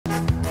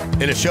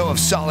In a show of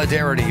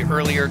solidarity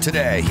earlier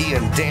today, he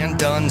and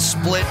Dunn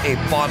split a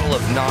bottle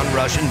of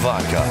non-Russian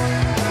vodka.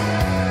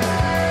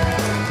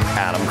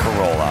 Adam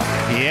Carolla.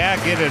 Yeah,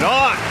 get it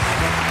on.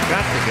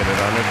 Got to get it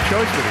on. A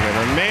choice with it.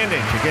 A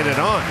mandate to get it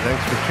on.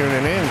 Thanks for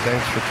tuning in.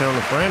 Thanks for telling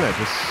a friend. I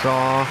just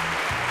saw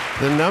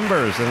the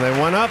numbers, and they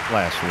went up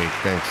last week,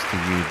 thanks to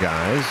you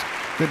guys.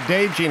 Good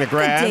day, Gina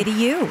Grad. Good day to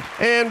you.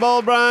 And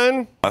Bold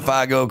Bryan. If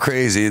I go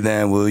crazy,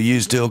 then will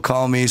you still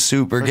call me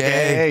super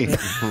gay?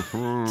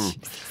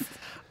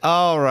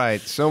 All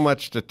right, so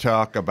much to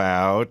talk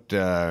about.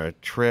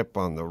 Trip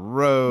on the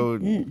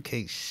road,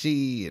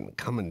 KC, and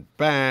coming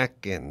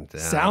back, and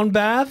sound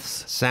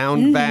baths,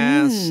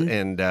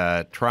 and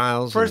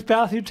trials. First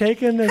bath you've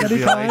taken at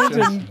any time.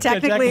 And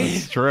technically,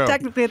 true.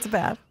 Technically, it's a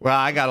bath. Well,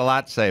 I got a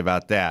lot to say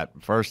about that.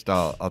 First,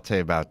 I'll tell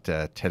you about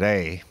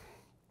today,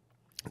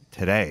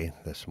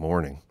 this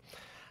morning.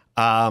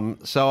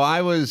 So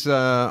I was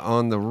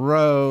on the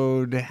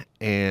road,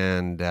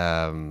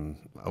 and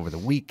over the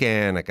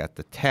weekend, I got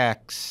the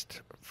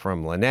text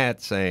from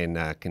Lynette saying,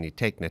 can you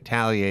take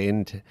Natalia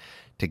in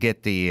to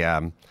get the,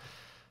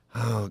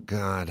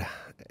 the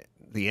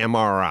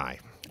MRI.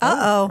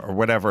 Or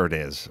whatever it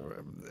is.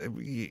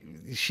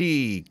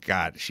 She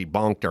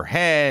bonked her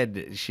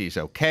head. She's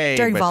okay.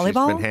 During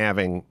volleyball? She's been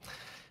having...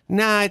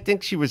 Nah, I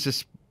think she was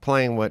just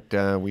playing what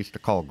we used to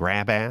call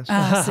grab ass.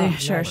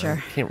 Sure.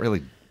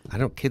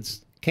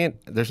 Kids can't,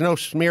 there's no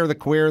smear the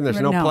queer, and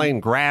there's no playing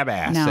grab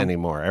ass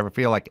anymore. I ever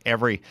feel like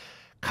every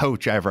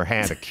coach I ever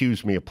had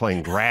accused me of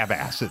playing grab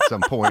ass at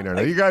some point.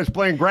 Are you guys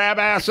playing grab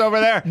ass over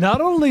there? Not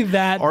only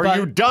that, or are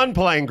you done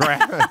playing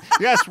grab ass?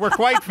 Yes, we're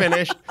quite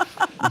finished.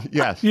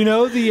 Yes. You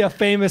know the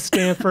famous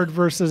Stanford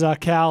versus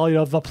Cal,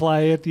 the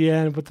play at the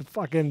end with the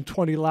fucking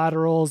 20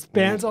 laterals,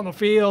 bands on the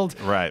field,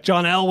 right?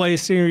 John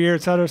Elway's senior year,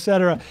 et cetera, et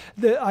cetera.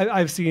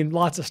 I've seen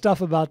lots of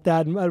stuff about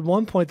that. And at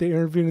one point, they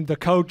interviewed the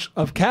coach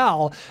of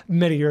Cal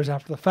many years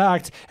after the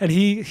fact, and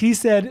he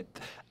said...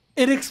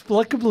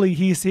 Inexplicably,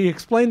 he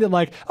explained it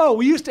like,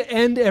 we used to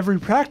end every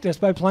practice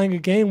by playing a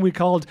game we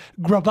called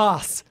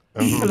grabas.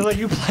 And like,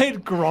 you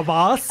played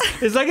grabas?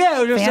 It's like,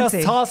 yeah, it was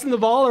just tossing the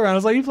ball around.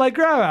 It's like, you played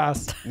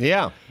grabas.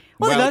 Yeah.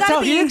 Well, that's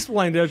how he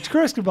explained it.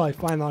 Chris could probably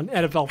find on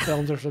NFL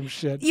films or some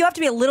shit. You have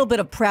to be a little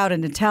bit of proud of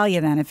Natalia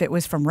then if it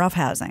was from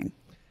roughhousing.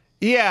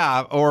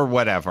 Yeah, or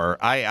whatever.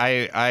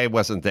 I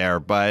wasn't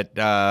there, but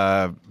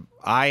I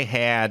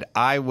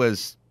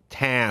was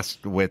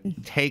tasked with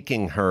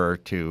taking her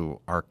to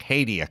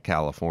Arcadia,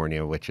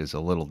 California, which is a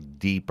little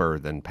deeper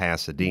than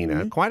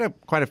Pasadena. Quite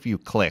a few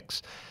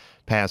clicks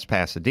past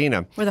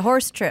Pasadena, where the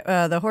horse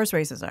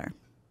races are.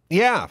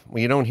 Yeah,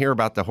 well, you don't hear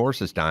about the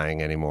horses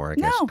dying anymore. I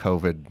guess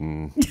COVID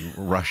and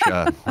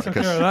Russia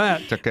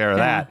took care of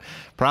that.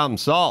 Problem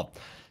solved.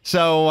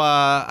 So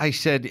I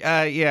said,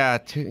 okay,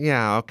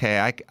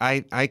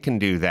 I can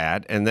do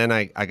that. And then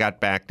I got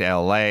back to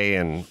L.A.,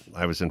 and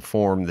I was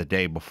informed the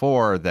day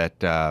before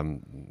that,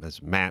 as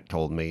Matt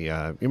told me,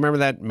 you remember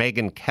that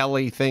Megyn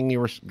Kelly thing you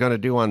were going to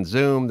do on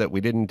Zoom that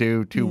we didn't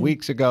do 2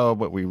 weeks ago,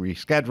 but we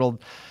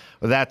rescheduled?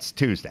 Well, that's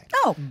Tuesday.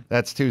 Oh.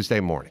 That's Tuesday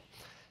morning.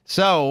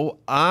 So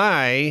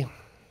I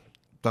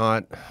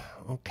thought,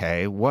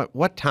 okay,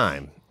 what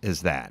time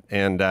is that?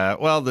 And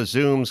the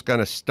Zoom's going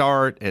to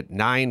start at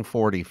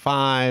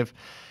 9:45,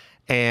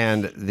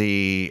 and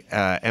the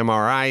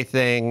MRI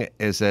thing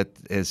is at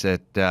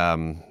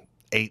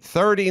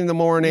 8:30 in the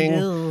morning.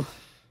 Ew.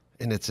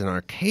 And it's in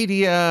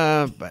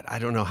Arcadia, but I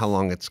don't know how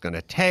long it's going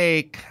to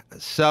take.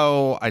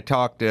 So I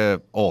talked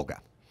to Olga,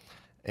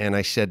 and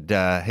I said,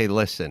 hey,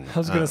 listen. I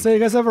was going to say, you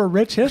guys have a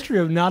rich history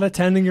of not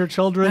attending your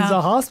children's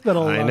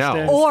hospital. I know.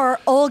 Days. Or,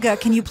 Olga,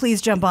 can you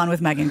please jump on with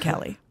Megyn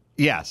Kelly?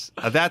 Yes,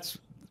 that's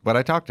what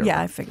I talked to her.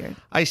 Yeah, I figured.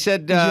 I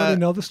said, did you already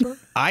know the story?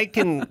 I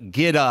can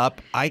get up,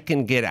 I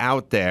can get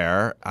out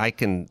there, I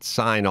can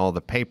sign all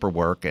the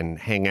paperwork and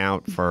hang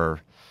out for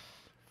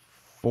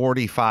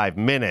 45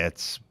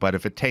 minutes, but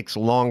if it takes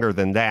longer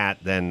than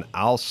that, then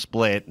I'll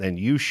split, and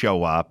you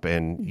show up,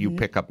 and you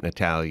pick up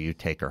Natalia, you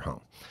take her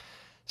home.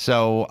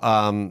 So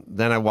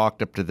then I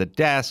walked up to the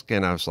desk,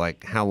 and I was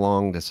like, how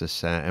long does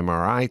this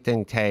MRI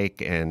thing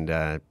take? And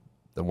the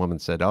woman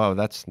said, oh,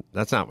 that's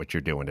not what you're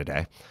doing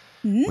today,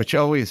 which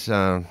always...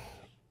 in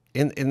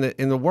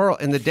the world,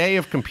 in the day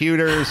of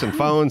computers and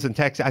phones and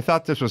text, I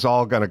thought this was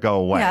all going to go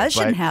away. Yeah, it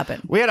shouldn't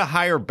happen. We had a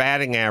higher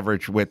batting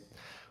average with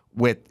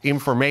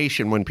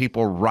information when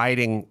people were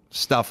writing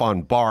stuff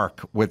on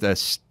bark with a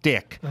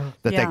stick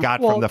that they got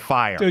from the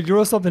fire. Dude, you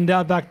wrote something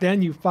down back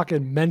then, you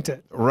fucking meant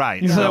it.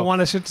 Right. You said I want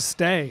this shit to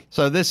stay.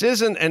 So this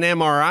isn't an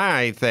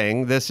MRI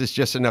thing. This is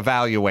just an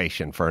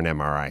evaluation for an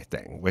MRI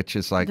thing, which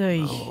is like,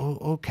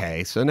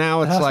 okay. So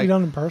now it's it has like... to be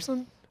done in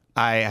person?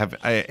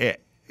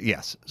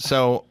 Yes.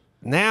 So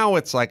now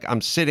it's like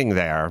I'm sitting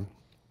there,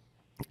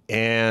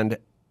 and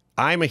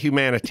I'm a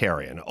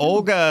humanitarian.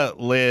 Olga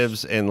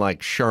lives in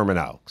like Sherman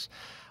Oaks.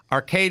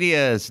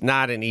 Arcadia is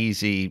not an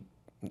easy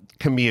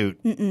commute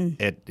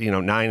at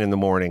 9 in the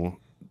morning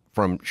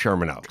from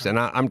Sherman Oaks, and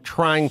I'm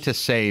trying to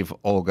save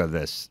Olga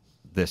this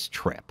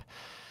trip.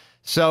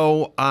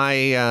 So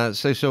I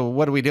say, so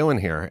what are we doing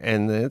here?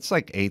 And it's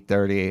like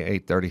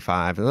 8:30,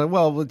 8:35. And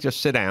well, we'll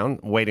just sit down.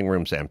 Waiting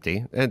room's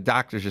empty. And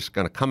doctor's just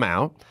going to come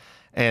out,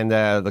 and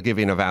they'll give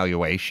you an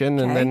evaluation,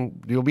 and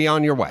then you'll be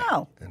on your way.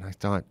 Oh. And I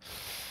thought,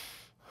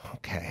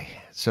 okay,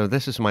 so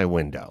this is my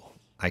window.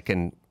 I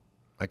can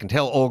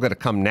tell Olga to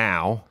come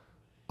now,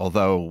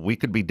 although we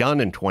could be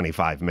done in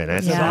 25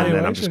 minutes, and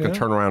then I'm just going to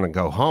turn around and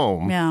go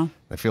home. Yeah.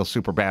 I feel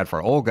super bad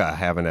for Olga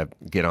having to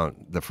get on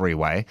the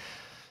freeway.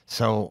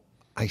 So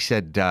I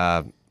said,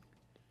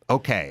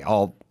 okay,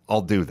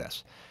 I'll do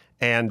this.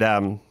 And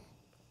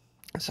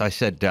so I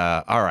said,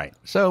 all right.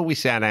 So we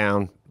sat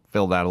down,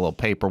 filled out a little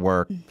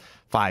paperwork.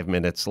 5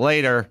 minutes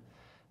later,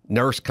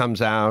 nurse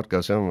comes out,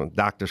 goes, oh, the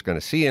doctor's going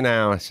to see you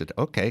now. I said,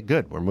 okay,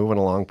 good. We're moving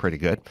along pretty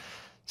good.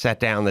 Sat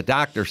down in the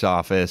doctor's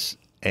office,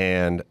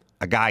 and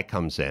a guy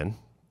comes in,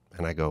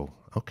 and I go,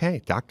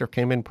 okay, doctor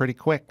came in pretty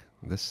quick.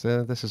 This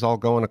is all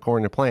going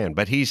according to plan.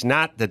 But he's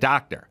not the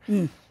doctor.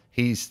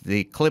 He's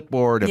the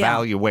clipboard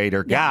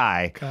evaluator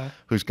guy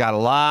who's got a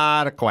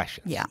lot of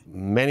questions. Yeah.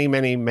 Many,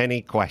 many,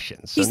 many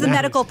questions. He's the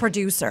medical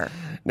producer.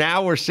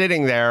 Now we're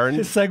sitting there. And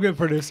his segment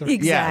producer.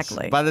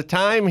 Exactly. Yes, by the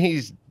time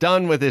he's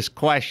done with his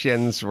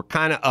questions, we're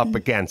kind of up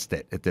against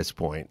it at this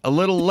point. A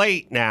little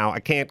late now. I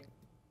can't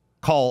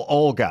call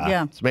Olga.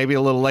 Yeah. It's maybe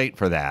a little late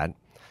for that.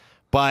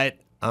 But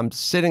I'm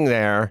sitting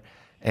there,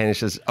 and he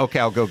says, okay,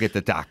 I'll go get the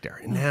doctor.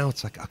 And now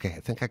it's like, okay, I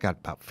think I got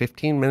about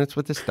 15 minutes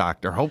with this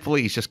doctor.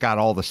 Hopefully he's just got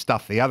all the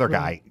stuff the other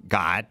guy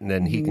got, and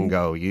then he can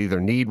go, you either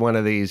need one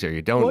of these or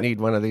you don't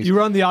need one of these. You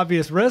run the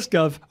obvious risk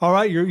of, all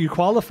right, you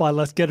qualify,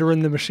 let's get her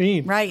in the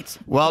machine. Right.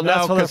 Well,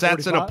 no, because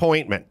that's an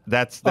appointment.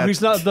 That's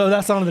that's not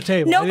on the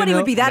table. Nobody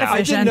would be that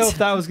efficient. I didn't know if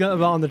that was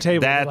on the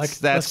table.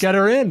 Let's get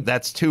her in.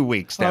 That's 2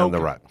 weeks down the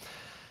road.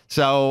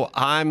 So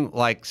I'm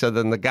like, so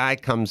then the guy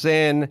comes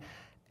in,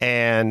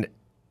 and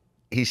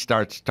he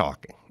starts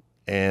talking,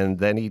 and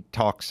then he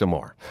talks some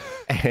more,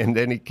 and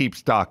then he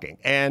keeps talking.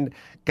 And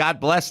God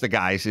bless the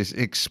guys, is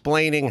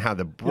explaining how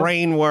the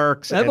brain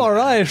works.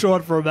 MRI is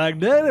short for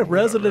magnetic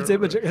resonance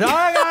imaging.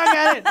 I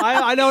get it.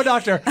 I know,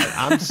 doctor.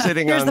 I'm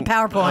sitting Here's the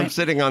PowerPoint. I'm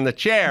sitting on the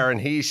chair,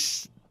 and he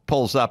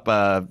pulls up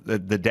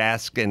the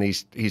desk, and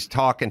he's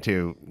talking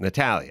to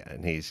Natalia,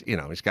 and he's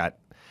got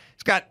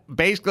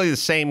basically the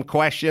same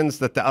questions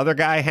that the other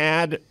guy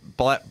had,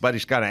 but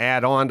he's got to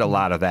add on to a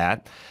lot of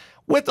that,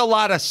 with a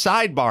lot of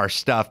sidebar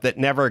stuff that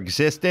never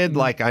existed.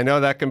 Like, I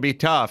know that can be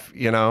tough,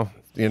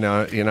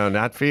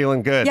 not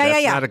feeling good.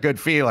 That's not a good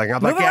feeling.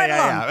 I'm like,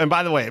 yeah. And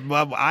by the way,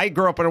 I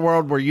grew up in a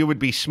world where you would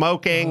be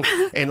smoking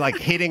and like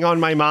hitting on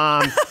my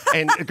mom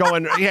and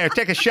going,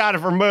 take a shot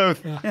of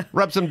vermouth,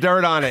 rub some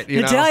dirt on it.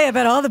 Natalia, I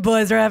bet all the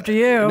boys are after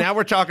you. Now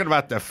we're talking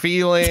about the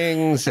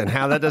feelings and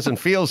how that doesn't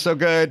feel so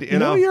good. You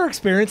know what you're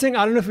experiencing?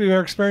 I don't know if you've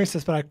ever experienced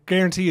this, but I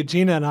guarantee you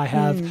Gina and I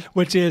have,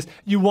 which is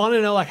you want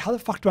to know, like, how the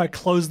fuck do I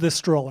close this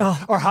stroller?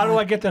 Or how do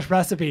I get this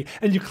recipe?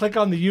 And you click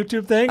on the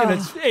YouTube thing, and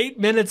it's 8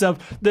 minutes of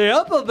the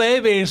Upper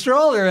Baby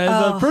stroller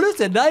and produced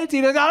in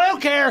 19. I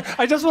don't care.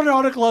 I just want to know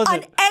how to close it.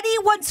 On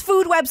anyone's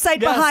food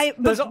website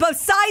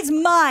besides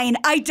mine,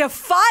 I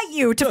defy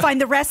you to find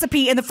the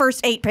recipe in the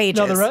first 8 pages.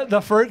 No,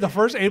 the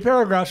first 8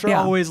 paragraphs are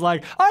always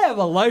like, I have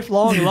a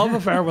lifelong love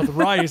affair with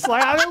rice.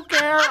 Like, I don't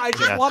care. I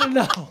just want to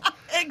know.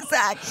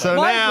 Exactly. So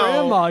my now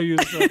grandma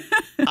used them.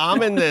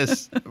 I'm in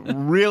this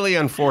really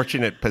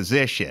unfortunate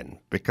position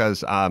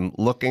because I'm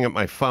looking at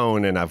my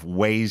phone and I've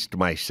wazed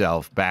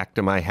myself back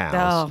to my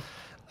house.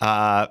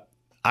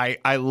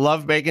 I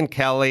love Megyn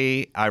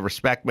Kelly. I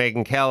respect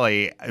Megyn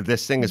Kelly.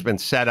 This thing has been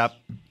set up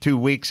 2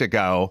 weeks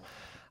ago.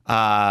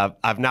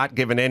 I've not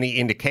given any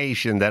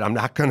indication that I'm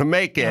not going to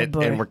make it,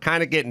 and we're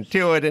kind of getting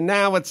to it. And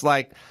now it's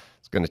like,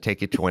 it's going to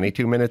take you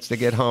 22 minutes to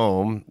get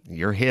home.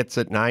 Your hit's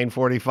at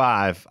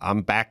 9:45.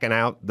 I'm backing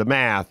out the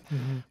math.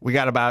 We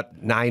got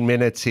about 9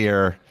 minutes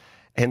here.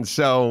 And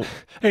so,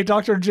 hey,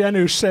 Dr.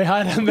 Janusz, say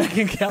hi to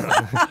Megyn Kelly.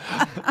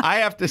 I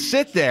have to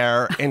sit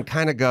there and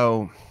kind of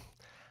go,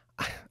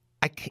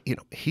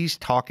 he's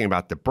talking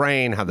about the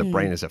brain, how the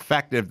brain is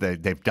effective.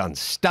 They've done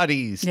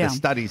studies. The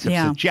studies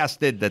have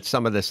suggested that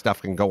some of this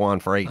stuff can go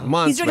on for 8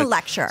 months. He's doing a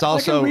lecture. It's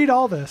also, I can read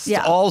all this. It's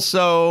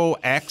also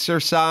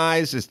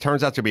exercise. It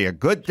turns out to be a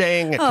good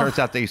thing. It turns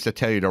out they used to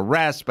tell you to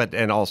rest,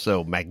 and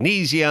also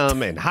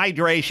magnesium and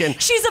hydration.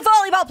 She's a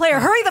volleyball player.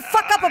 Hurry the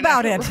fuck up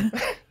about it.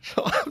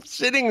 So I'm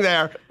sitting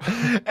there,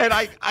 and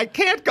I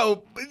can't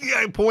go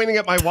pointing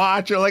at my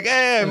watch or like,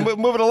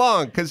 move it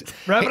along, because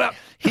wrap it up.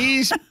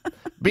 He's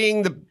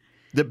being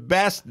the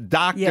best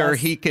doctor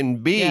he can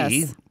be.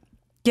 Yes.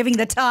 Giving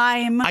the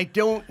time. I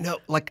don't know.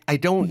 I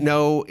don't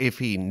know if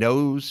he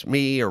knows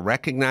me or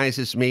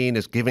recognizes me and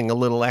is giving a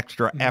little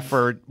extra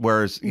effort.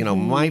 Whereas,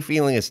 my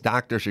feeling is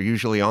doctors are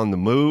usually on the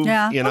move.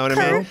 Yeah. You know what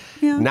I mean?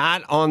 Yeah.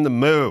 Not on the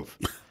move.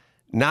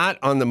 Not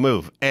on the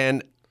move.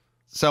 And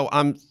so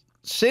I'm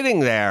sitting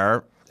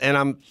there and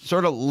I'm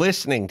sort of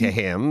listening to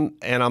him,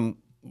 and I'm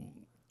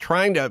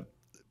trying to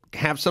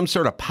have some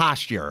sort of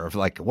posture of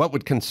like, what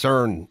would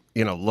concern,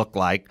 look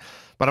like?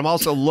 But I'm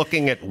also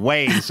looking at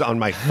Waze on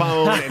my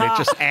phone, and it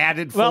just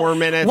added 4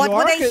 minutes. What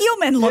would a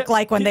human look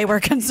like when they were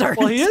concerned?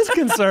 Well, he is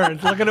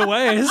concerned. Looking at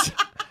Waze.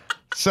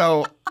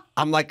 So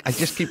I'm like, I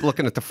just keep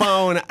looking at the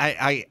phone.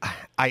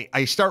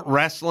 I start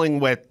wrestling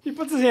with. He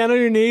puts his hand on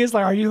your knees,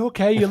 like, "Are you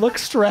okay? You look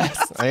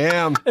stressed." I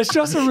am. It's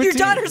just a routine. Your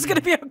daughter's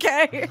gonna be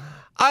okay.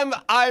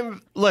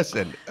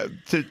 Listen,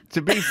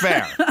 to be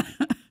fair,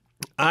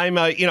 I'm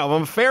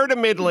a fair to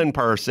middling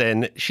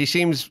person. She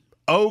seems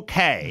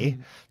okay,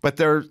 but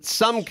there are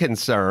some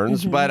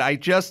concerns. But I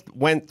just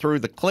went through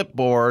the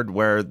clipboard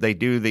where they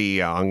do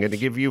the I'm going to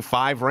give you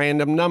 5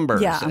 random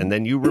numbers, and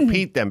then you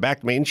repeat them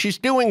back to me. And she's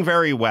doing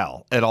very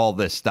well at all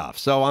this stuff.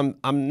 So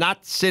I'm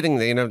not sitting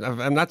there,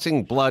 I'm not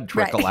seeing blood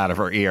trickle out of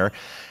her ear.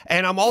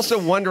 And I'm also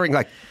wondering,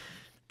 like,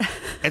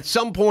 at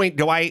some point,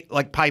 do I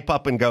like pipe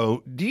up and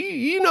go, do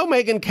you know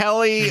Megyn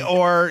Kelly,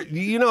 or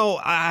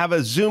I have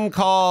a Zoom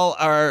call,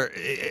 or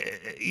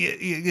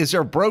is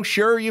there a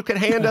brochure you can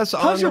hand us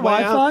on How's the your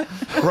way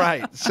Wi-Fi? out?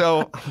 Right.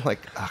 So I'm like,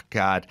 oh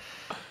God.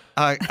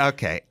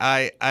 Okay.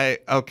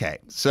 Okay.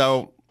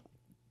 So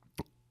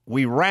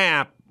we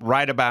wrap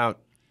right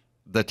about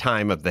the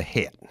time of the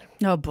hit.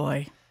 Oh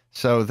boy.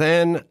 So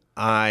then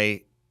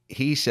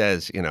he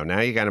says,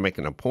 now you got to make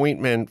an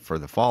appointment for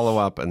the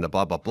follow-up and the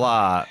blah, blah,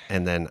 blah.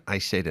 And then I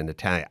say to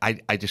Natalia,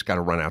 I just got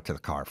to run out to the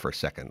car for a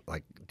second,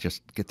 like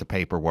just get the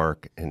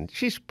paperwork. And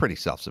she's pretty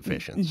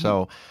self-sufficient.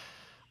 So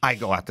I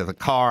go out to the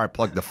car, I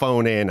plug the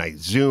phone in, I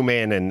zoom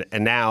in, and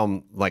now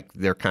I'm like,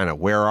 they're kind of,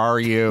 where are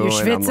you?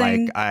 You're and I'm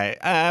schwitzing. like,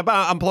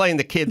 I'm playing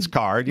the kid's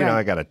card.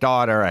 I got a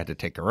daughter. I had to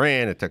take her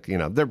in. It took,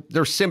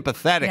 they're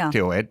sympathetic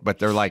to it, but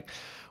they're like,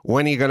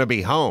 when are you going to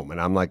be home?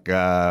 And I'm like,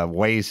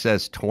 Waze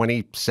says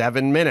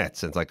 27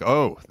 minutes. And it's like,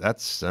 oh,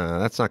 that's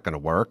not going to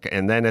work.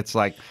 And then it's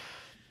like,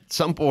 at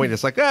some point,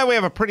 it's like, we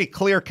have a pretty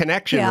clear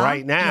connection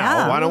right now.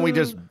 Yeah. Why don't we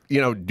just,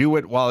 do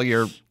it while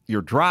you're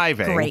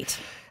driving? Great.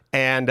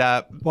 And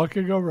What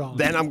could go wrong?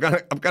 then I'm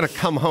gonna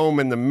come home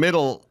in the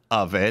middle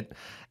of it.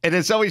 And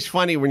it's always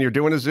funny when you're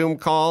doing a Zoom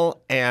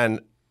call,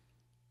 and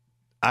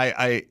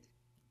I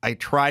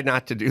try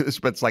not to do this,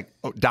 but it's like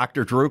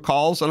Dr. Drew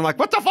calls, and I'm like,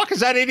 what the fuck is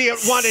that idiot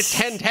want at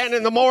 10:10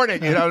 in the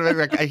morning?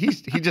 Like, he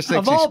just thinks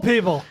of all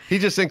people, he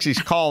just thinks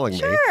he's calling me.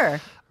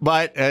 Sure.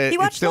 But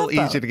it's still Love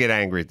Boat. easy to get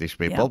angry at these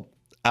people.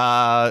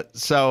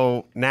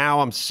 So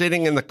now I'm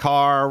sitting in the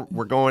car.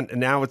 We're going, and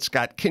now it's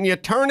got, can you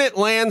turn it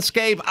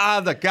landscape?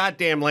 The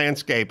goddamn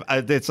landscape.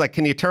 It's like,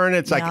 can you turn it?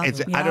 It's like,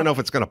 I don't know if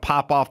it's going to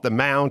pop off the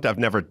mount. I've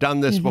never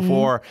done this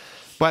before.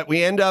 But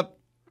we end up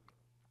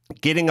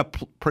getting a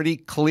pretty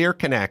clear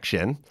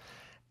connection.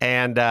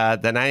 And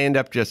then I end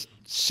up just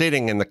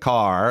sitting in the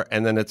car.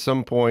 And then at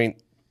some point,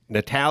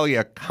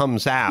 Natalia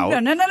comes out.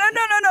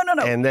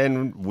 No. And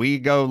then we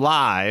go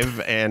live,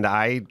 and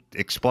I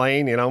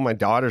explain, my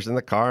daughter's in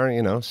the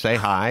car, say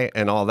hi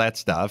and all that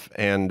stuff.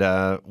 And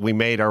we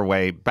made our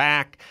way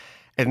back.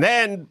 And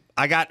then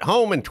I got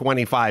home in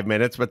 25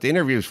 minutes, but the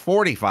interview's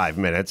 45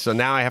 minutes. So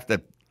now I have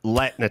to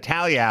let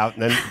Natalia out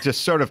and then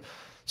just sort of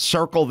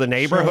circle the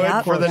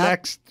neighborhood for the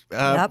next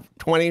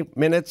 20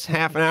 minutes,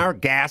 half an hour.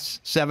 Gas,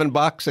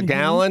 $7 a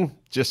gallon,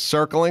 just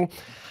circling.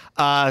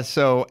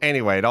 So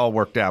anyway, it all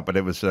worked out, but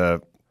it was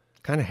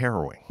kind of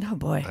harrowing. Oh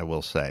boy, I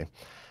will say.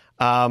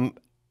 And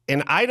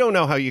I don't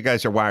know how you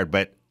guys are wired,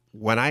 but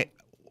when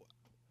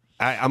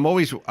I'm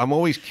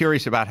always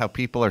curious about how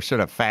people are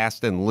sort of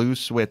fast and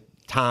loose with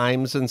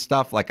times and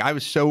stuff. Like, I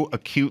was so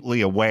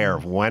acutely aware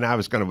of when I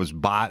was going to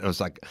it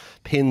was like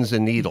pins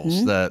and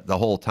needles the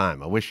whole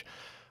time. I wish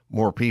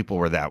more people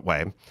were that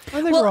way.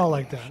 I think we're all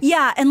like that.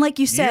 Yeah, and like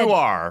you said, you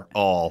are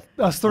all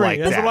us three. like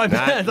That's that. what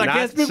I meant. I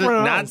can't speak for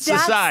anyone not else.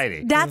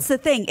 society. That's the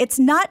thing. It's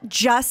not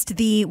just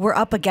we're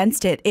up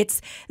against it.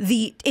 It's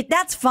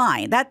that's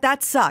fine.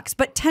 That sucks.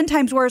 But 10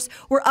 times worse,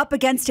 we're up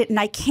against it, and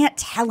I can't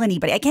tell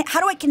anybody.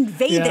 How do I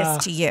convey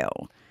this to you?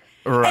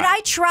 Right. And I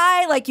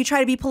try, like, you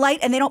try to be polite,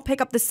 and they don't pick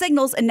up the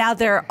signals, and now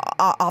they're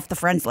off the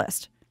friends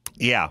list.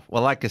 Yeah.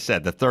 Well, like I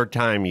said, the third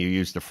time you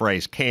used the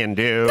phrase can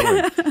do,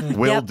 and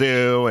will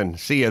do, and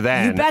see you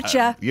then. You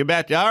betcha. You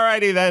betcha. All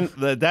righty then.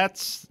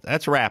 That's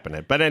wrapping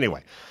it. But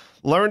anyway,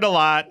 learned a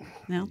lot.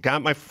 Yeah.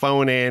 Got my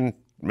phone in,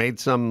 made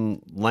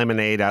some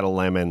lemonade out of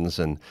lemons,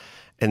 and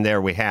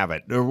there we have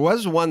it. There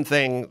was one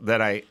thing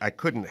that I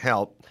couldn't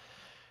help.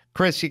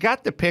 Chris, you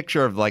got the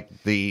picture of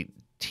like the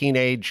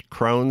teenage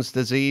Crohn's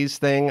disease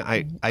thing?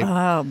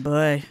 Oh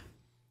boy.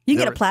 You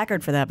can get a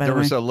placard for that, by the way. There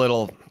was a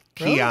little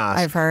kiosk.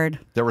 I've heard.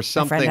 There was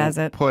My friend has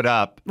something it. put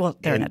up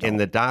They're an in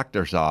the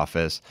doctor's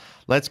office.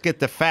 Let's get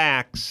the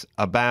facts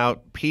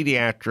about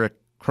pediatric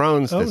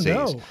Crohn's disease.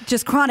 No.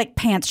 Just chronic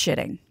pants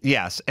shitting.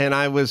 Yes, and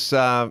I was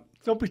Don't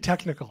be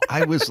technical.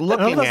 I was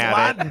looking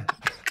at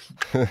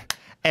it,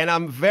 and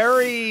I'm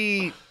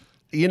very,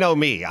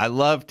 me. I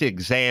love to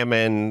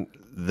examine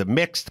the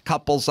mixed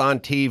couples on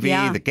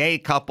TV, the gay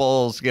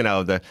couples,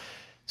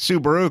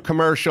 Subaru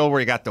commercial where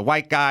you got the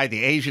white guy,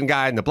 the Asian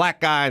guy, and the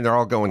black guy, and they're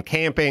all going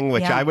camping,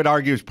 which Yeah. I would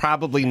argue is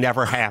probably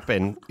never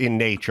happened in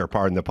nature.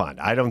 Pardon the pun.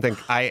 I don't think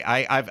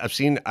I've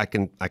seen. I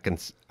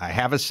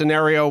have a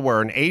scenario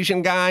where an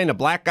Asian guy and a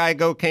black guy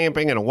go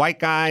camping, and a white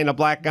guy and a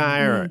black guy,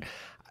 or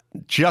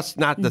just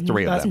not the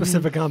three of That them.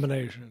 specific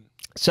combination.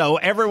 So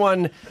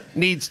everyone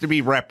needs to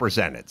be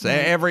represented. So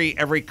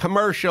every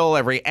commercial,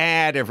 every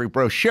ad, every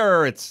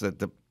brochure, it's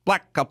the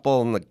black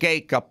couple and the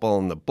gay couple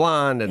and the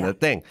blonde and the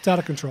thing. It's out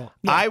of control.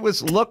 I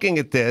was looking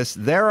at this.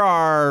 There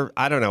are,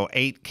 I don't know,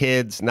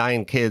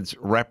 9 kids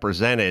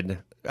represented.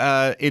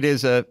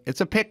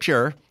 It's a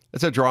picture.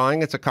 It's a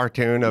drawing. It's a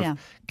cartoon of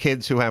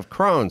kids who have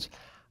Crohn's.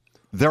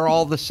 They're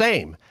all the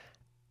same.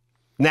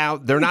 Now,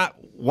 they're not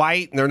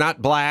white, and they're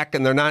not black,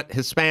 and they're not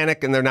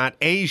Hispanic, and they're not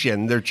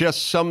Asian. They're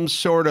just some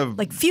sort of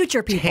Like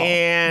future people.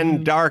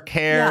 tan,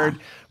 dark-haired,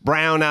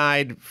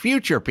 brown-eyed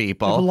future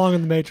people. They belong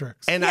in the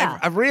Matrix. And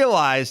I've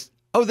realized,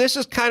 this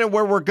is kind of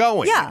where we're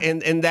going. Yeah.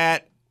 And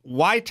that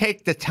why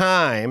take the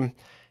time,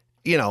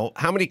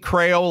 how many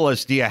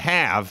Carollas do you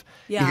have?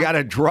 Yeah. You got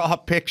to draw a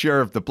picture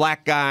of the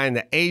black guy and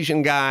the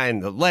Asian guy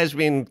and the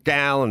lesbian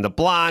gal and the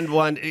blonde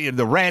one,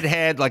 the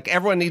redhead. Like,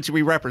 everyone needs to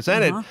be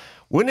represented.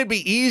 Wouldn't it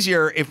be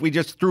easier if we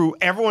just threw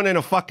everyone in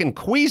a fucking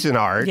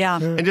Cuisinart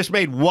and just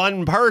made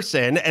one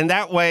person? And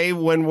that way,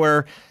 when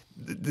we're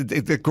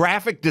the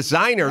graphic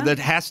designer that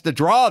has to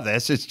draw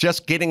this, it's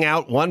just getting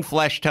out one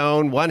flesh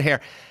tone, one hair.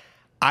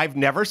 I've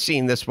never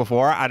seen this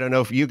before. I don't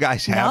know if you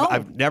guys have. No.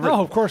 I've never. No,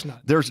 of course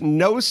not. There's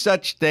no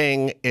such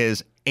thing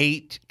as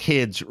 8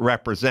 kids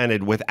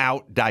represented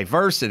without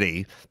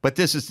diversity, but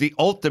this is the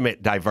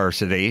ultimate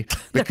diversity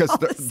because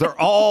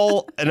they're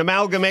all an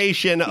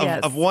amalgamation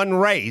of one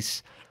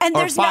race. And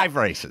or there's 5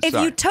 races. If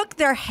you took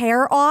their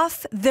hair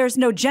off, there's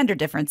no gender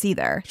difference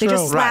either. They True.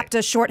 just slapped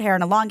a short hair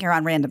and a long hair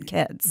on random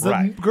kids.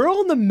 The girl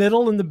in the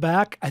middle in the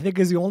back, I think,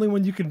 is the only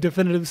one you can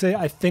definitively say,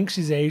 I think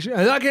she's Asian.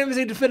 I'm not going to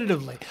say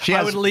definitively.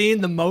 I would lean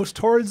the most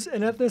towards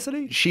an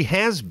ethnicity. She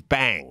has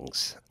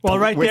bangs. Well,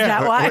 right there. Is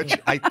that why? Which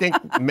I think,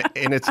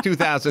 and it's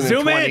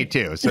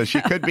 2022, so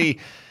she could be.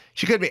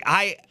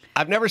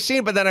 I've never seen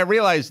it, but then I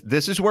realized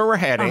this is where we're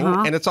heading,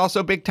 and it's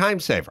also a big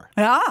time saver.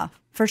 Yeah,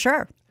 for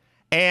sure.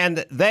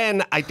 And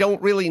then I don't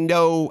really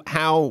know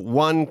how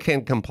one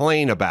can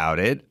complain about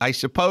it. I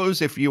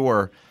suppose if you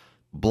were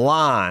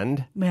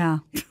blonde,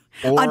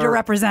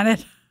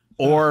 Underrepresented.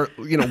 or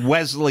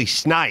Wesley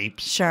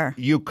Snipes, Sure.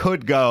 you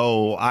could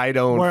go, I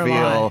don't Where am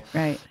feel I?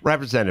 Right.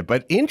 represented.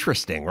 But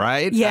interesting,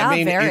 right? Yeah, I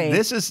mean, very.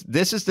 This is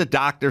the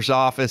doctor's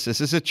office.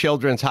 This is a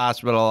children's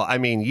hospital. I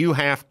mean, you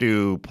have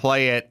to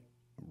play it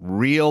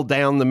real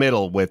down the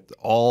middle with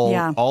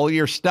all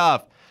your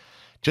stuff.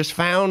 Just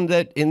found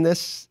that in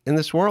this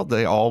world,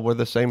 they all were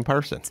the same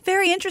person. It's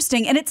very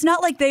interesting. And it's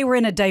not like they were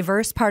in a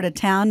diverse part of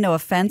town. No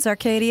offense,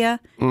 Arcadia.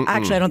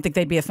 Actually, I don't think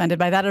they'd be offended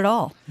by that at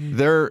all.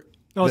 They're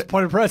No, it's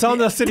point of press. It's on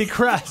the city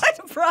crest.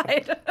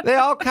 Right. They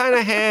all kind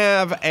of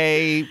have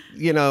a,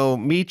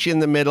 meet you in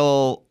the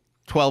middle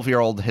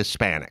 12-year-old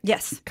Hispanic.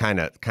 Yes. Kind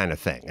of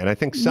thing. And I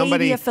think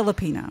somebody. Maybe a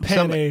Filipino.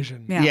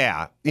 Pan-Asian.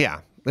 Yeah.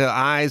 Yeah. The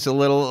eyes a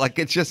little like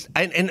it's just,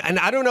 and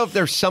I don't know if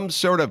there's some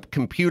sort of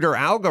computer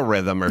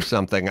algorithm or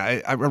something.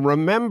 I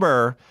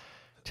remember,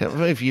 tell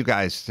me if you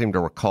guys seem to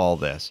recall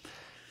this.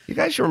 You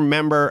guys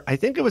remember, I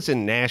think it was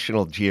in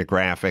National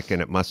Geographic,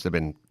 and it must have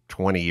been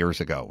 20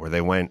 years ago, where they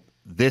went,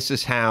 this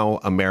is how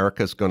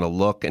America's going to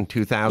look in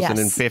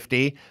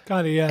 2050.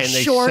 Kind of, yeah. And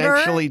they Shorter.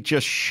 essentially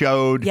just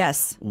showed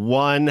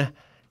one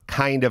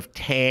kind of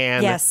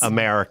tan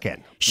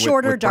American.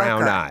 Shorter, with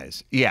brown darker.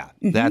 eyes. Yeah,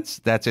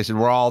 that's it.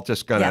 We're all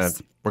just gonna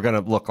we're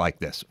gonna look like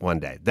this one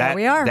day. There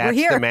we are. That's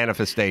We're here. the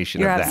manifestation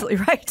You're of that.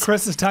 absolutely right.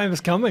 Chris's time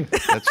is coming.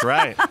 That's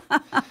right.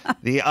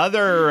 The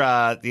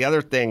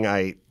other thing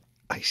I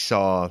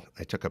saw,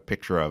 I took a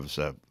picture of, was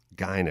a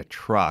guy in a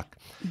truck,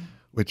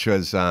 which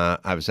was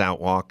I was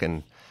out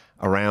walking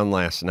around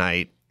last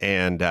night,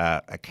 and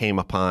I came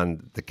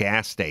upon the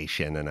gas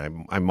station,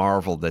 and I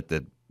marveled at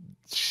the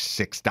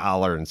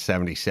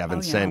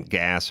 $6.77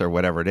 gas or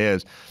whatever it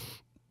is.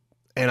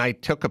 And I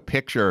took a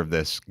picture of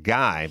this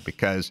guy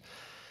because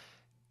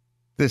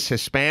this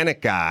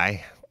Hispanic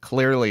guy,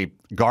 clearly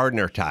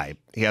Gardner type,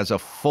 he has a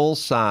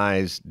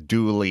full-size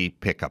dually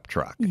pickup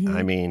truck.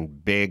 I mean,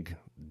 big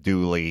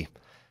dually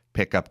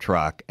pickup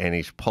truck, and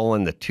he's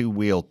pulling the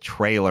 2-wheel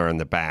trailer in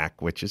the back,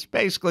 which is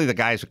basically the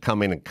guys who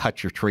come in and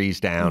cut your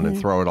trees down and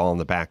throw it all in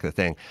the back of the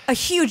thing. A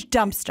huge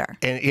dumpster.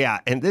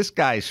 And this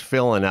guy's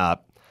filling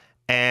up,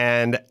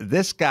 and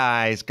this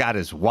guy's got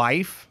his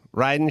wife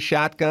riding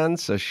shotgun,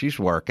 so she's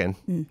working.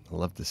 I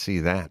love to see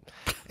that.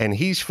 And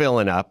he's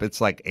filling up.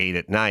 It's like 8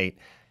 at night.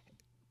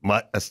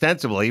 But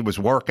ostensibly, he was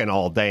working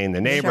all day in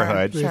the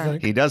neighborhood. Sure.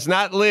 He does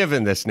not live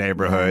in this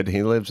neighborhood.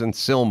 He lives in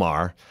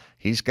Sylmar.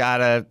 He's got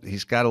a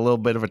little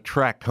bit of a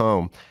trek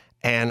home.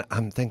 And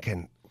I'm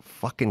thinking,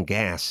 fucking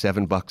gas,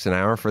 $7 an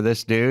hour for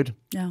this dude.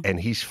 Yeah.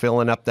 And he's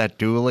filling up that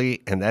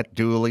dually, and that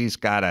dually's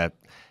got a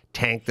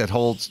tank that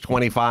holds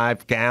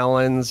 25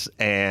 gallons,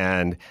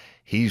 and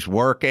he's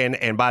working.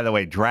 And by the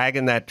way,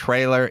 dragging that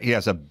trailer, he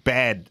has a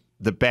bed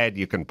the bed,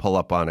 you can pull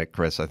up on it,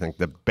 Chris. I think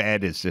the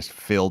bed is just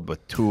filled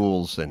with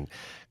tools and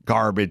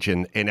garbage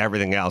and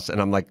everything else.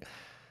 And I'm like,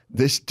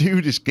 this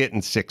dude is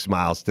getting 6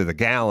 miles to the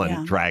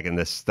gallon dragging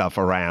this stuff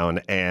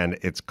around, and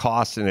it's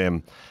costing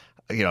him,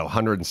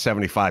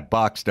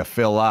 $175 to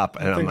fill up.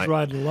 And I'm like,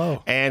 riding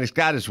low. And he's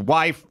got his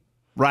wife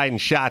riding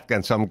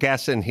shotgun, so I'm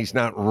guessing he's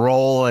not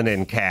rolling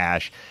in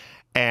cash.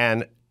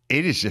 And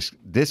it is just,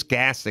 this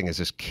gas thing is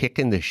just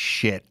kicking the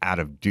shit out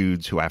of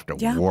dudes who have to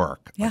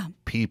work. Yeah. Like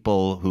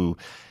people who,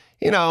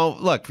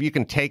 look, if you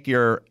can take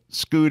your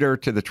scooter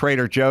to the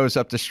Trader Joe's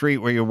up the street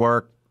where you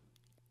work,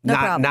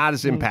 not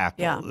as impactful.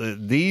 Yeah.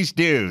 These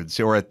dudes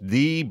who are at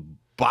the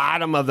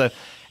bottom of the,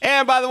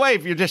 and by the way,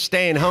 if you're just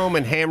staying home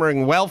and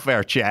hammering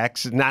welfare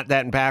checks, not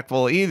that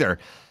impactful either.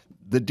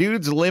 The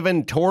dudes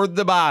living toward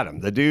the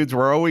bottom. The dudes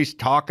we're always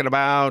talking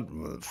about,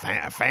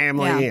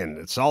 family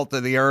and salt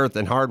of the earth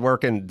and hard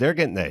working. They're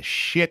getting the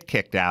shit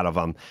kicked out of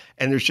them.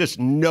 And there's just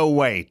no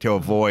way to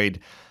avoid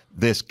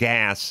this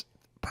gas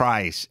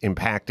price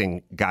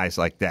impacting guys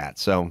like that.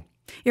 So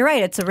you're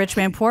right. It's a rich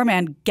man, poor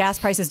man. Gas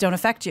prices don't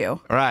affect you.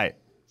 Right.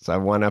 So I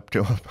went up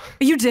to him.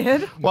 You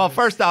did? Well,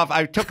 first off,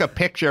 I took a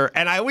picture,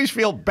 and I always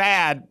feel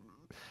bad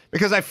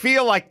because I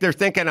feel like they're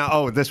thinking,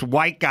 oh, this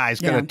white guy's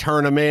going to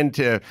turn them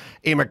into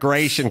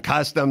immigration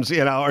customs,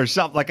 or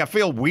something. Like, I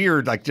feel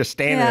weird, like, just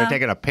standing there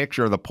taking a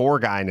picture of the poor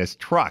guy in his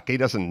truck. He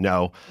doesn't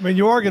know. I mean,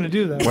 you are going to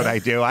do that. What I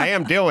do. I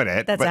am doing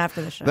it. That's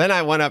after the show. Then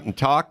I went up and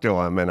talked to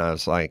him, and I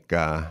was like,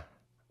 what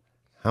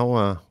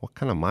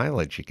kind of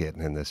mileage you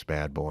getting in this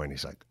bad boy? And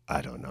he's like,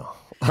 I don't know.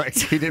 Like,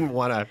 he didn't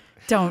want to.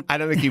 I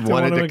don't think he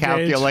wanted to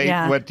calculate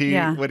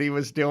what he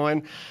was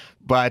doing.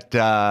 But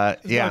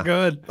not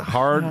good.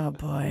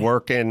 Hard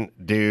working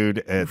dude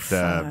at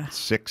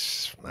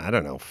 50. I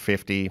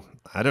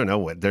don't know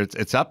what.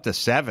 It's up to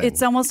 7.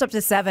 It's almost up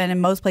to 7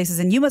 in most places,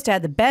 and you must have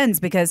had the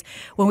bends because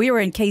when we were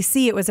in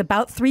KC, it was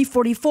about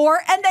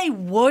 344, and they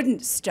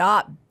wouldn't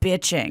stop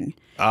bitching.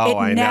 Oh,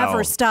 I know. It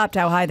never stopped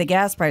how high the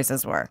gas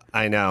prices were.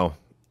 I know.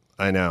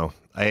 It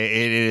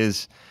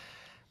is.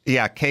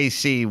 Yeah,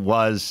 KC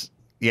was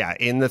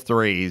in the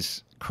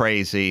 3s.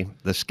 Crazy.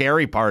 The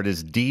scary part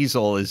is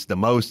diesel is the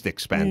most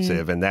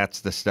expensive, and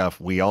that's the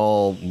stuff we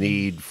all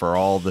need for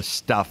all the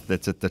stuff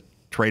that's at the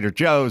Trader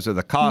Joe's or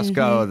the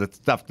Costco, the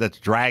stuff that's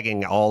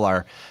dragging all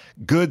our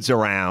goods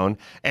around,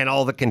 and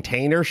all the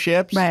container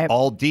ships,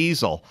 all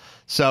diesel.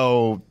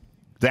 So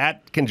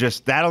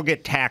that'll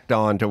get tacked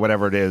on to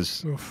whatever it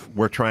is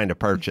we're trying to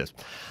purchase.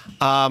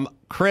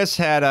 Chris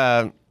had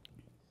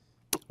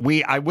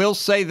I will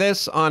say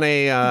this on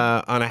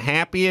a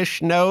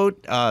happy-ish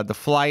note, the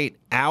flight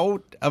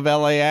out of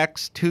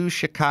LAX to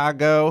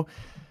Chicago,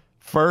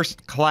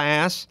 first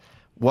class,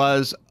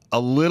 was a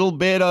little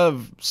bit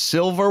of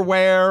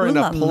silverware in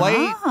a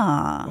plate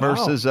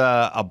versus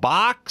a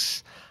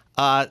box.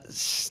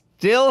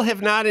 Still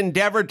have not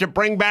endeavored to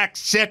bring back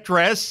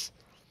citrus.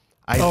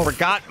 I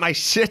forgot my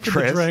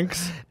citrus.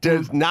 Drinks.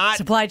 Does not.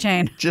 Supply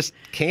chain. Just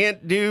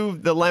can't do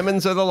the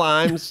lemons or the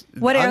limes.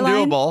 What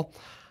airline?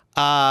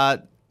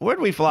 Undoable. Where'd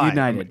we fly?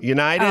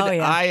 United. Oh,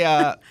 yeah.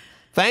 I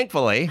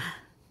thankfully,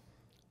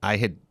 I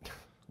had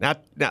now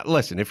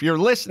listen, if you're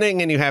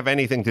listening and you have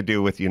anything to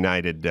do with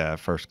United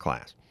first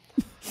class,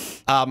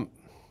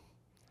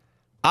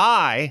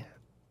 I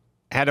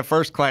had a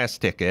first class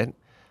ticket.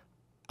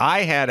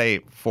 I had a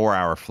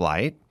 4-hour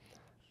flight.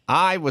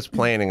 I was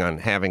planning on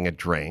having a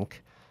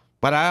drink,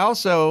 but I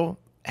also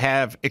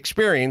have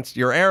experienced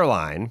your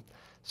airline.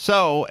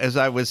 So as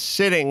I was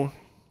sitting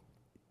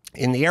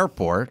in the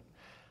airport,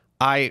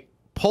 I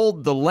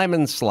pulled the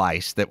lemon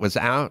slice that was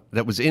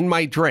in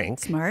my drink.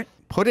 Smart.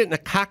 Put it in a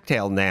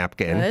cocktail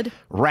napkin. Good.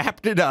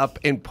 Wrapped it up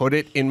and put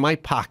it in my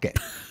pocket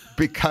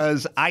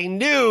because I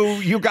knew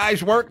you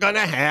guys weren't going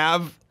to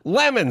have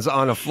lemons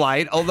on a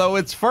flight, although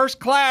it's first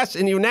class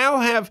and you now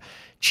have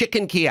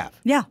chicken Kiev.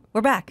 Yeah,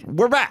 we're back.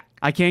 We're back.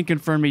 I can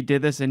confirm he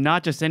did this, and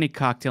not just any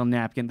cocktail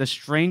napkin. The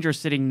stranger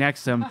sitting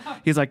next to him,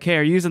 he's like, hey,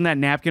 are you using that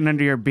napkin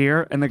under your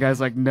beer? And the guy's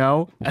like,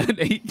 no. And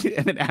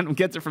then Adam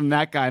gets it from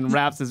that guy and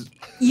wraps his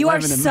You are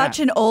lemon in such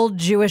that. an old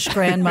Jewish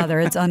grandmother.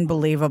 It's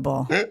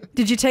unbelievable.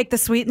 Did you take the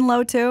sweet and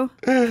low, too?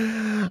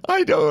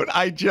 I don't.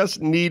 I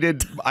just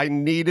needed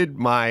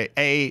my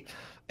a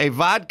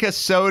vodka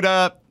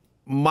soda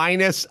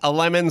minus a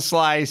lemon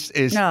slice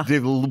is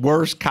the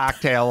worst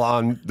cocktail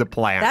on the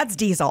planet. That's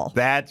diesel.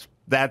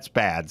 That's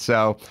bad.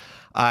 So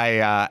I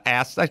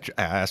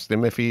asked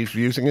him if he's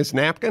using his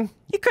napkin.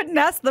 You couldn't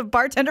ask the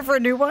bartender for a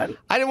new one?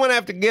 I didn't want to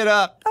have to get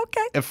up.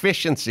 Okay.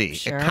 Efficiency,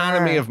 Sure.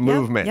 economy of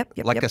movement,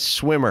 Yep, like a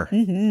swimmer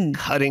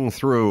cutting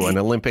through an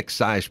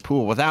Olympic-sized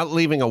pool without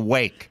leaving a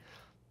wake.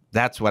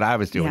 That's what I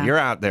was doing. Yeah. You're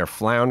out there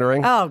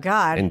floundering. Oh,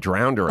 God. And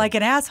droundering. Like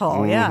an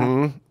asshole,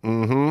 yeah.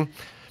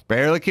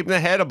 Barely keeping the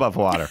head above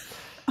water.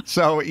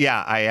 So,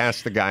 yeah, I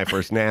asked the guy for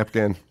his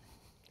napkin.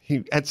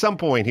 At some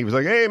point, he was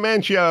like, hey,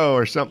 Mencho,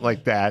 or something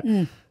like that.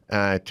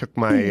 I took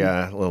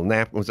my little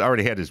napkin. Was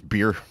already had his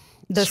beer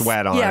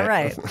sweat on it. Yeah,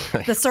 right.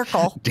 The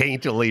circle.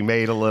 Daintily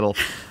made a little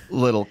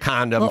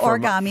condom. Little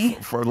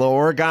origami. For a little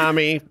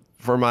origami.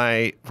 for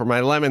my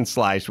lemon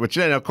slice, which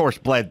then of course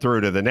bled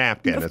through to the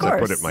napkin as I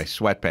put it in my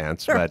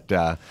sweatpants. Sure.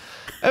 But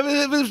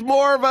it was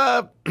more of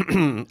a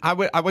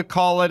I would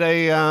call it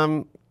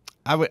a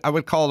I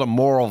would call it a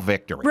moral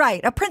victory.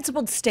 Right, a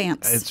principled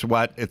stance. It's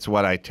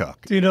what I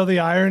took. Do you know the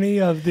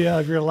irony of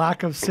your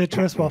lack of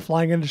citrus while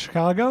flying into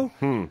Chicago?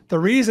 The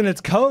reason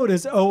it's code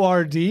is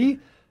ORD.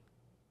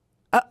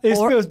 It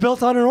was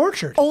built on an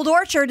orchard. Old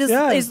Orchard is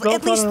at least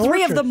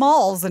 3 of the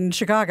malls in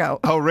Chicago.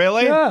 Oh,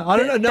 really? Yeah, I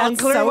don't know. That's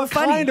Unclear so what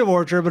funny. kind of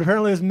orchard, but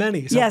apparently there's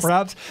many. So Yes.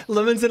 perhaps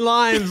lemons and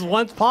limes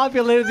once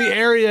populated the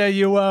area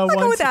you I'll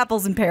once. go with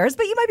apples and pears,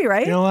 but you might be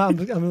right. You know what?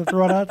 I'm going to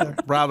throw it out there.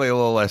 Probably a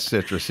little less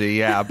citrusy,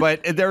 yeah.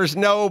 But there's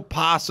no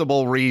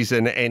possible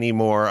reason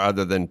anymore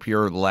other than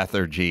pure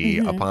lethargy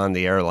upon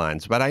the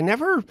airlines. But I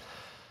never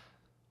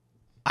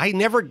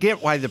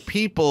get why the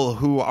people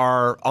who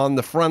are on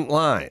the front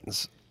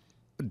lines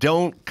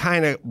don't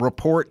kind of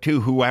report to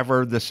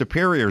whoever the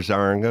superiors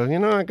are and go,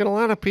 I get a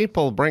lot of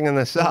people bringing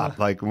this up.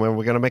 Like, when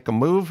we're going to make a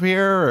move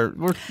here,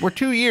 or we're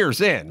 2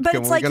 years in. But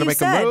it's like you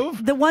said,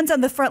 the ones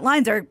on the front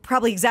lines are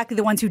probably exactly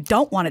the ones who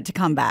don't want it to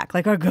come back.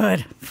 Like, oh,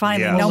 good,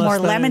 finally, Yeah. no more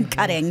Unless they- lemon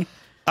cutting.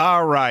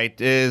 All right.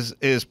 Is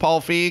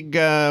Paul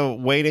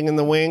Feig waiting in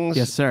the wings?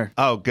 Yes, sir.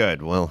 Oh,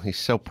 good. Well, he's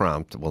so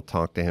prompt. We'll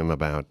talk to him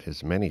about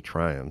his many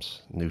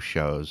triumphs, new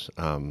shows.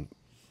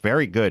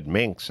 Very good.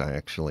 Minx. I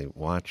actually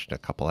watched a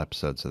couple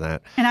episodes of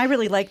that. And I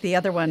really like the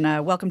other one,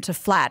 Welcome to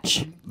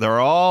Flatch. They're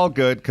all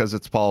good because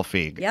it's Paul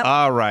Feig. Yep.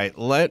 All right.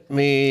 Let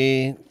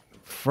me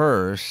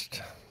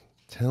first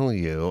tell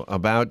you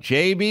about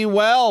J.B.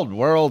 Weld,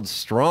 world's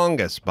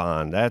strongest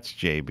bond. That's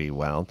J.B.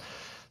 Weld.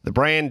 The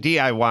brand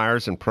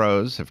DIYers and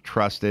pros have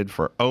trusted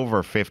for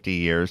over 50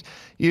 years.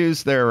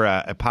 Use their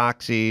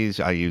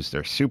epoxies. I use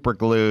their super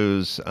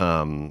glues.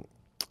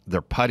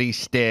 Their putty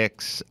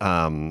sticks.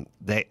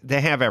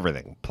 They have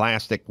everything: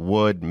 plastic,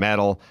 wood,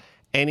 metal,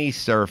 any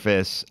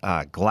surface,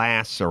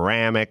 glass,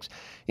 ceramics.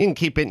 You can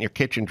keep it in your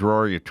kitchen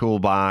drawer, your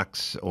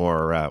toolbox,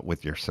 or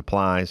with your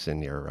supplies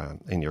in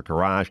your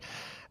garage.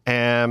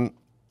 And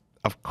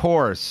of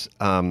course,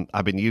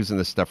 I've been using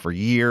this stuff for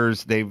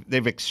years.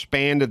 They've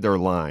expanded their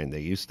line.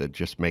 They used to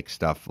just make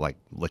stuff like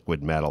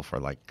liquid metal for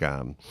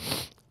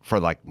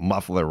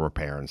muffler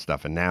repair and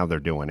stuff, and now they're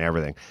doing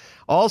everything.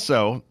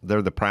 Also,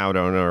 they're the proud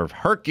owner of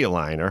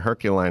Herculiner.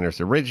 Herculiner's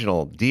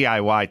original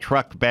DIY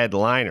truck bed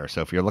liner.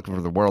 So if you're looking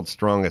for the world's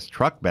strongest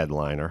truck bed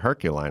liner,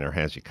 Herculiner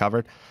has you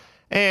covered.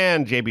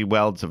 And JB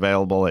Weld's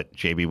available at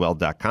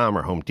jbweld.com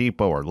or Home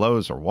Depot or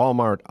Lowe's or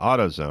Walmart,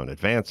 AutoZone,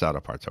 Advance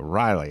Auto Parts,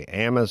 O'Reilly,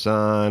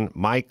 Amazon,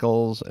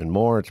 Michaels, and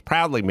more. It's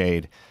proudly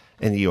made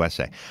in the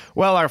USA.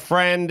 Well, our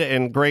friend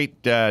and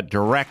great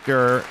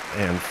director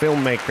and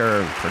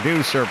filmmaker and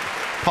producer,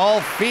 Paul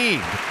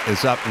Feig,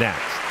 is up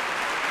next.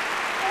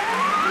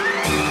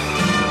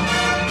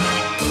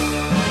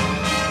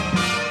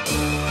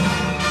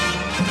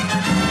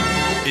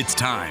 It's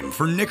time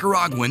for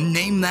Nicaraguan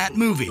Name That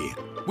Movie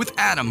with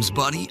Adam's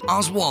buddy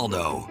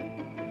Oswaldo.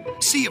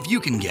 See if you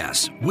can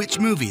guess which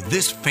movie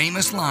this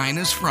famous line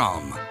is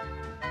from.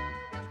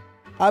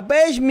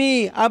 Avenge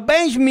me!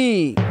 Avenge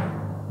me!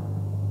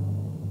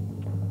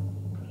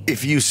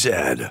 If you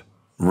said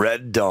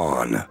Red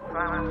Dawn,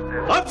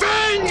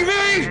 Avenge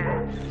me!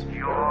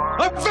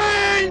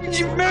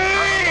 Avenge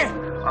me!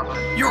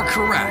 you're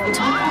correct.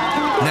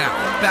 Now,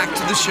 back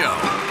to the show.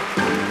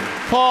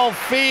 Paul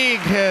Feig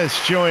has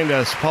joined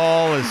us.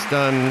 Paul has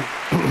done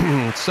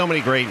so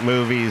many great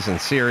movies and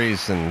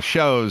series and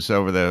shows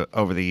over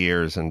the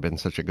years and been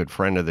such a good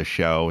friend of the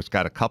show. He's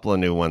got a couple of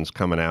new ones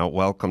coming out.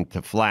 Welcome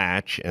to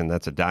Flatch, and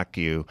that's a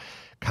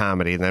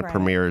docu-comedy, and that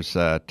premieres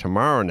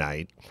tomorrow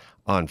night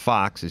on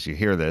Fox, as you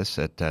hear this,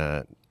 at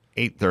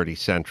 8:30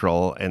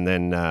 Central. And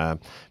then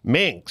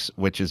Minx,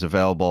 which is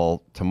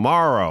available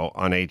tomorrow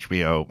on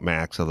HBO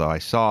Max, although I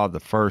saw the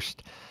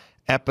first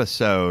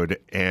episode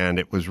and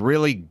it was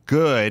really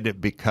good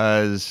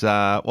because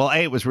A,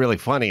 it was really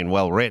funny and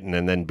well written,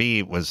 and then B,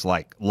 it was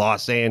like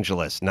Los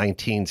Angeles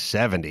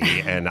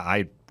 1970 and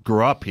I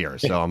grew up here,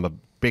 so I'm a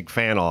big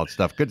fan of all that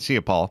stuff. Good to see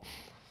you, Paul.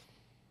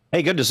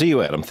 Hey, good to see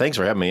you, Adam. Thanks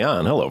for having me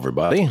on. Hello,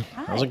 everybody.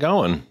 Hi. How's it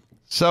going?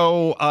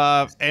 So,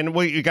 and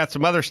you got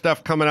some other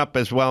stuff coming up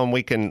as well, and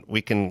we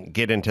can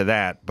get into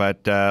that.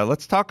 But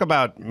let's talk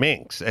about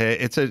Minx.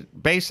 It's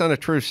based on a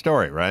true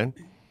story, right?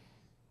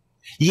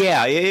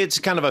 Yeah, it's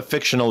kind of a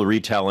fictional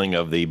retelling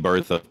of the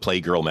birth of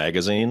Playgirl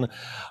magazine,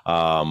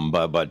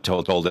 but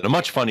told in a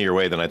much funnier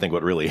way than I think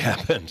what really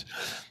happened.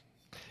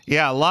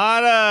 Yeah, a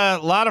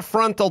lot of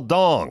frontal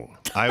dong.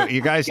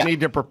 You guys need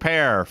to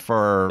prepare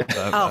for.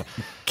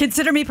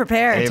 Consider me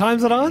prepared.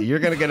 Time's it on? You're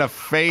going to get a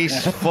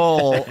face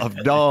full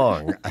of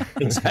dong.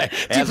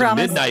 As of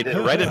midnight,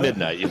 right at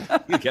midnight, you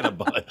get a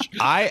bunch.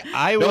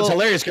 I will. No, it's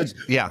hilarious because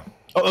yeah.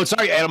 Oh,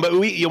 sorry, Adam, but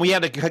we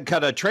had to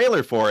cut a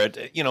trailer for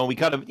it. We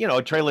cut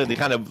a trailer that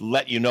kind of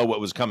let you know what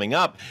was coming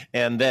up,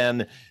 and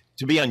then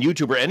to be on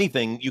YouTube or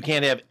anything, you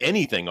can't have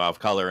anything off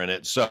color in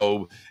it.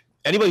 So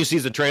anybody who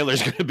sees the trailer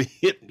is going to be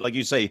hit, like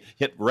you say,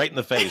 hit right in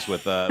the face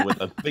with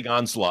a big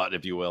onslaught,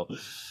 if you will.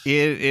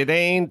 It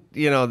ain't,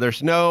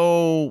 there's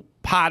no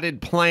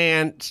potted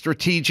plant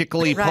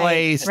strategically Right,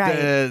 placed.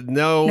 right.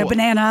 No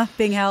banana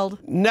being held.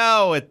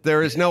 No,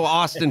 there is no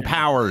Austin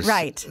Powers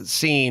Right.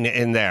 scene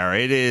in there.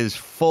 It is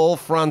full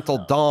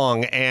frontal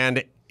dong,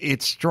 and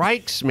it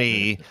strikes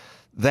me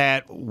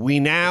that we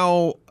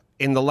now,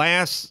 in the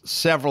last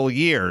several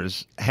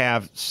years,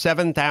 have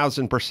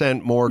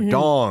 7,000% more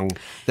dong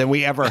than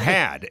we ever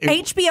had.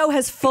 HBO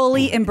has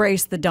fully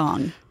embraced the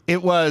dong.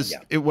 It was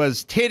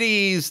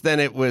titties, then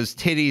it was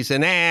titties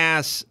and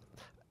ass,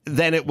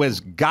 then it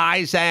was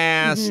guy's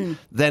ass,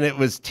 then it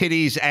was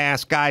titties,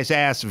 ass, guy's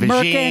ass,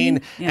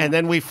 vagine, and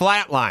then we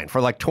flatlined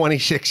for like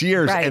 26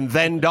 years, Right. and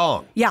then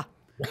dong. Yeah.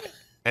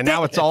 And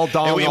now it's all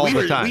dong And all we the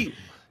were- time.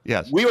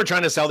 Yes. We were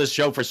trying to sell this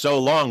show for so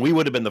long. We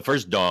would have been the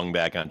first dong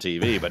back on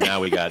TV, but now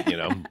we got,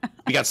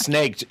 we got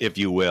snaked, if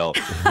you will,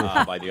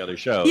 by the other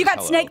shows. You got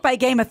Hello. snaked by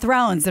Game of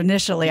Thrones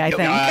initially, I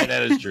think.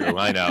 That is true.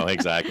 I know,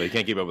 exactly.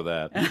 Can't keep up with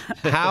that.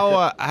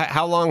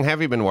 How long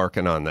have you been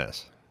working on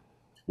this?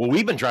 Well,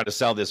 we've been trying to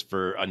sell this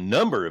for a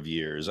number of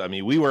years. I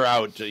mean, we were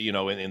out,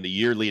 in the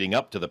year leading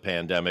up to the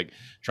pandemic,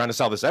 trying to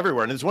sell this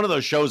everywhere. And it's one of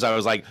those shows I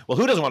was like, well,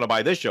 who doesn't want to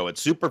buy this show?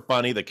 It's super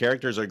funny. The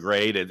characters are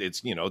great. It's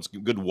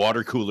good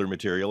water cooler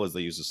material, as they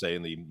used to say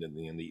in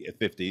the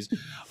 50s.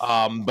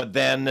 But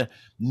then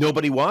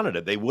nobody wanted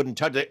it. They wouldn't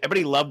touch it.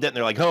 Everybody loved it. And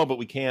they're like, oh, but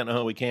we can't.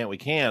 Oh, we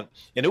can't.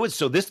 And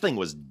so this thing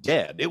was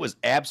dead. It was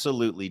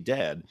absolutely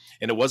dead.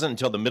 And it wasn't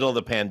until the middle of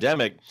the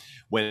pandemic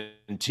when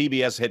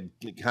TBS had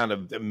kind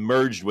of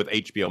merged with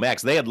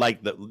HBOMax.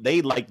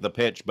 They liked the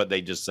pitch, but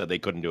they just said they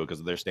couldn't do it because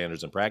of their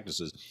standards and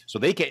practices. So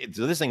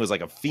this thing was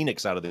like a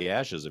phoenix out of the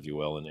ashes, if you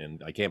will,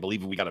 and I can't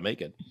believe we got to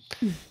make it.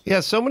 Yeah,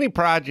 so many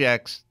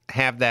projects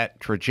have that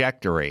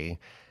trajectory,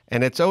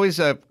 and it's always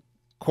a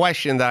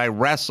question that I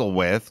wrestle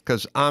with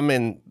because I'm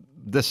in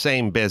the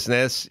same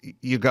business.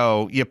 You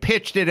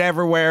pitched it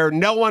everywhere,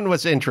 no one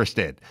was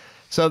interested.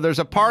 So there's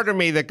a part of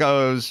me that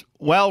goes,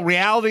 well,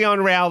 reality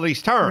on reality's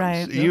terms.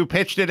 Right. You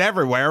pitched it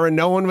everywhere and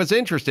no one was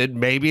interested.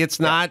 Maybe it's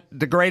not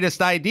the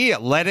greatest idea.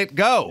 Let it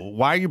go.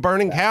 Why are you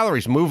burning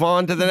calories? Move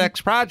on to the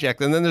next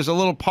project. And then there's a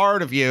little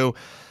part of you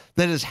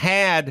that has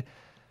had,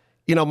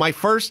 my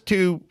first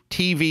two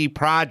TV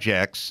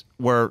projects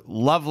were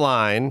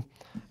Loveline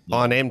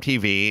on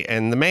MTV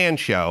and The Man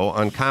Show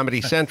on Comedy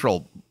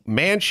Central.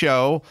 Man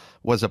Show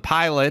was a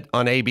pilot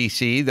on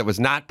ABC that was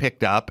not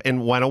picked up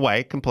and went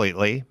away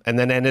completely and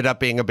then ended up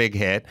being a big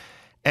hit.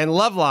 And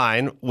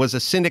Loveline was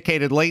a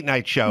syndicated late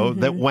night show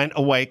that went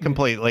away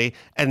completely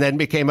and then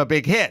became a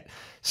big hit.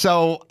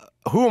 So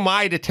who am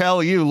I to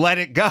tell you, let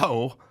it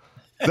go?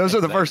 Those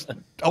are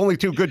the only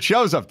two good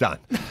shows I've done.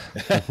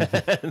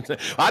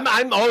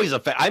 I'm always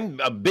I'm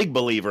a big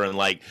believer in,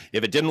 like,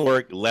 if it didn't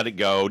work, let it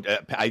go.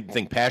 I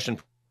think passion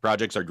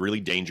projects are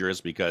really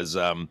dangerous because,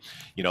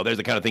 there's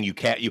the kind of thing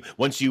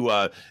once you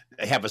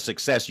have a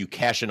success, you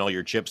cash in all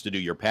your chips to do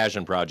your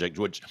passion project,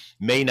 which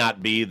may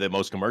not be the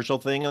most commercial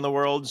thing in the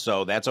world.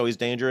 So that's always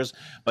dangerous.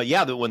 But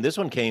yeah, when this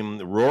one came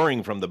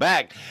roaring from the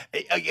back,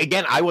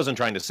 again, I wasn't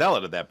trying to sell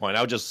it at that point.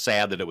 I was just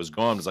sad that it was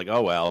gone. It's like,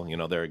 oh, well,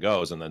 there it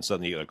goes. And then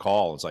suddenly you get a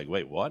call. It's like,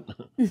 wait, what?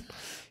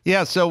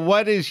 Yeah. So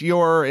what is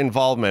your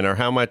involvement or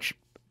how much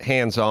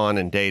hands-on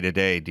and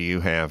day-to-day do you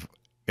have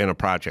in a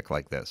project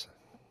like this?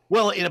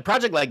 Well, in a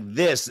project like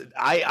this,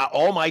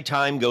 all my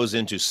time goes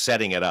into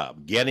setting it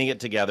up, getting it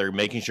together,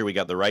 making sure we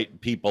got the right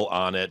people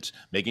on it,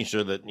 making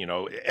sure that,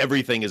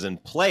 everything is in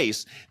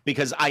place,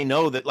 because I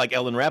know that, like,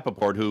 Ellen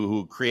Rappaport,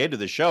 who created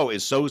the show,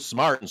 is so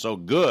smart and so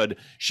good,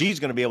 she's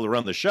going to be able to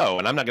run the show.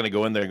 And I'm not going to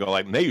go in there and go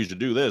like, hey, you should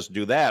do this,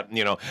 do that.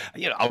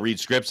 I'll read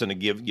scripts and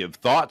give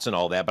thoughts and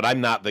all that, but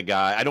I'm not the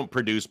guy. I don't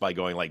produce by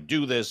going like,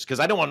 do this, because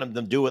I don't want them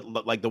to do it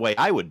like the way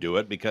I would do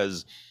it,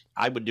 because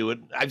I would do it.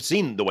 I've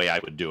seen the way I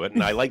would do it,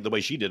 and I like the way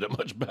she did it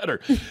much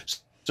better.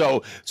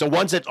 So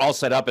once it's all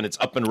set up and it's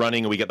up and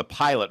running and we get the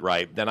pilot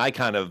right, then I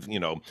kind of,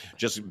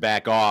 just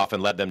back off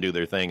and let them do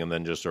their thing and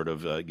then just sort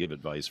of give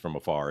advice from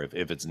afar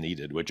if it's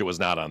needed, which it was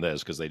not on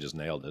this because they just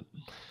nailed it.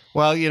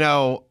 Well,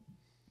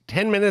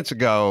 10 minutes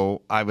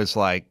ago,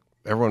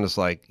 everyone was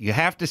like, you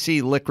have to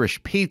see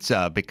Licorice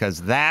Pizza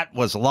because that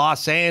was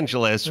Los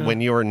Angeles when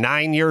you were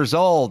 9 years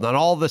old and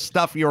all the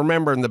stuff you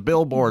remember and the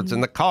billboards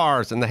and the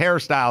cars and the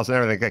hairstyles and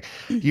everything.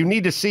 You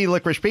need to see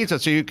Licorice Pizza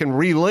so you can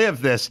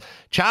relive this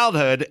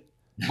childhood.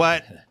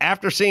 But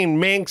after seeing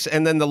Minx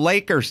and then the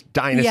Lakers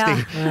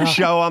dynasty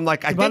show, I'm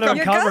like, I think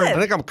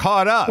I'm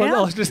caught up.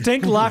 Well, no,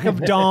 distinct lack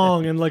of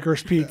dong in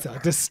Licorice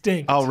Pizza.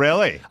 Distinct. Oh,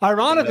 really?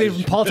 Ironically,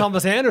 from Paul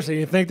Thomas Anderson,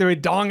 you think there would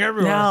be dong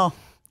everywhere. No.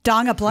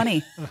 Dong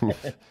aplenty.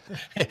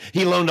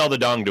 He loaned all the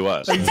dong to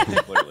us.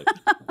 Clearly.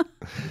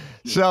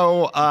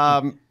 So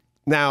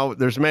now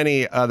there's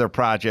many other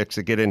projects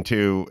to get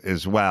into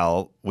as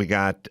well. We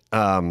got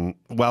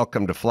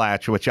Welcome to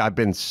Flatch, which I've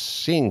been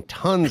seeing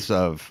tons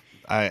of.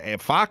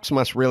 Fox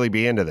must really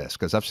be into this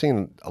because I've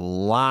seen a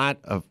lot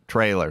of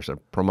trailers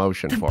of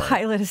promotion for it. The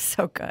pilot is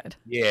so good.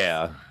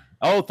 Yeah.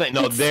 Oh,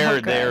 no, It's so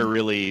they're good.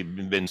 really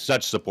been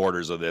such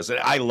supporters of this. And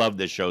I love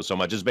this show so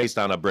much. It's based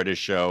on a British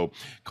show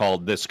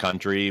called This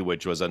Country,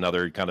 which was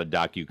another kind of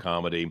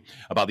docu-comedy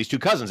about these two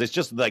cousins. It's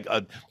just like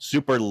a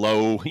super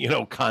low,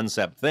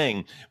 concept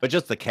thing, but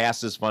just the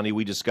cast is funny.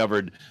 We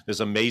discovered this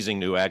amazing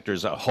new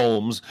actress,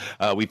 Holmes.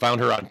 We found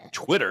her on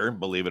Twitter,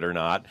 believe it or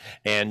not,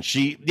 and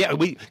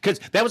because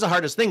that was the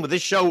hardest thing. But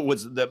this show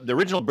was the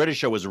original British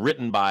show was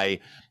written by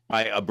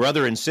a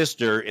brother and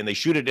sister, and they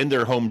shoot it in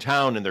their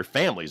hometown, and their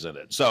families in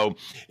it. So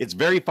it's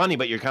very funny,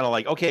 but you're kind of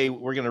like, okay,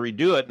 we're going to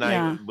redo it,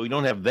 and we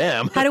don't have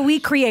them. How do we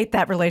create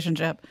that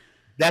relationship?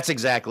 That's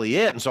exactly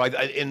it. And so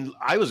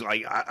I was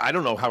like, I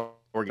don't know how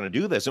we're going to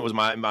do this. It was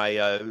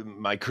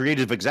my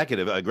creative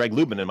executive, Greg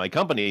Lubin, in my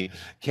company,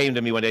 came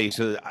to me one day.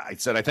 I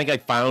said, I think I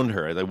found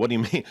her. I said, what do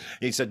you mean?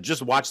 He said,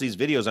 just watch these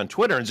videos on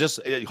Twitter. And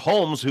just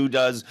Holmes,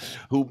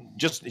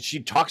 she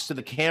talks to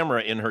the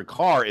camera in her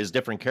car as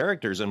different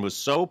characters, and was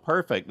so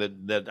perfect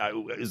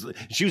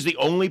she was the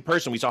only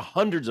person. We saw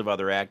hundreds of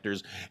other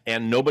actors,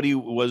 and nobody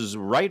was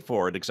right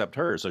for it except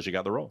her. So she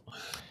got the role.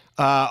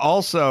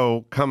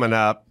 Also coming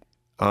up,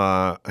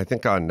 I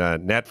think on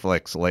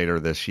Netflix later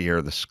this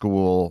year, The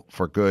School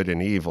for Good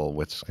and Evil,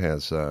 which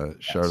has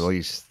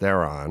Charlize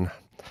Theron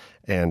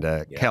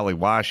and Kerry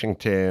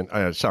Washington,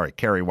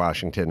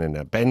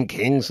 and Ben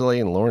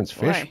Kingsley and Lawrence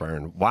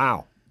Fishburne.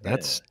 Wow,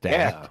 that's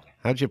stacked. Yeah.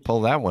 How'd you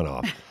pull that one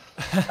off?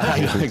 I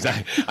know,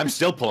 exactly. I'm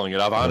still pulling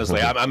it off. Honestly,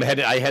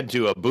 I head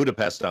to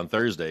Budapest on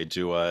Thursday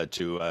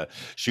to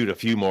shoot a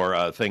few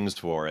more things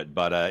for it.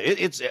 But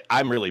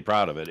I'm really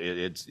proud of it.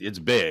 It's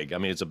big. I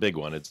mean, it's a big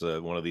one. It's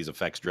one of these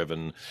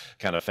effects-driven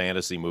kind of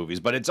fantasy movies,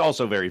 but it's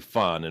also very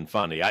fun and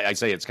funny. I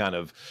say it's kind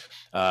of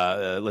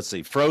let's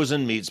see,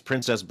 Frozen meets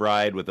Princess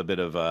Bride with a bit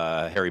of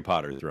Harry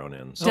Potter thrown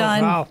in. So.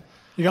 Done. Wow.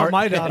 You got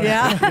my daughter.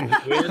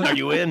 Yeah. Are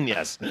you in?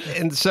 Yes.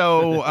 And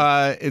so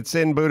it's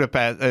in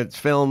Budapest. It's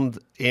filmed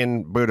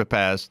in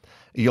Budapest.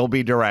 You'll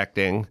be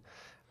directing.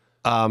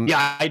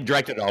 Yeah, I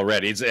directed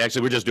already. It's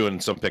actually, we're just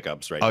doing some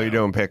pickups right now. Oh, you're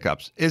doing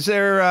pickups. Is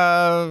there,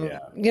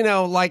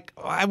 like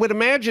I would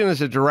imagine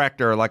as a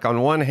director, like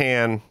on one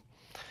hand,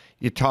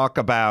 you talk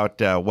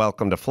about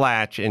Welcome to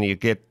Flatch, and you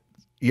get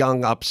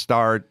young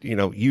upstart,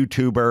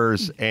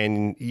 YouTubers,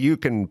 and you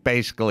can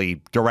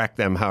basically direct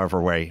them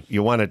however way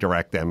you want to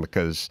direct them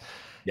because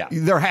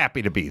they're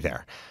happy to be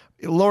there.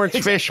 Lawrence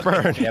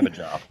Fishburne, have a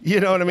job. You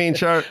know what I mean?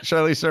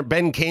 Charlize Theron,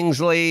 Ben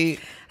Kingsley.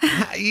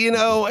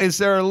 Is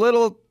there a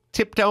little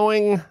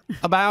tiptoeing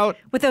about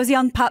With those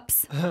young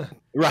pups.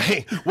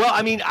 Right. Well,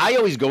 I mean, I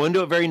always go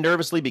into it very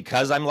nervously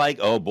because I'm like,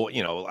 oh boy,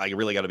 I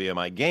really got to be in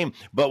my game.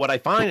 But what I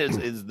find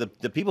is the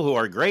people who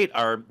are great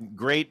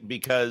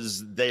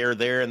because they are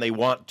there and they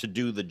want to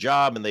do the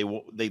job and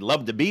they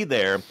love to be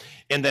there.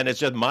 And then it's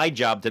just my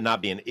job to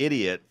not be an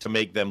idiot to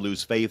make them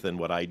lose faith in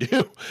what I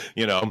do,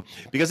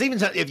 because even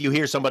if you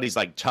hear somebody's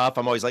like tough,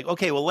 I'm always like,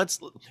 okay, well, let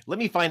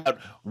me find out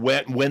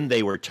when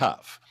they were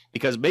tough.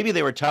 Because maybe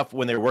they were tough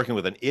when they were working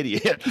with an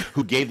idiot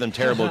who gave them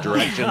terrible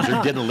directions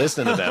or didn't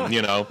listen to them,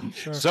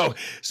 Sure.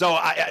 So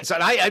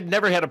I've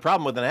never had a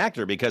problem with an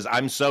actor because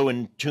I'm so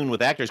in tune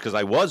with actors because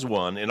I was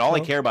one, and all I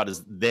care about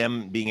is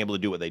them being able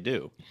to do what they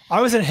do. I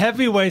was in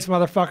heavyweights,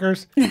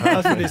 motherfuckers.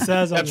 That's what he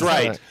says. That's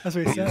right. That's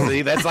what he says.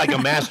 See, that's like a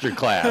master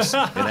class in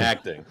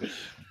acting.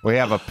 We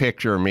have a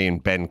picture of me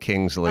and Ben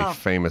Kingsley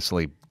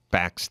famously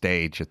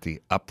backstage at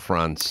the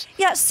upfronts.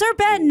 Yeah, Sir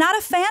Ben, not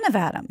a fan of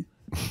Adam.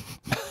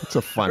 It's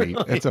a funny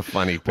picture.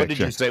 What did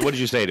you say? What did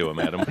you say to him,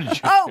 Adam?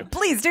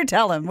 Please do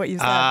tell him what you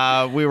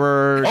said. We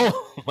were.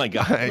 Oh my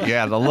God!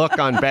 Yeah, the look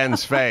on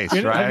Ben's face.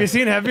 Right? Have you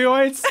seen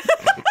heavyweights?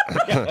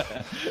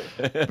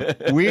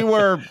 We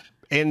were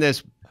in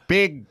this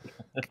big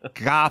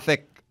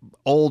Gothic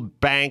old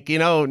bank.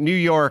 New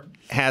York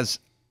has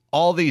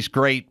all these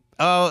great.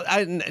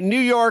 New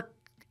York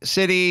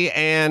City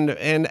and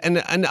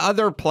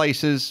other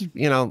places.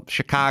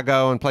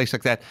 Chicago and places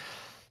like that.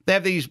 They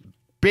have these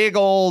big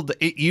old,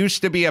 it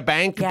used to be a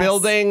bank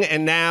building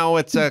and now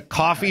it's a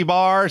coffee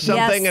bar or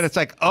something. And it's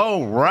like,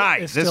 oh,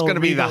 right. This is going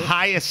to be the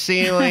highest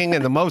ceiling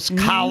and the most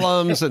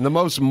columns and the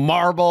most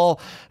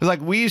marble. It's like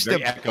we used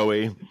Very to.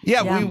 echoey.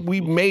 Yeah, we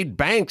made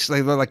banks.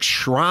 They were like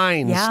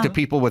shrines to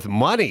people with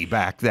money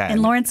back then.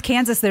 In Lawrence,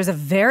 Kansas, there's a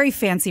very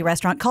fancy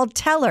restaurant called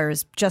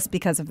Teller's just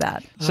because of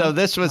that. So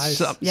this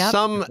was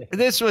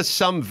this was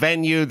some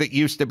venue that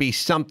used to be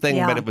something,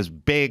 but it was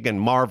big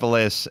and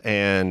marvelous.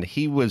 And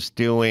he was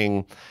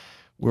doing.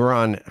 We were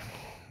on,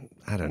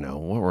 I don't know,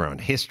 we were on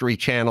History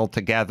Channel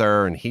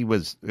together, and it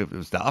was the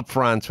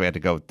upfronts. We had to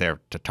go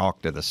there to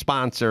talk to the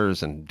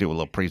sponsors and do a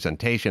little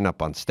presentation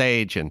up on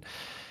stage. And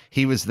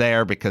he was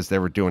there because they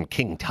were doing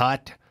King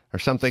Tut or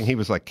something. He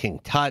was like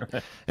King Tut,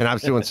 and I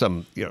was doing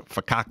some,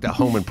 Fakakta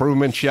home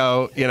improvement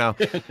show,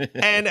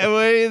 And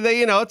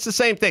it's the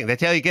same thing. They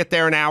tell you get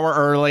there an hour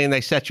early, and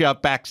they set you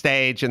up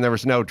backstage, and there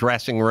was no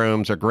dressing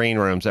rooms or green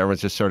rooms.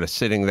 Everyone's just sort of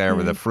sitting there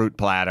with a fruit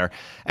platter,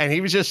 and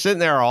he was just sitting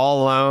there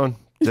all alone.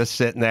 Just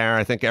sitting there.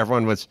 I think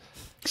everyone was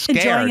scared.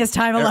 Enjoying his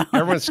time alone.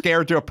 Everyone's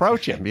scared to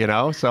approach him,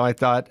 So I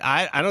thought,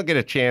 I don't get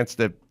a chance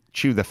to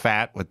chew the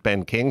fat with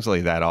Ben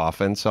Kingsley that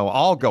often, so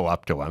I'll go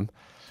up to him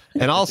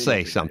and I'll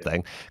say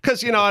something.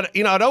 Because,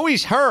 I'd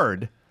always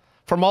heard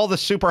from all the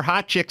super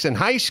hot chicks in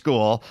high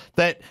school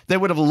that they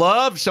would have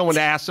loved someone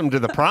to ask them to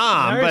the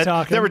prom,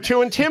 but they were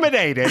too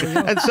intimidated,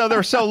 and so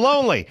they're so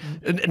lonely.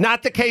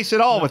 Not the case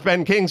at all with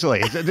Ben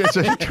Kingsley, as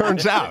it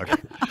turns out.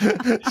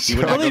 He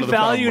really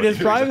valued his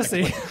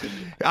privacy.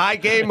 I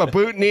gave him a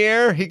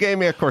boutonniere. He gave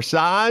me a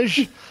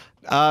corsage.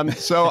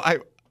 So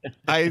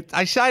I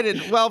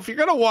decided, well, if you're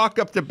going to walk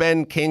up to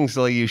Ben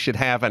Kingsley, you should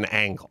have an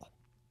angle.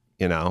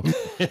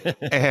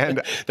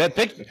 And that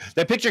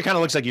picture kind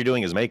of looks like you're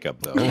doing his makeup,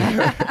 though.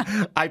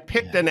 I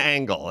picked an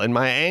angle, and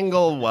my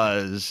angle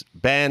was,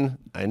 Ben,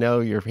 I know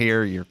you're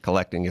here, you're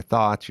collecting your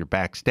thoughts, you're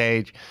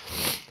backstage,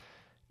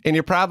 and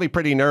you're probably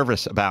pretty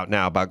nervous about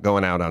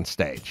going out on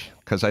stage,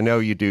 because I know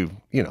you do,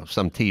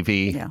 some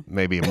TV,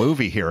 maybe a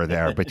movie here or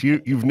there, but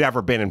you've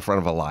never been in front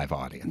of a live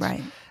audience.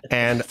 Right.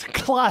 And it's a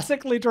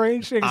classically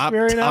trained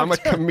Shakespearean actor. I'm a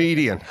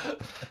comedian,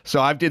 so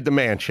I did the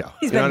man show.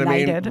 He's been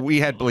knighted. We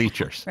had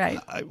bleachers. Right.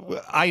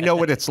 I know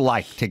what it's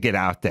like to get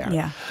out there.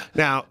 Yeah.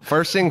 Now,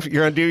 first thing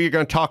you're going to do, you're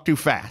going to talk too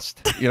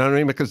fast. You know what I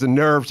mean? Because the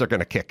nerves are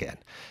going to kick in.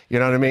 You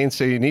know what I mean?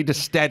 So you need to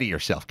steady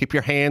yourself. Keep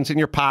your hands in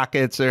your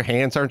pockets. Their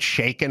hands aren't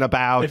shaking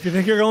about. If you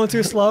think you're going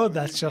too slow,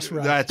 that's just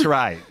right. That's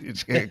right.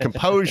 It's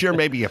composure.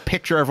 Maybe you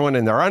picture everyone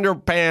in their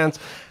underpants.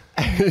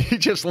 He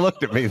just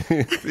looked at me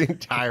the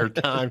entire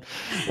time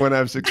when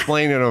I was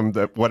explaining to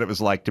him what it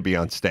was like to be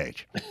on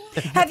stage.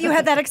 Have you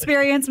had that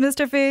experience,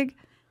 Mr. Feig?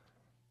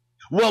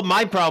 Well,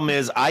 my problem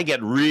is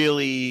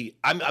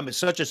I'm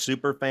such a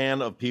super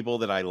fan of people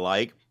that I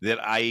like that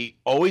I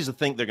always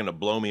think they're going to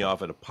blow me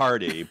off at a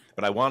party,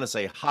 but I want to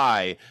say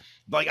hi.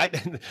 Like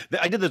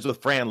I did this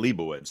with Fran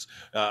Lebowitz.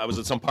 I was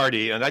at some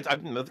party, and I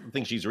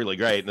think she's really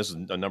great. And this is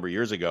a number of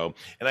years ago.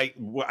 And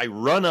I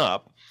run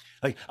up.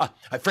 Like,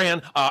 hi,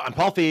 Fran, I'm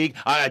Paul Feig.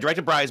 I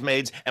directed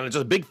Bridesmaids, and I'm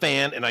just a big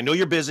fan, and I know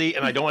you're busy,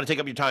 and I don't want to take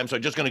up your time, so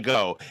I'm just going to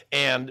go.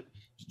 And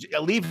I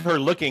leave her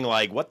looking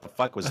like, what the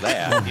fuck was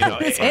that?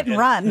 It's hit and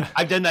run.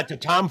 I've done that to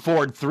Tom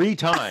Ford 3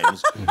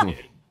 times.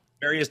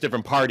 Various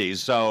different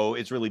parties, so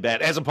it's really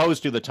bad. As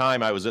opposed to the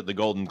time I was at the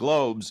Golden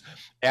Globes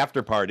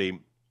after party,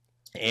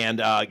 and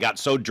got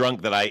so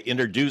drunk that I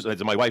introduced,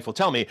 as my wife will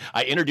tell me,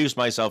 I introduced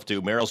myself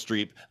to Meryl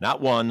Streep,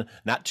 not 1,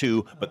 not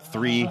 2, but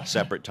 3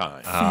 separate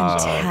times.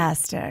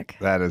 Fantastic.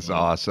 That is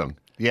awesome.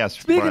 Yes.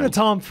 Speaking Bryan. of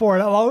Tom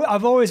Ford,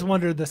 I've always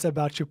wondered this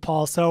about you,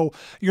 Paul. So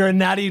you're a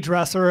natty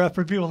dresser.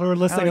 For people who are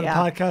listening to the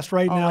podcast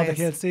right now, they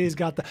can't see. He's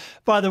got the.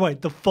 By the way,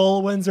 the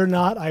full Windsor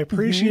knot. I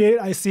appreciate.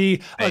 I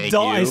see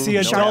adult. I see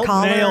adult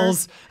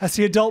males. I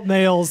see adult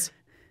males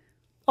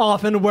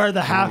often wear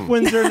the half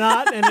Windsor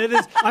knot, and it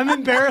is. I'm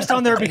embarrassed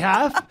on their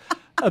behalf.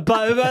 But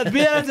be that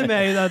as it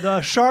may,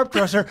 the sharp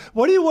dresser.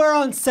 What do you wear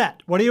on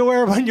set? What do you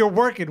wear when you're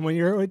working?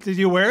 Do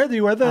you wear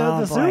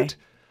the suit?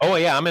 Oh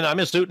yeah, I'm in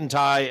a suit and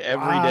tie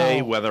every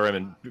day, whether I'm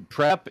in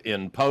prep,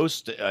 in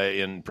post,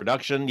 in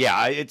production.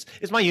 Yeah,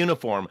 it's my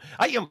uniform.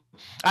 I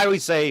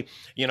always say,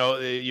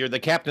 you're the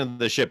captain of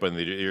the ship when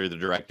you're the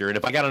director, and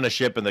if I got on a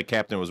ship and the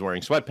captain was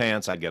wearing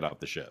sweatpants, I'd get off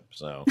the ship.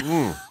 So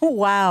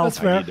wow, that's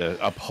fair. I need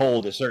to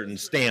uphold a certain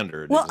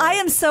standard. Well, I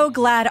am so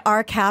glad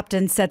our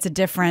captain sets a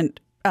different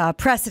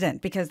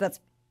precedent, because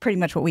that's pretty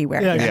much what we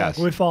wear. Yeah, yes.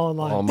 We fall in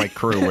line. All my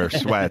crew wear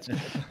sweats.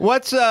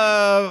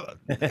 How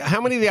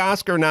many of the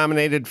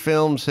Oscar-nominated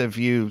films have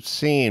you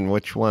seen?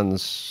 Which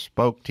ones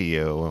spoke to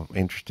you? I'm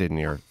interested in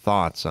your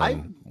thoughts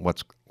on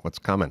what's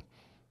coming.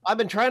 I've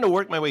been trying to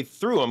work my way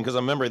through them because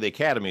I'm a member of the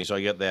Academy, so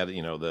I get that.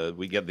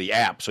 We get the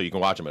app, so you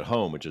can watch them at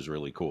home, which is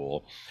really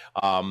cool.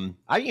 I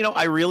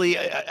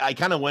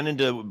kind of went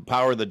into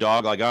Power of the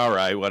Dog, like, all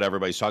right, what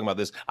everybody's talking about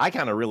this. I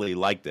kind of really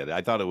liked it.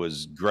 I thought it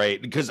was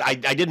great because I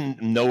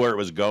didn't know where it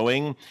was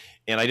going,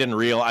 and I don't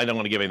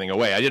want to give anything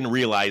away. I didn't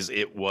realize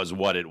it was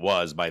what it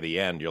was by the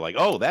end. You're like,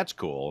 oh, that's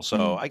cool.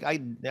 So I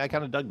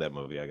kind of dug that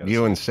movie.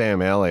 You and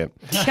Sam Elliott.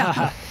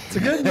 Yeah, it's a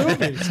good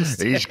movie.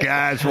 These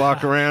guys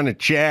walk around in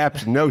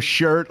chaps, no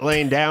shirt,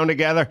 laying down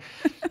together.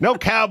 No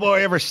cowboy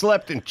ever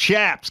slept in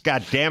chaps.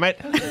 God damn it!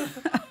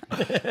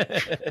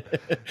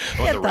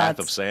 The Wrath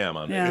of Sam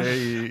on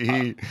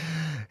it.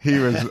 He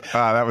was.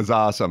 That was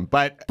awesome.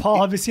 But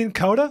Paul, have you seen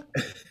Coda?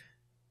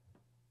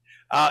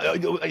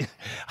 I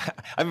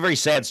have a very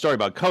sad story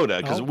about Coda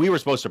because we were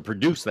supposed to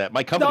produce that.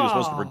 My company was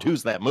supposed to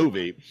produce that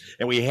movie,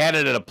 and we had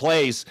it at a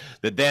place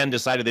that then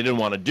decided they didn't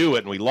want to do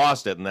it, and we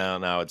lost it. And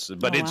now it's,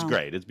 but it's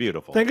great. It's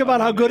beautiful. Think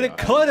about how good it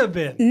could have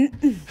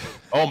been.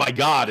 Oh my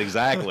God,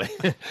 exactly.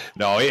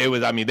 No, it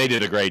was. I mean, they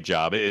did a great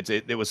job.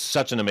 It was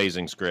such an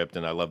amazing script,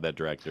 and I love that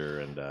director.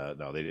 And I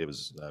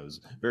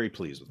was very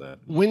pleased with that.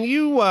 When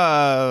you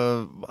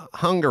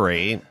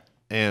Hungary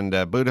and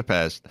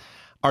Budapest.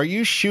 Are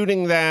you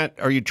shooting that?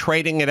 Are you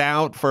trading it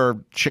out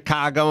for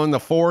Chicago in the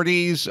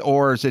 40s,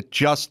 or is it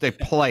just a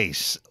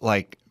place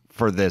like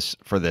for this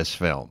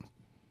film?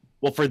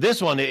 Well, for this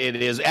one, it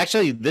is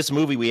actually this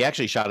movie we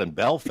actually shot in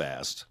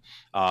Belfast.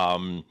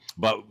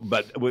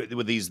 But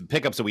with these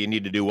pickups that we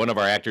need to do, one of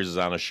our actors is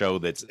on a show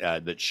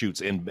that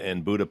shoots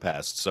in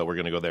Budapest, so we're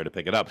going to go there to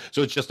pick it up.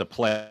 So it's just a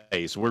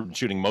place. We're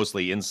shooting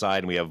mostly inside,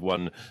 and we have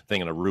one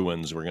thing in a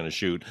ruins we're going to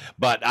shoot.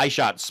 But I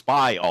shot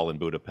Spy all in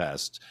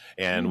Budapest,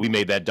 and we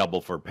made that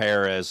double for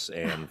Paris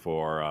and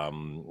for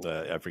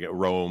I forget,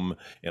 Rome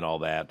and all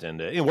that,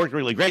 and it worked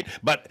really great.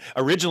 But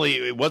originally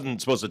it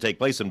wasn't supposed to take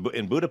place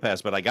in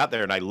Budapest, but I got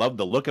there and I loved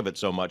the look of it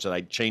so much that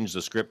I changed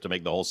the script to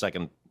make the whole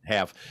second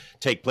half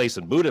take place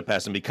in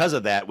Budapest, and because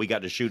of that we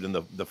got to shoot in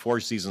the Four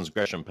Seasons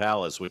Gresham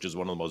Palace, which is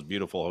one of the most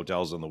beautiful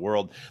hotels in the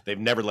world. They've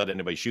never let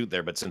anybody shoot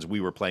there, but since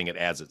we were playing it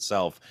as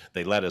itself,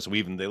 they let us. They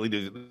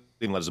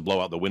even let us blow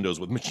out the windows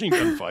with machine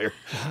gun fire.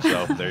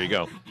 So there you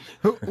go.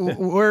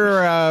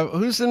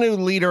 Who's the new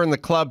leader in the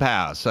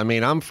clubhouse? I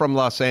mean, I'm from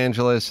Los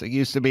Angeles. It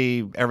used to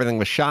be everything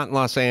was shot in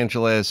Los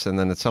Angeles, and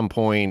then at some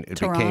point it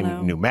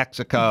became New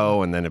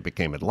Mexico, and then it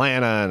became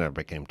Atlanta, and it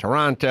became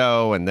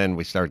Toronto, and then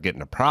we started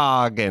getting to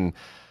Prague. And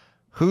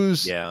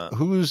who's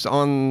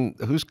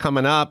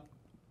coming up?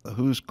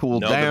 Who's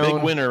cooled down? The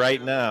big winner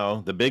right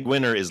now, the big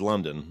winner is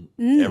London.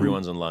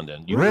 Everyone's in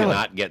London. You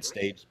cannot get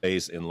stage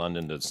space in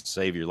London to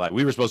save your life.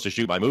 We were supposed to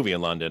shoot my movie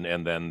in London,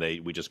 and then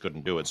we just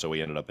couldn't do it, so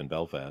we ended up in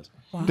Belfast.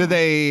 Wow. Are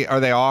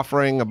they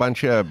offering a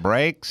bunch of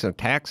breaks or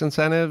tax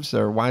incentives,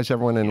 or why is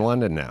everyone in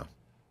London now?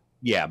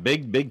 Yeah,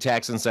 big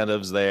tax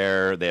incentives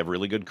there. They have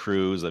really good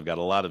crews. They've got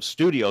a lot of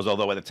studios,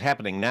 although what's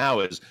happening now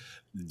is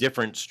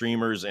different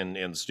streamers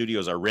and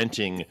studios are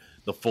renting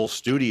the full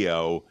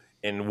studio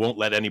and won't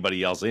let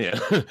anybody else in.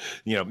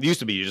 It used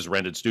to be you just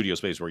rented studio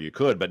space where you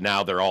could, but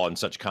now they're all in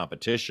such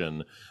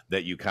competition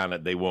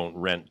that they won't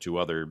rent to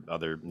other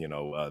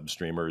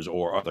streamers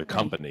or other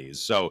companies.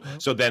 So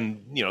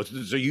then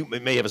you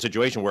may have a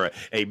situation where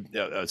a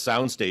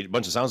soundstage, a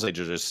bunch of sound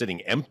stages are sitting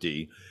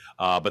empty,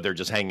 but they're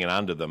just hanging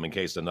on to them in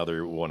case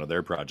another one of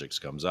their projects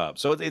comes up.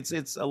 So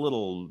it's a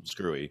little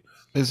screwy.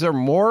 Is there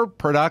more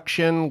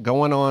production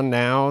going on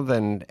now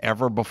than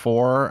ever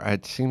before?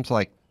 It seems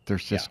like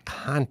there's just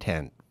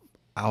content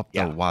out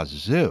the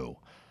wazoo.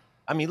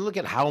 I mean, look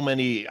at how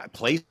many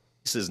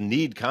places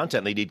need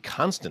content. They need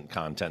constant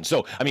content.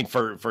 So, I mean,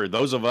 for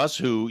those of us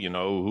who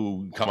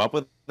come up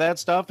with that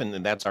stuff,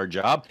 and that's our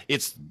job,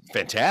 it's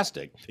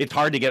fantastic. It's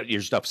hard to get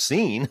your stuff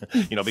seen,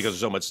 because there's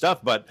so much stuff.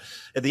 But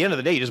at the end of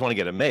the day, you just want to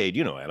get it made,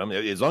 Adam.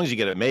 As long as you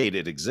get it made,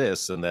 it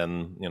exists, and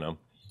then, at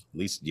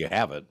least you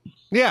have it.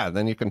 Yeah,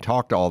 then you can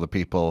talk to all the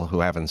people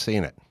who haven't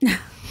seen it.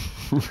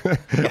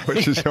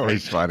 Which is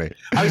always funny.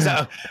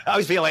 I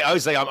always feel like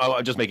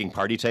I'm just making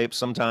party tapes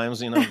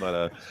sometimes,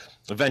 but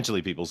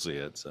eventually people see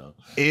it. So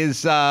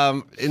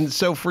and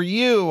so for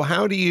you,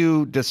 how do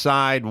you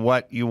decide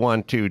what you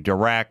want to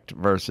direct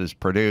versus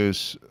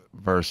produce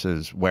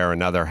versus wear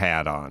another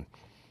hat on?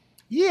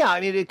 Yeah,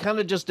 I mean, it kind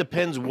of just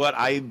depends what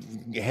I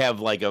have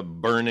like a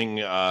burning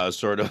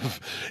sort of,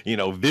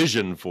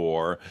 vision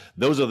for.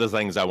 Those are the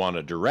things I want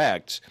to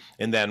direct.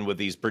 And then with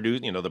these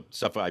the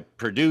stuff I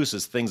produce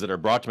is things that are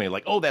brought to me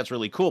like, oh, that's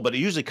really cool. But it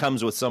usually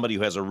comes with somebody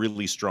who has a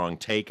really strong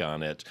take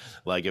on it.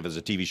 Like if it's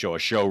a TV show, a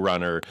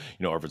showrunner,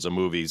 or if it's a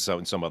movie,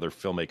 some other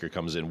filmmaker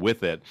comes in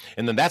with it.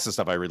 And then that's the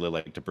stuff I really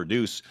like to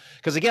produce.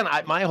 Because again,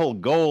 my whole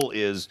goal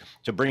is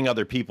to bring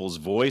other people's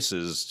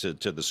voices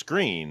to the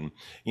screen.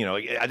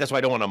 That's why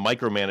I don't want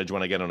to micromanage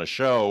when I get on a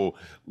show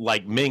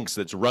like Minx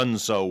that's run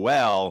so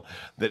well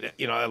that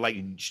like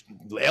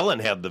Ellen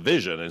had the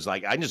vision. It's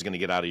like I'm just going to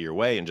get out of your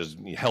way and just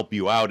help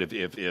you out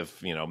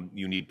if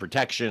you need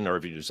protection, or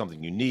if you do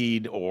something you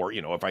need, or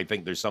if I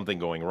think there's something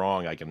going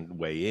wrong, I can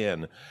weigh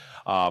in.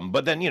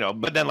 But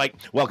then like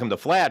Welcome to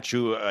Flatch,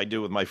 who I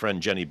do with my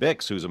friend Jenny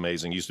Bix, who's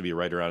amazing. Used to be a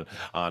writer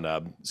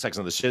on Sex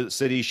and the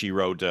City. She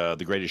wrote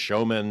The Greatest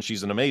Showman.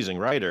 She's an amazing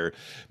writer,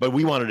 but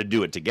we wanted to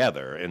do it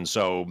together. And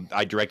so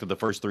I directed the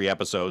first 3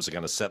 episodes to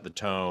kind of set the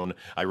tone.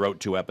 I wrote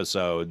 2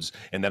 episodes,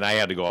 and then I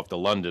had to go off to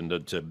London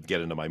to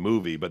get into my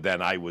movie. But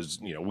then I was,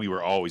 we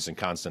were always in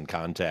constant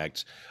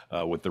contact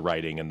with the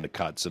writing and the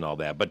cuts and all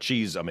that. But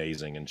she's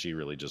amazing, and she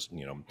really just,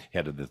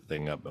 headed the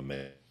thing up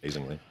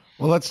amazingly.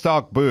 Well, let's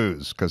talk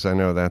booze, because I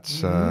know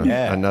that's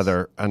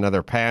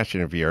another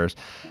passion of yours.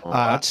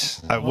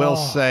 I will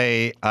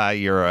say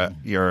you're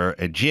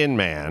a gin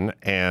man,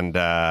 and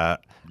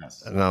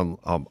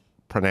I'll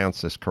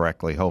pronounce this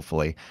correctly,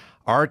 hopefully.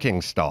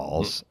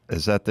 Artingstalls,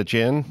 is that the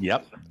gin?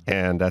 Yep.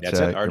 And that's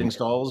it.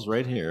 Artingstalls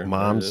right here.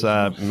 Mom's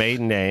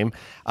maiden name.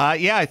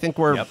 I think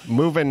we're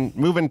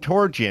moving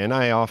toward gin.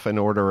 I often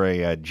order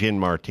a gin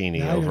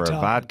martini over a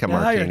vodka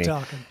martini.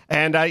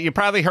 And you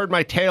probably heard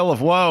my tale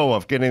of woe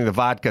of getting the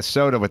vodka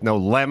soda with no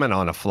lemon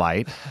on a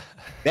flight.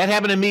 That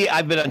happened to me.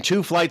 I've been on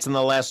 2 flights in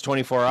the last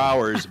 24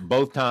 hours.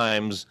 Both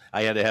times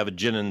I had to have a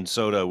gin and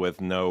soda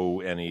with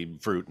any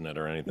fruit in it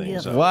or anything. Yeah.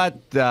 So. What?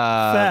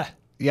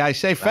 Yeah, I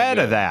say fair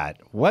to that.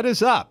 What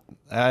is up?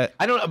 I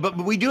don't know, but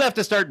we do have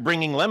to start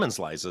bringing lemon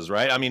slices,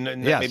 right? I mean,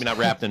 maybe not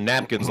wrapped in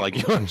napkins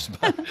like yours,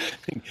 but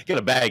get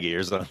a baggie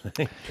or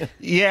something.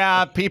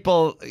 Yeah,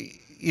 people,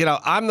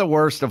 I'm the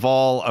worst of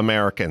all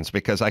Americans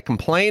because I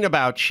complain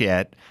about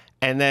shit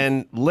And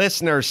then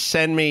listeners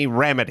send me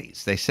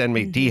remedies. They send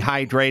me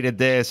dehydrated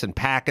this and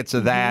packets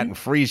of that and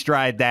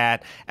freeze-dried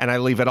that, and I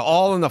leave it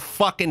all on the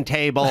fucking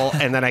table,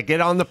 and then I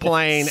get on the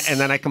plane, and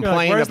then I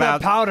complain "Where's that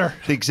about powder?"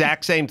 the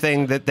exact same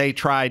thing that they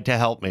tried to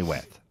help me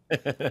with.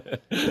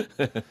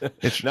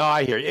 No,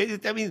 I hear you.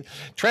 I mean,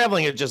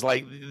 traveling is just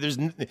like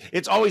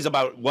it's always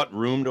about what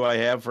room do I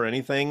have for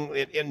anything.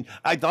 And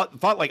I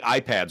thought like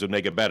iPads would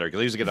make it better because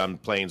I used to get on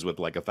planes with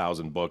like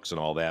 1,000 books and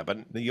all that. But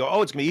you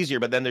go, it's gonna be easier.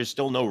 But then there's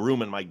still no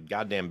room in my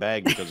goddamn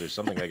bag because there's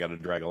something I got to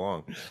drag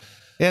along.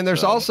 And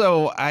there's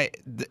also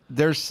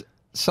there's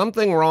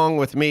something wrong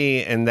with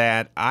me in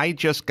that I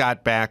just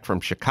got back from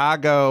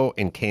Chicago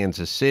and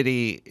Kansas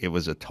City. It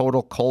was a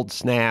total cold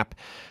snap.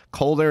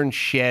 Colder than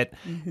shit,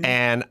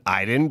 and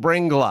I didn't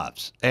bring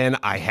gloves. And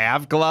I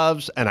have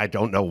gloves, and I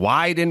don't know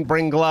why I didn't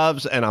bring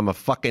gloves, and I'm a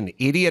fucking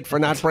idiot for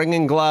not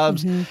bringing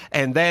gloves.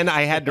 And then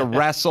I had to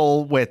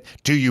wrestle with,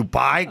 do you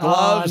buy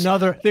gloves?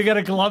 They got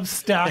a glove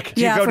stack.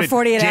 You go for to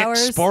 48 Dick's hours.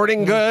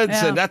 Sporting Goods,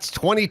 Yeah. and that's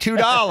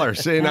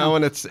 $22. You know,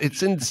 and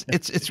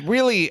it's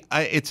really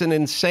it's an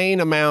insane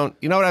amount.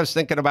 You know what I was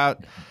thinking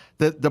about?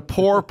 The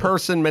poor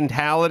person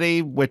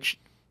mentality, which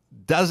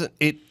doesn't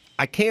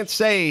I can't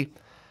say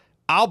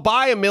I'll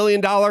buy $1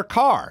 million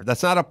car.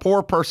 That's not a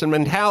poor person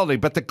mentality,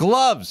 but the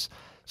gloves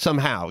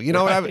somehow. You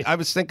know what I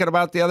was thinking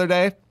about the other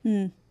day?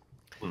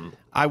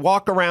 I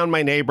walk around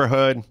my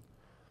neighborhood.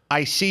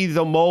 I see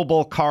the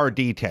mobile car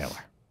detailer.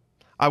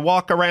 I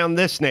walk around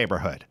this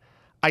neighborhood.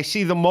 I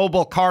see the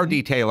mobile car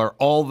detailer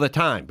all the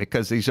time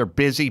because these are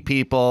busy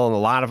people and a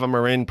lot of them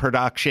are in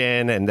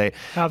production and they,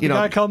 Have the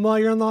guy come while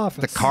you're in the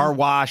office. the car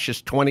wash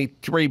is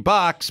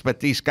 $23,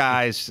 but these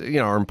guys,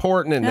 are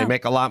important and they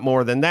make a lot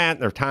more than that.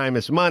 Their time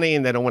is money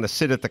and they don't want to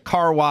sit at the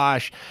car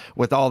wash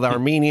with all the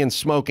Armenians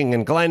smoking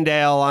in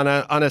Glendale on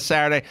a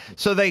Saturday.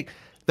 So they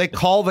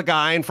call the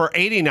guy and for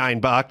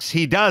 $89,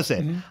 he does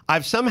it.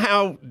 I've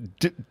somehow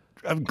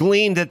I've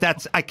gleaned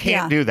that I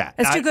can't do that.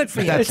 It's too good for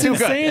you. That's It's too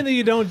good. insane that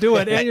you don't do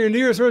it. And your New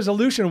Year's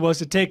resolution was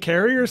to take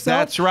care of yourself.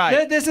 That's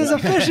right. This is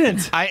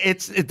efficient.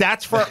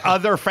 That's for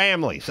other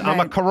families. I'm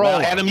a Right. Carolla.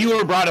 Well, Adam, you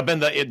were brought up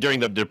during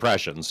the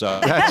Depression,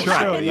 so That's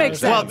right. True, It makes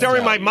sense. Well,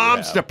 during my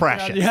mom's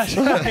depression. Yeah,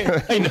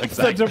 right. I know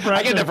exactly. depression.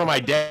 I get that from my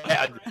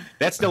dad.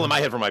 That's still in my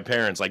head from my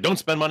parents. Like, don't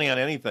spend money on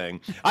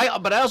anything.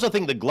 But I also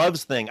think the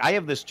gloves thing. I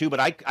have this too, but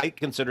I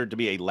consider it to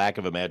be a lack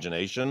of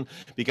imagination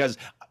because,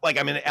 like,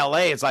 I'm in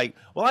LA. It's like,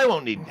 well, I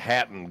won't need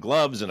hat and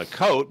gloves and a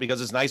coat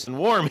because it's nice and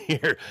warm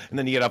here. And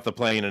then you get off the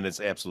plane and it's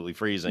absolutely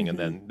freezing. And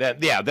then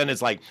then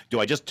it's like, do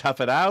I just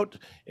tough it out?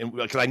 And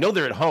because I know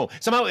they're at home.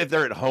 Somehow, if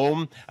they're at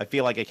home, I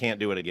feel like I can't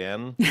do it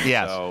again.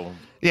 Yes. So,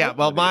 Yeah.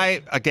 Well,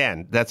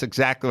 that's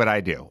exactly what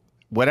I do.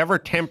 Whatever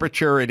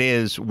temperature it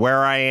is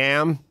where I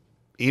am,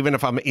 even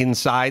if I'm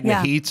inside and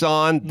the heat's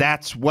on,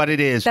 that's what it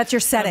is. That's your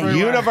setting.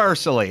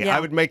 Universally, Yeah. I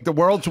would make the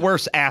world's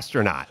worst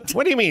astronaut.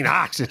 What do you mean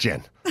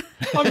oxygen?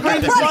 I'm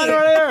breathing fine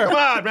right here. Come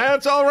on, man.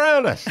 It's all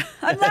around us.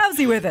 I'm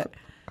lousy with it.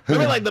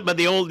 Remember, like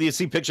the old, you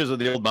see pictures of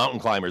the old mountain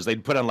climbers.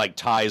 They'd put on like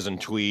ties and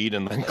tweed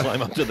and then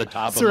climb up to the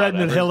top. Sir of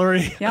Edmund Mount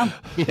Hillary. Yeah.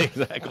 Everest.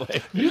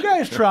 Exactly. You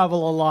guys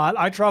travel a lot.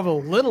 I travel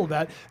a little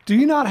bit. Do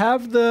you not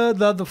have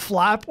the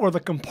flap or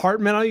the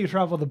compartment? I know you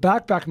travel the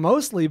backpack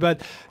mostly,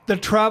 but the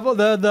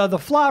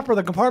flap or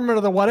the compartment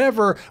or the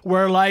whatever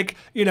where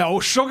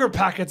sugar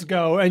packets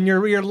go and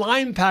your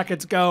lime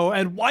packets go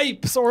and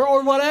wipes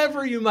or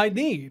whatever you might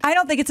need. I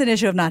don't think it's an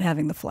issue of not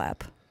having the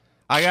flap.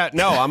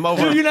 I'm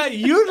over. Do you not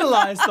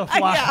utilize the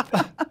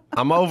flap?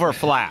 I'm over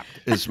flapped.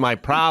 Is my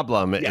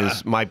problem?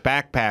 Is my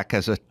backpack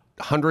has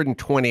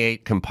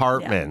 128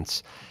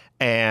 compartments,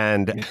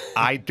 and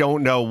I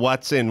don't know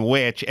what's in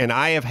which. And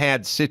I have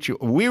had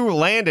we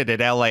landed at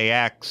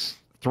LAX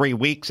 3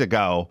 weeks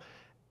ago,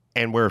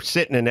 and we're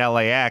sitting in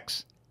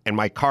LAX, and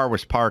my car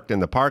was parked in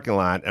the parking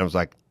lot, and I was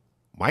like,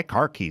 my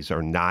car keys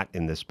are not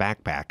in this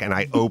backpack. And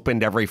I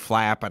opened every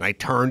flap and I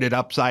turned it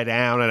upside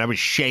down and I was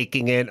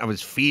shaking it. I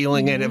was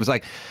feeling it. It was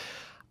like,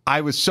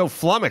 I was so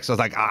flummoxed. I was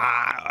like,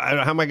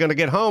 how am I going to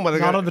get home?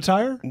 Not on the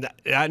tire?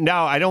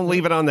 No, I don't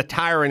leave it on the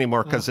tire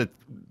anymore because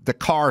the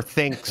car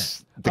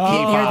thinks the key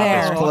You're fob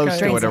there. is close Okay. to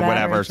Drains it the or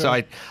whatever. battery. So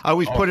I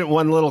always put it in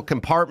one little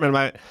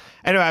compartment.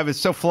 Anyway, I was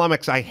so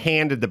flummoxed, I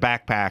handed the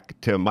backpack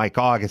to Mike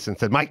August and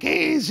said, my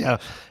keys.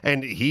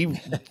 And he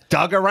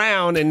dug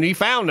around and he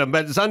found them,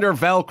 but it's under a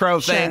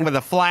Velcro thing with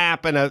a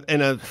flap and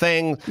a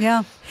thing.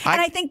 Yeah.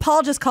 And I think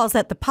Paul just calls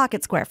that the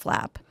pocket square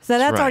flap. So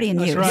that's right. already in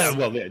use. Yeah,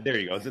 well, there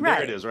you go.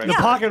 There it is, right? Yeah,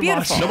 pocket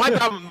beautiful. So my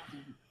problem,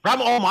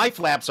 all my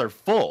flaps are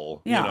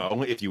full, Yeah.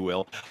 if you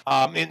will.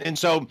 And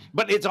so,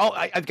 but it's all,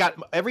 I've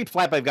got, every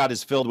flap I've got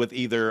is filled with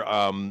either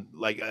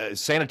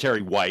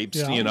sanitary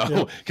wipes,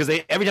 because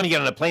every time you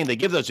get on a plane, they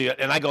give those to you.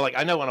 And I go like,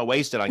 I don't want to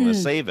waste it. I'm going to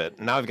save it.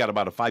 And now I've got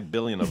about 5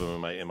 billion of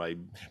them in my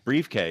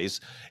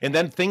briefcase. And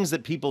then things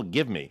that people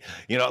give me,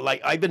 a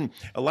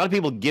lot of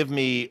people give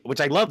me,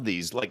 which I love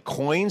these, like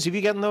coins. Have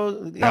you gotten those?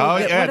 Oh,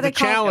 what yeah, do the they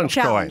call it?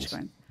 challenge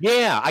coins.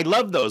 Yeah, I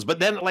love those. But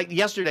then, like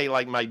yesterday,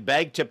 like my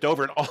bag tipped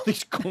over and all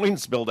these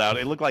coins spilled out.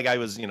 It looked like I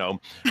was, a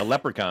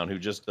leprechaun who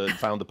just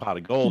found the pot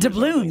of gold.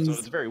 Doubloons. So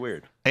it's very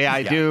weird. Hey,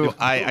 I do.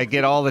 I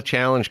get all the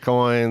challenge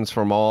coins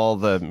from all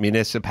the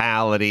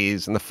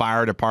municipalities and the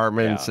fire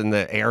departments and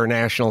the Air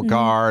National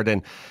Guard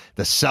and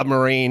the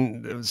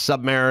submariners,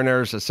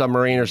 the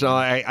submariners.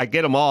 I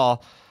get them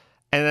all.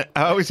 And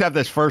I always have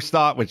this first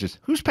thought, which is,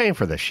 who's paying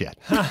for this shit?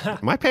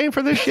 Am I paying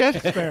for this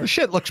shit? This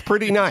shit looks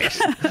pretty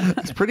nice.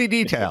 It's pretty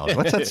detailed.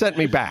 What's that sent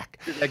me back?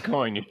 That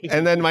coin.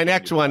 And then my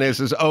next one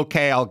is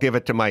okay, I'll give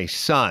it to my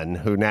son,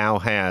 who now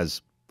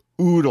has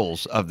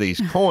oodles of these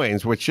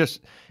coins, which it's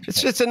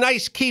just a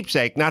nice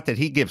keepsake. Not that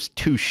he gives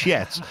two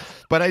shits,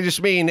 but I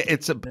just mean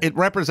it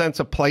represents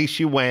a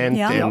place you went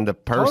and the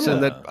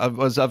person that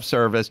was of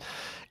service.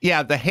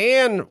 Yeah, the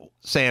hand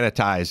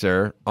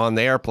sanitizer on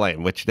the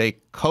airplane, which they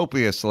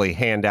copiously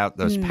hand out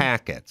those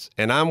packets.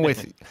 And I'm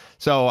with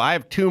so I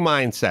have two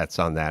mindsets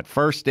on that.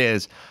 First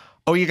is,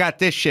 oh, you got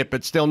this shit,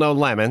 but still no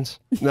lemons.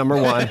 Number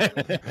one.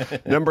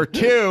 Number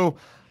two,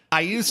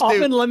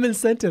 often lemon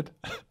scented.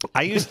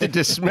 I used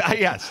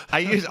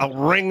to I'll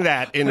ring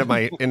that into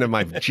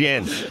my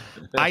gin.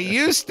 I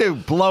used to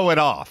blow it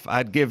off.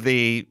 I'd give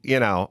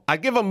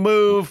I'd give a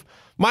move.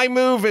 My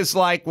move is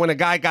like when a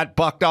guy got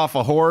bucked off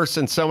a horse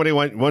and somebody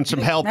wants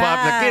some help up.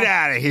 Like, get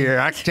out of here.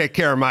 I can take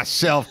care of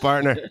myself,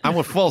 partner. I'm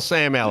with full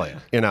Sam Elliott,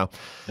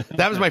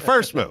 That was my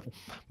first move.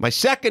 My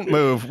second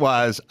move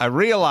was I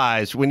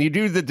realized when you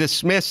do the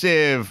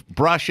dismissive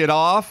brush it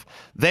off,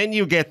 then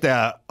you get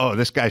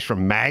this guy's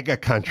from MAGA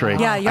country.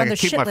 Yeah, you're I on the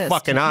can keep shit my list.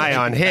 fucking eye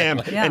on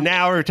him. Yeah. And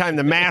now every time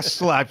the mask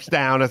slips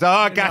down, it's,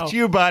 I got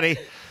you, buddy.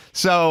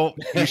 So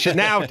you should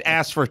now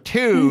ask for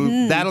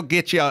two. That'll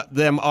get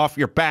them off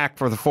your back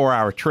for the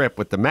 4-hour trip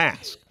with the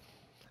mask.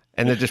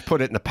 And then just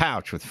put it in the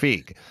pouch with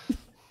Feig.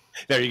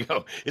 There you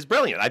go. It's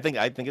brilliant. I think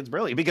it's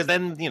brilliant because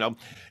then,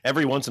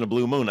 every once in a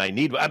blue moon I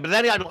need, but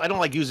then I don't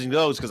like using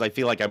those because I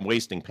feel like I'm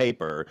wasting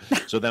paper.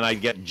 So then I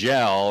get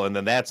gel and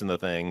then that's in the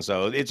thing.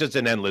 So it's just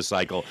an endless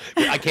cycle.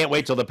 I can't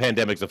wait till the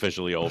pandemic's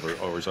officially over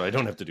so I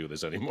don't have to do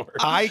this anymore.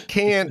 I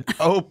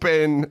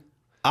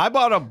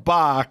bought a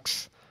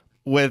box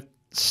with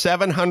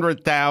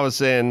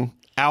 700,000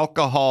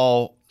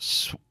 alcohol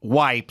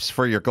wipes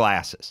for your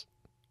glasses.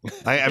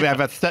 I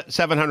have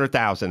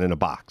 700,000 in a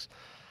box.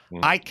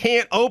 I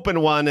can't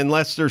open one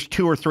unless there's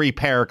 2 or 3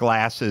 pair of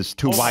glasses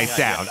to wipe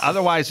down.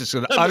 Otherwise, it's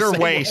an utter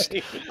waste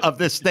of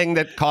this thing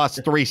that costs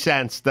 3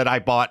 cents that I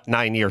bought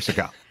 9 years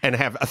ago and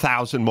have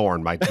 1,000 more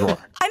in my drawer.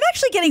 I'm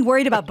actually getting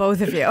worried about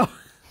both of you.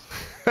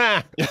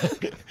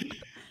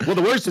 Well,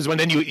 the worst is when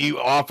then you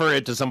offer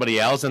it to somebody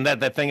else, and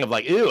that thing of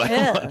like, ew,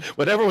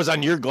 whatever was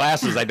on your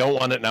glasses, I don't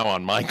want it now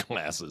on my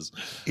glasses.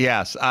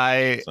 Yes,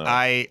 I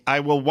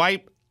will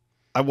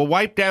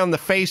wipe down the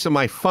face of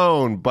my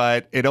phone,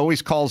 but it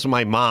always calls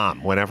my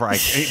mom whenever I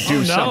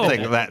do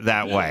something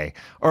that way.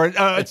 Or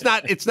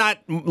it's not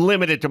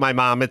limited to my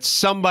mom. It's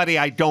somebody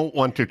I don't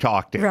want to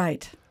talk to.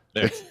 Right.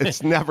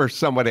 It's never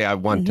somebody I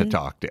want to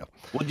talk to.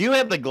 Well, do you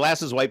have the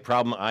glasses wipe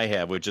problem I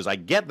have, which is I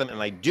get them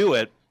and I do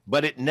it,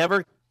 but it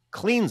never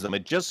cleans them.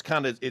 It just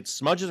it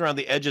smudges around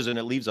the edges and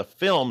it leaves a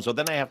film. So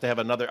then I have to have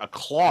a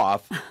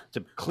cloth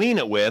to clean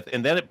it with.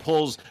 And then it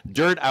pulls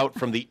dirt out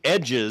from the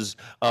edges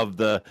of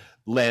the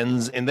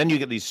lens. And then you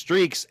get these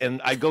streaks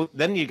and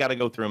then you got to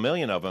go through a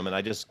million of them. And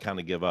I just kind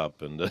of give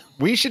up. And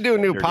we should do a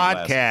new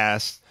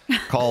podcast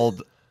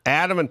called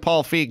Adam and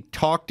Paul Feig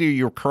Talk to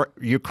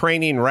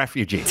Ukrainian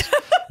Refugees.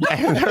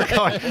 And they're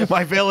going,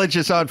 my village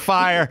is on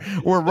fire.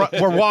 We're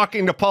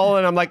walking to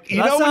Poland. I'm like,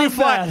 when you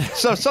fly. Bad.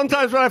 So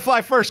sometimes when I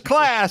fly first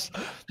class,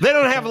 they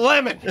don't have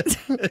lemon.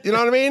 You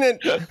know what I mean?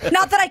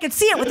 Not that I could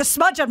see it with the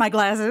smudge on my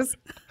glasses.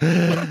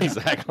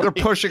 Exactly. They're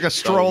pushing a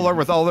stroller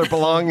with all their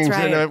belongings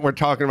right. in it. We're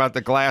talking about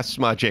the glass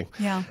smudging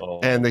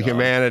and the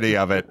humanity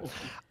of it.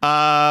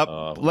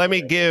 Let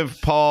me give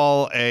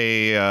Paul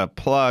a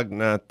plug.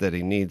 Not that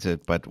he needs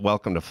it, but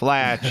welcome to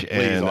Flatch.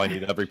 Please, I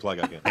need every plug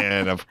I can.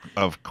 And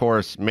of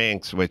course,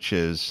 Minx, which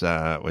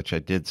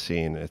I did see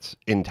in its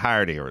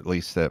entirety, or at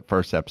least the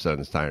first episode in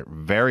its entirety.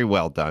 Very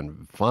well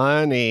done,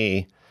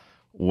 funny,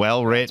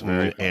 well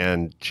written,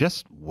 and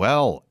just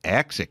well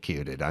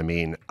executed. I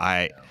mean,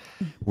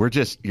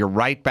 you're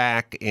right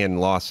back in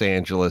Los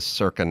Angeles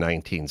circa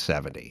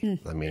 1970.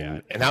 I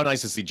mean, and how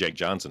nice to see Jake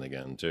Johnson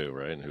again too,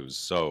 right? And who's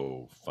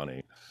so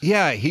funny.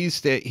 Yeah, he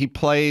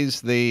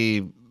plays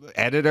the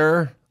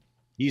editor.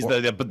 He's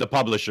the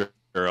publisher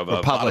of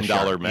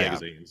 $1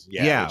 magazines.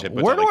 Yeah.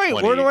 Where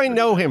do I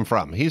know him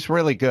from? He's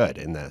really good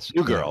in this.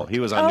 New Girl. He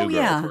was on New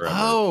Girl forever.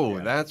 Oh,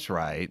 that's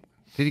right.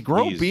 Did he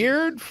grow a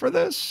beard for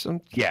this?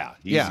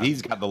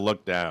 He's got the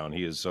look down.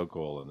 He is so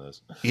cool in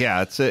this.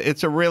 Yeah,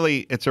 it's a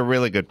really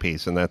good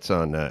piece, and that's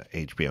on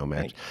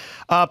HBOMax.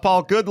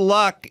 Paul, good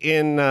luck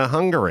in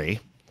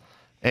Hungary,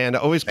 and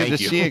always good to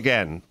see you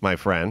again, my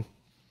friend.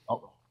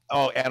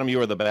 Oh, Adam, you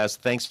are the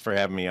best. Thanks for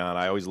having me on.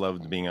 I always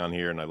loved being on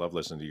here, and I love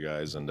listening to you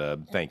guys. And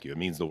thank you. It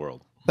means the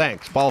world.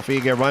 Thanks, Paul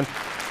Feig, everyone.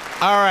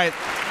 All right.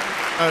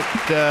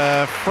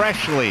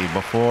 Freshly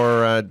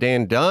before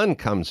Dan Dunn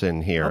comes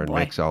in here and boy.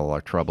 makes all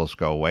our troubles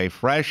go away.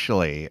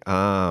 Freshly.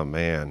 Oh,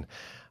 man.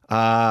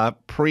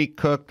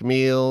 Pre-cooked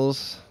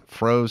meals,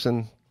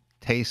 frozen,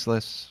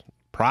 tasteless,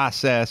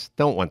 processed.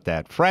 Don't want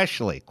that.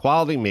 Freshly.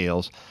 Quality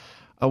meals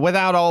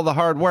without all the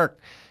hard work.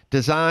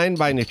 Designed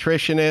by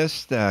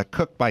nutritionists,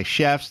 cooked by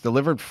chefs,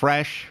 delivered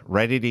fresh,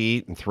 ready to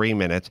eat in 3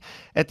 minutes.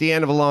 At the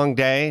end of a long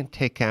day,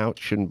 takeout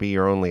shouldn't be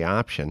your only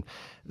option.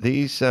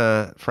 These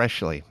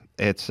Freshly.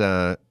 It's,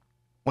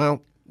 well,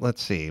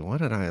 let's see.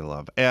 What did I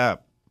love?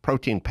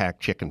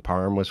 Protein-packed chicken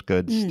parm was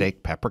good.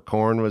 Steak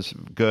peppercorn was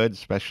good,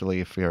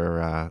 especially if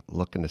you're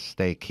looking to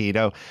stay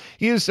keto.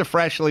 Use the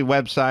Freshly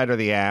website or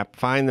the app.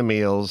 Find the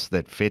meals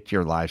that fit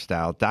your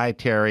lifestyle,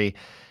 dietary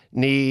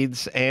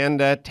needs,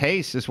 and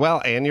taste as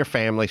well, and your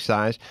family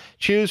size.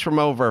 Choose from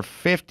over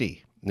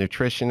 50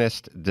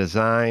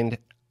 nutritionist-designed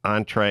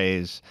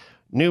entrees.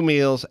 New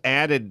meals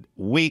added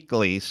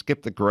weekly.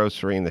 Skip the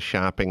grocery and the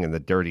shopping and the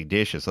dirty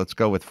dishes. Let's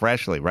go with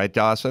Freshly, right,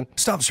 Dawson?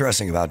 Stop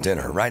stressing about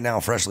dinner. Right now,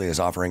 Freshly is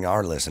offering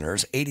our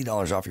listeners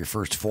 $80 off your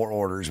first 4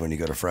 orders when you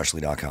go to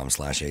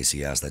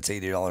freshly.com/ACS. That's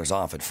 $80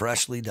 off at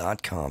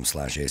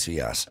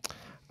freshly.com/ACS.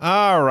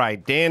 All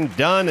right, Dan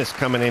Dunn is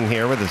coming in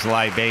here with his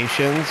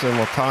libations, and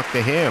we'll talk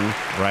to him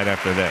right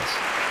after this.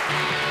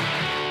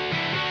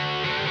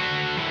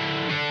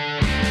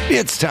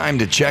 It's time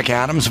to check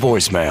Adam's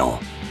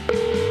voicemail.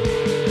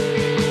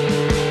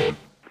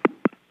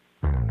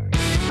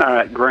 All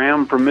right,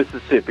 Graham from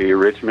Mississippi,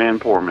 rich man,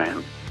 poor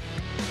man.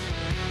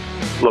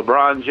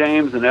 LeBron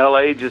James in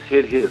L.A. just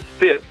hit his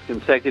 5th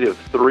consecutive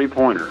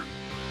three-pointer.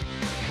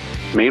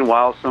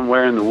 Meanwhile,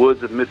 somewhere in the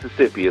woods of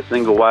Mississippi, a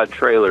single-wide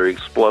trailer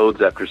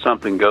explodes after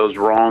something goes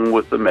wrong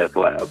with the meth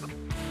lab.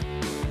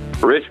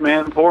 Rich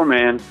man, poor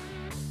man,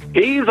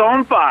 he's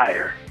on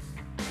fire.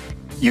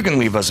 You can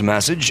leave us a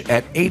message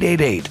at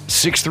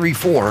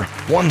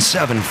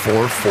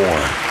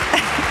 888-634-1744.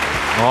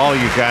 All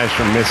you guys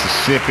from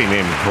Mississippi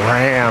named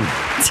Graham.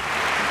 Is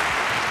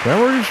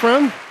that where he's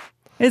from?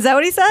 Is that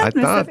what he said? I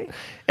thought.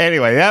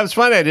 Anyway, that was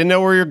funny. I didn't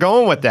know where you're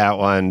going with that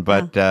one,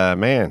 but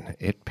man,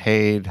 it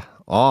paid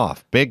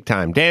off big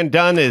time. Dan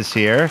Dunn is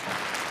here.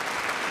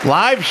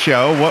 Live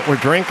show, What We're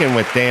Drinking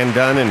with Dan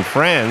Dunn and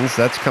Friends.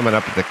 That's coming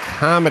up at the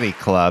Comedy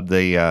Club,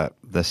 the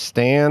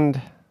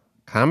Stand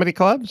Comedy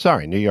Club?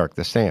 Sorry, New York,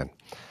 the Stand.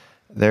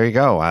 There you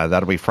go.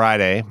 That'll be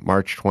Friday,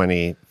 March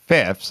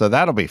 25th. So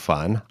that'll be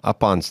fun.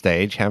 Up on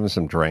stage, having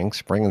some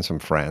drinks, bringing some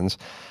friends.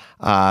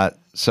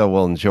 So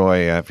we'll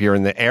enjoy. If you're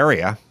in the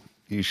area,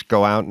 you should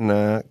go out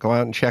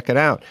and check it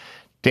out.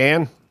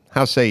 Dan,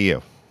 how say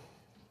you?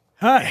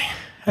 Hi.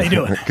 How you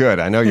doing? Good.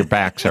 I know your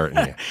back's hurting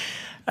you.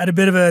 I had a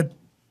bit of a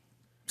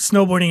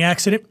snowboarding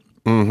accident.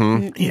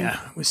 Mm-hmm. Yeah,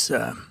 it was.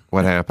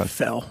 What happened?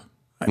 Fell.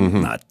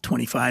 I'm not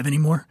 25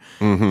 anymore.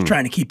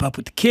 Trying to keep up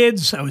with the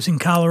kids. I was in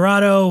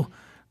Colorado.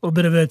 A little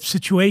bit of a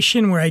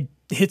situation where I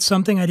hit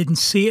something, I didn't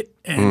see it,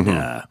 and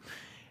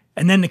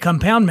then to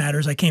compound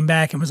matters, I came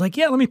back and was like,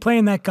 "Yeah, let me play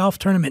in that golf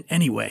tournament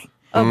anyway."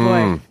 Oh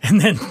boy! And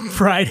then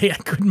Friday, I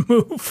couldn't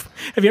move.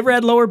 Have you ever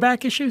had lower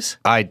back issues?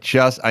 I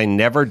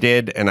never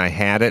did, and I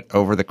had it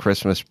over the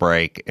Christmas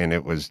break, and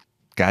it was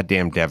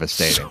goddamn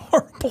devastating. It's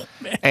horrible,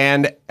 man.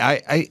 And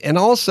and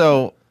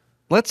also,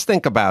 let's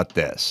think about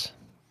this.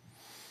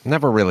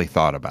 Never really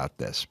thought about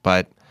this,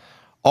 but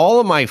all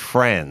of my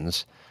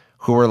friends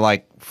who were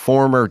like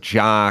former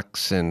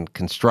jocks and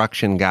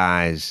construction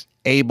guys,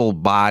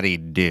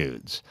 able-bodied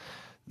dudes,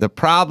 the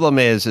problem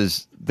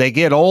is they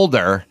get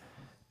older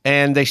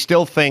and they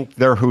still think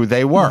they're who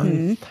they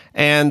were.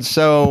 And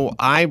so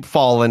I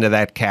fall into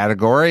that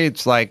category.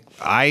 It's like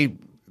I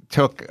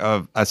took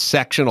a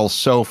sectional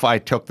sofa. I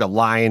took the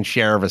lion's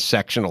share of a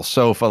sectional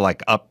sofa,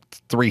 like up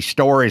 3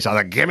 stories. I was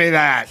like, give me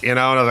that, and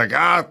I was like,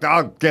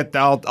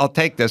 I'll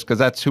take this because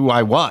that's who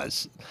I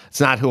was.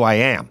 It's not who I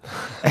am.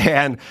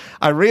 And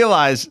I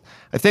realize,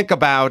 I think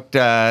about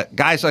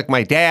guys like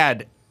my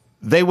dad,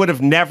 they would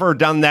have never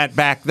done that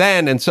back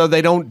then, and so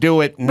they don't do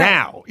it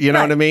now. You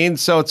know what I mean?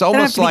 So it's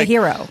almost like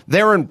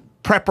they're in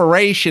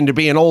preparation to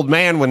be an old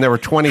man when they were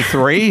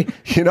 23.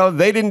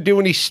 They didn't do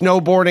any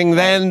snowboarding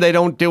then. They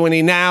don't do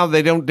any now.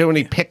 They don't do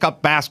any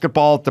pickup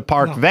basketball at the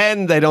park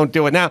then. They don't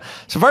do it now.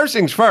 So first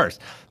things first,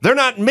 they're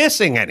not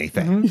missing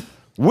anything.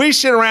 We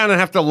sit around and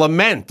have to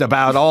lament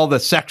about all the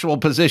sexual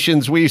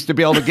positions we used to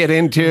be able to get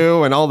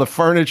into and all the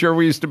furniture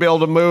we used to be able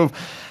to move.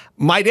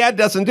 My dad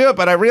doesn't do it,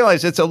 but I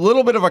realize it's a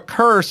little bit of a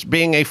curse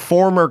being a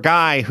former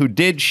guy who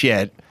did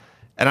shit.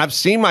 And I've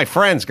seen my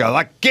friends go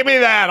like, give me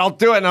that, I'll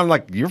do it. And I'm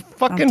like, you're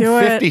fucking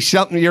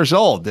 50-something years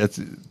old.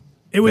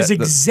 It was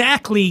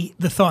exactly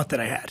the thought that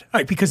I had. All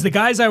right, because the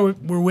guys I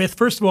were with,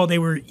 first of all, they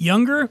were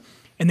younger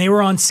and they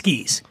were on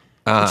skis,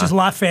 which is a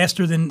lot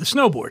faster than the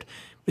snowboard.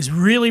 It was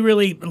really,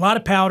 really a lot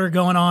of powder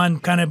going on,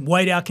 kind of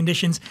whiteout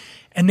conditions.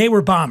 And they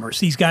were bombers,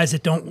 these guys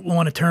that don't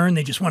want to turn.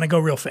 They just want to go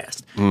real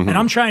fast. And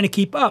I'm trying to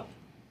keep up.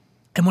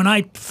 And when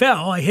I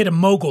fell, I hit a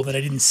mogul that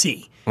I didn't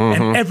see.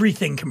 And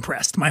everything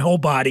compressed, my whole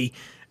body.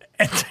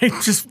 And I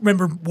just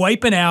remember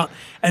wiping out,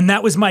 and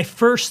that was my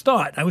first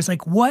thought. I was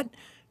like, what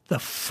the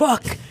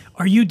fuck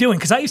are you doing?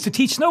 Because I used to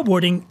teach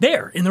snowboarding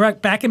there in the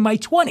back in my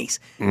 20s.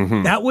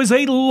 That was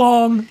a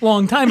long,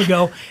 long time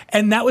ago,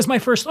 and that was my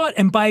first thought.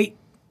 And by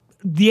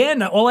the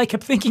end, all I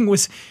kept thinking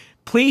was,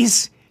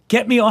 please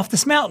get me off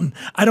this mountain.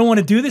 I don't want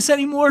to do this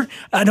anymore.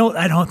 I don't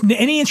have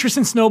any interest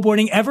in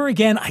snowboarding ever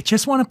again. I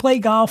just want to play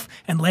golf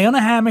and lay on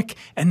a hammock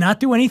and not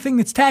do anything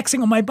that's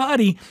taxing on my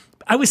body.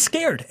 I was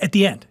scared at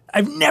the end.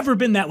 I've never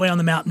been that way on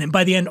the mountain. And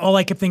by the end, all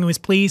I kept thinking was,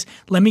 please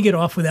let me get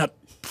off without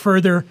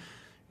further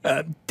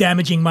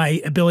damaging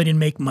my ability to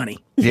make money.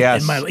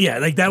 Yes.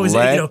 Like that was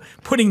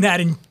putting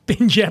that in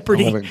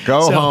jeopardy. I'm going to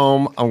go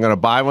home. I'm going to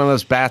buy one of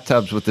those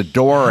bathtubs with the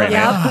door in it.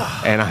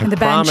 And I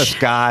promise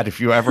God, if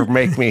you ever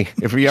get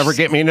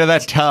me into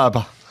that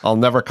tub, I'll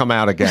never come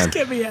out again. Just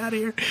get me out of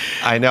here.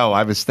 I know.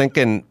 I was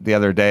thinking the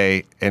other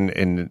day,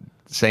 and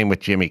same with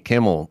Jimmy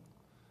Kimmel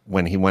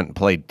when he went and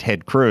played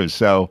Ted Cruz.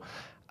 So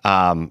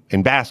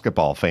in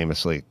basketball,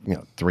 famously,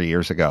 3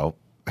 years ago,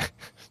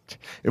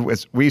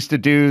 we used to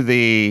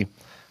do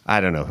I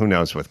don't know, who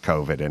knows with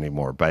COVID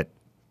anymore, but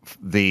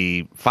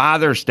the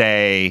Father's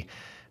Day,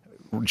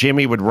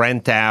 Jimmy would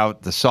rent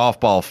out the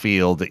softball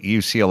field at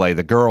UCLA,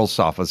 the girls'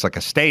 softball. It's like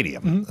a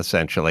stadium,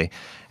 essentially.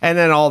 And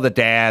then all the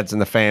dads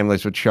and the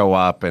families would show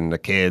up and the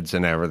kids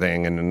and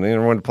everything, and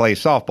everyone would play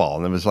softball.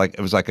 And it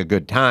was like a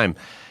good time.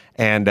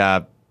 And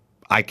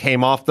I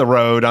came off the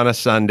road on a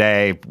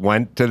Sunday,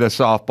 went to the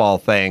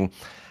softball thing.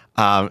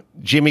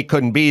 Jimmy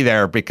couldn't be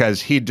there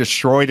because he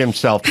destroyed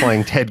himself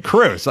playing Ted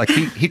Cruz. Like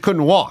he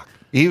couldn't walk.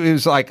 He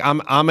was like,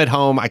 I'm at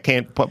home. I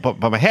can't put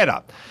my head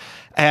up.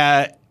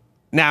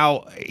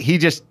 Now, he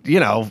just,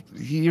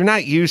 you're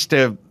not used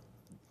to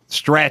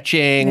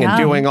stretching and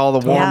doing all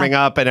the warming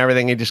up and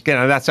everything. You just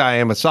that's how I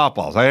am with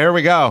softballs. Like, here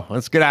we go.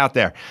 Let's get out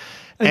there.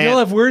 And you'll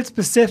have weird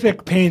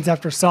specific pains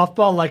after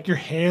softball, like your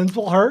hands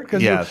will hurt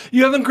because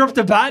you haven't gripped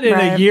a bat in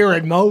a year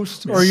at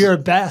most, or you're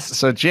at best.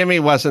 So Jimmy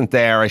wasn't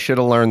there. I should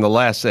have learned the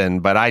lesson,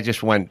 but I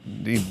just went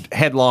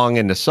headlong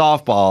into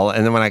softball.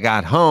 And then when I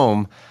got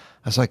home,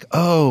 I was like,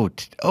 oh,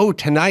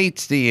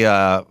 tonight's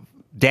the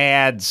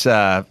dad's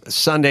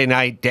Sunday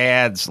night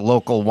dad's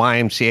local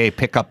YMCA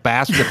pickup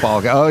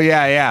basketball. Oh,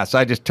 yeah. So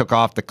I just took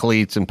off the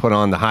cleats and put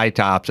on the high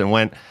tops and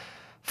went,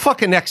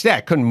 fucking next day,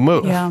 I couldn't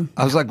move. Yeah.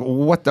 I was like,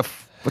 what the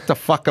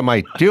fuck am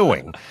I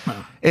doing?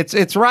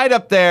 It's right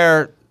up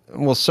there.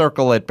 We'll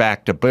circle it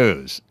back to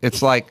booze.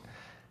 It's like,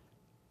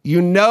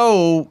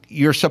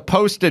 you're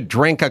supposed to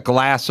drink a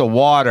glass of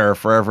water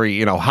for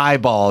every,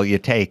 highball you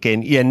take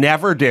in. You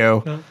never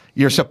do. No.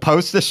 You're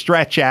supposed to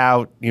stretch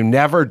out. You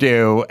never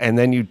do. And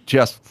then you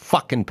just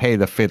fucking pay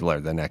the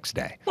fiddler the next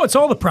day. Well, it's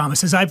all the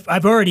promises.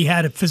 I've already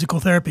had a physical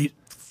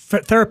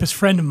therapist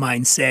friend of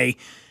mine say,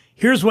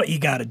 here's what you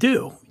got to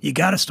do. You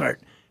got to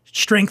start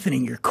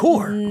strengthening your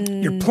core.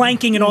 You're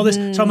planking and all this.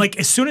 So I'm like,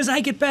 as soon as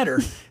I get better,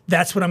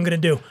 that's what I'm going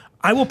to do.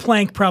 I will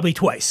plank probably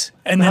twice,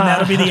 and then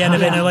that'll be the end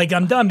of it. And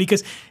I'm done,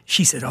 because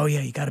she said, oh,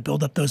 yeah, you got to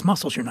build up those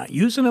muscles. You're not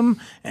using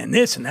them, and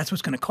that's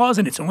what's going to cause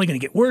it. It's only going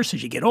to get worse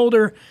as you get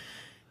older.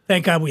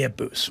 Thank God we have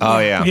booze. Oh,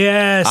 yeah.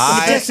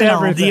 Yes.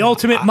 The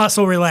ultimate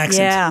muscle relaxant.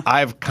 Yeah.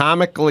 I've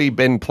comically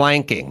been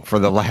planking for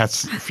the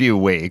last few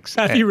weeks.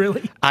 Have you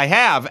really? I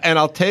have, and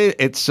I'll tell you,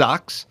 it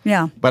sucks.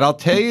 Yeah. But I'll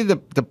tell you the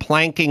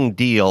planking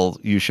deal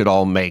you should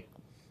all make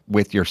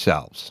with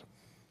yourselves.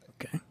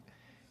 Okay.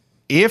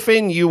 If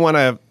you want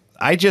to,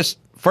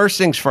 first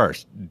things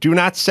first, do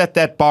not set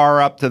that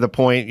bar up to the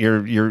point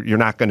you're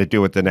not going to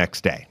do it the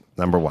next day.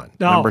 Number one.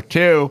 No. Number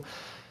two,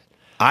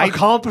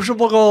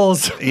 accomplishable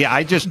goals. Yeah,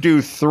 I just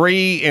do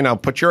 3,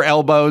 put your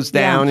elbows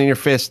down and your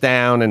fists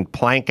down and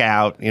plank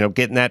out,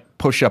 get in that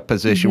push-up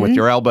position with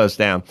your elbows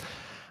down.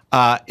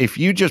 If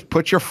you just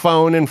put your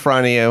phone in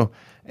front of you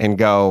and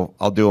go,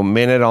 I'll do a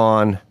minute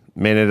on,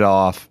 minute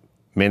off,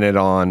 minute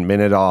on,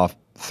 minute off,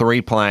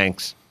 3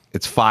 planks,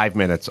 it's 5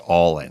 minutes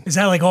all in. Is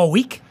that like all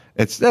week?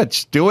 It's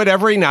do it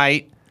every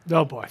night.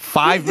 Oh, boy.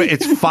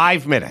 It's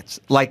 5 minutes.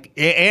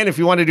 And if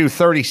you want to do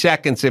 30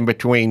 seconds in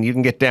between, you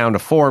can get down to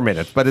 4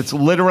 minutes. But it's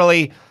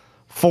literally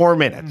 4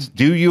 minutes.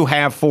 Do you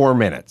have 4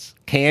 minutes?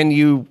 Can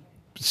you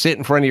sit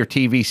in front of your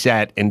TV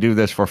set and do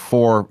this for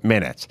 4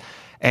 minutes?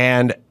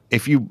 And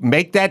if you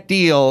make that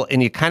deal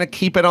and you kind of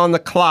keep it on the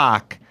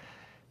clock,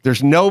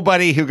 there's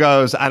nobody who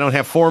goes, I don't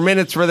have 4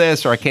 minutes for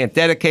this, or I can't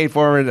dedicate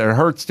 4 minutes, or it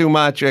hurts too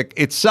much.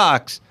 It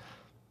sucks,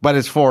 but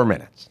it's 4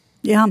 minutes.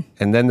 Yeah.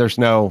 And then there's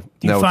no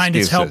Do you find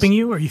excuses. it's helping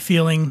you? Are you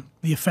feeling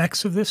the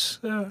effects of this?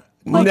 No.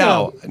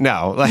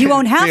 You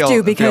won't have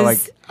to,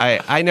 because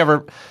I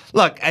never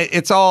look.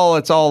 It's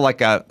all like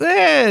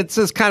it's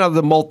just kind of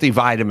the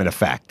multivitamin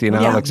effect,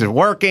 Like, is it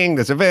working?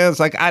 Does it? It's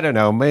like, I don't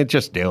know, man,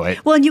 just do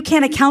it. Well, and you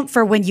can't account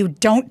for when you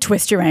don't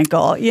twist your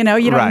ankle. You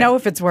don't know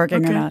if it's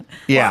working or not.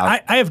 Yeah, well,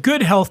 I have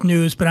good health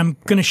news, but I'm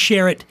going to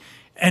share it,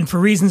 and for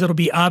reasons that'll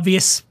be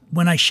obvious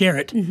when I share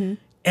it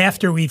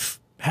after we've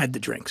had the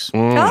drinks.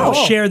 I'll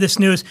share this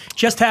news.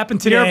 Just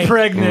happened today. You're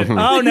pregnant.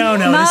 Oh, no.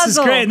 This is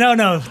great. No.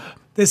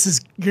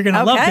 You're going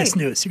to love this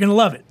news. You're going to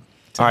love it.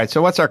 All right.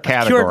 So what's our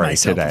category cured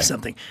myself today? Of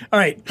something. All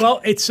right. Well,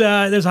 it's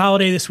there's a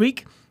holiday this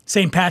week.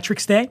 St.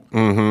 Patrick's Day.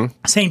 Mm-hmm.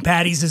 St.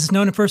 Paddy's is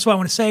known. And first of all, I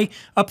want to say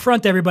up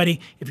front to everybody,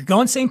 if you're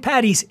going St.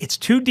 Paddy's, it's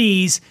 2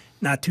 D's,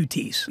 not 2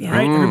 T's. Yeah.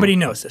 Right? Everybody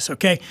knows this,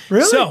 okay?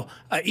 Really? So,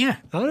 yeah.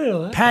 I don't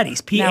know that.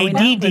 Paddy's,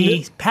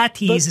 P-A-D-D.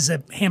 Patty's is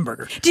a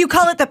hamburger. Do you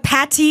call it the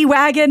Patty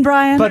wagon,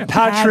 Brian? But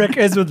Patrick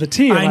is with the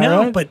T. I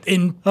know, right? but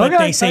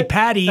they say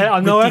Paddy.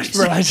 I'm no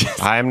expert.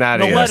 I'm not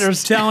the either.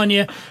 letters telling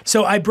you.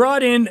 So I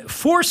brought in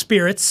 4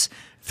 spirits,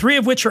 3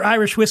 of which are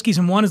Irish whiskeys,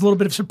 and 1 is a little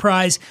bit of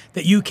surprise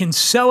that you can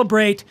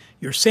celebrate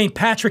your St.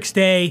 Patrick's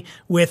Day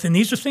with. And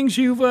these are things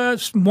you've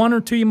 1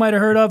 or 2 you might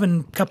have heard of,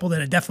 and a couple that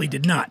I definitely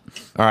did not.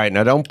 All right,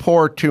 now don't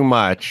pour too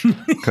much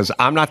because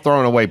I'm not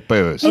throwing away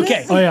booze.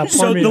 Okay. Oh, yeah,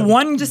 So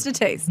just a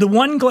taste. the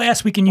one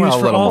glass we can use Well, a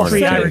for little all more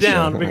 3 than Irish. taste.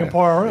 down. We can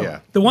pour our own.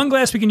 Yeah. The one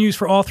glass we can use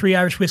for all 3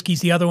 Irish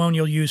whiskeys. The other one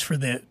you'll use for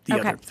the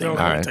other thing. Okay. I'll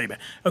right. tell you about.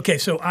 Okay,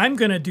 so I'm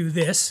gonna do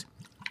this,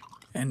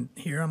 and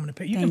here I'm gonna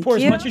pay. You can Thank pour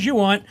you. as much as you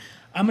want.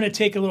 I'm gonna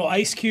take a little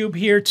ice cube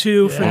here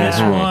too for this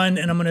one,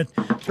 and I'm gonna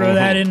throw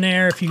that in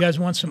there if you guys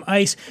want some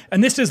ice.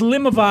 And this is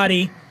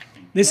Limavady.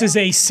 This is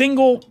a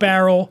single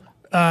barrel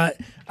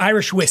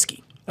Irish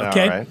whiskey.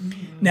 Okay. All right.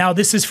 Now,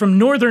 this is from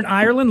Northern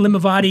Ireland.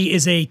 Limavady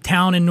is a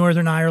town in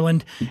Northern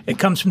Ireland. It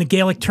comes from the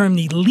Gaelic term,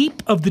 the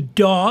leap of the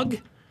dog.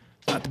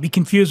 Not to be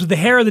confused with the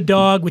hair of the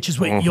dog, which is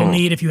what you'll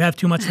need if you have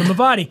too much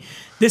Limavady.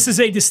 This is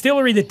a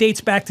distillery that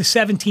dates back to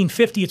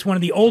 1750. It's one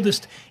of the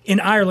oldest in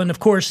Ireland. Of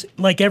course,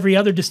 like every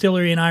other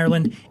distillery in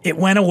Ireland, it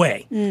went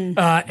away.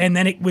 And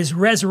then it was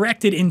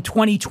resurrected in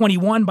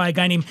 2021 by a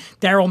guy named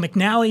Darrell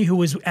McNally, who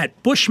was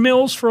at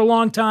Bushmills for a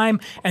long time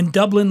and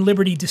Dublin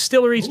Liberty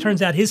Distilleries.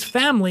 Turns out his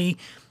family,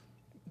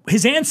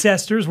 his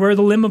ancestors were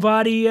the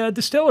Limavady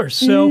distillers.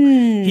 So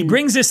he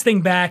brings this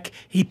thing back.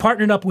 He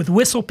partnered up with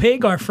Whistle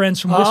Pig, our friends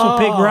from Whistle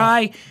Pig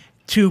Rye,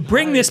 to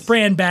bring this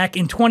brand back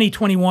in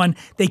 2021.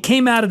 They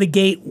came out of the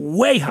gate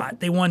way hot.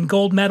 They won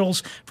gold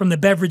medals from the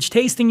Beverage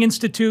Tasting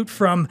Institute,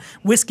 from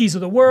Whiskeys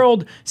of the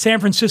World, San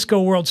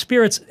Francisco World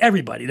Spirits,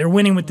 everybody. They're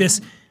winning with this.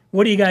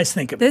 What do you guys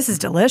think of it? This is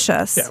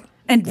delicious. Yeah.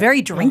 And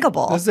very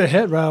drinkable. That's a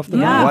hit right off the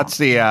bat. Yeah. What's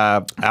the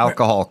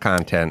alcohol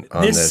content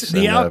on this?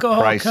 The and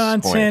alcohol price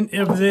content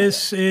point? of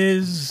this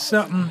is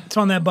something. It's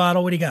on that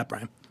bottle. What do you got,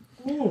 Brian?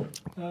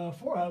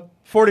 40%.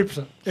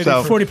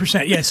 So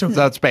 40%. Yeah, so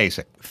that's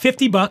basic.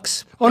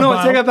 $50. Oh, a no,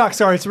 bottle. take that back.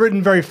 Sorry, it's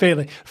written very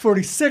faintly.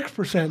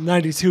 46%,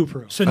 92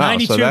 proof. So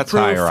 92 that's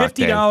proof, higher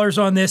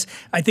 $50 on this.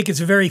 I think it's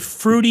a very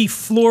fruity,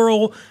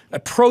 floral,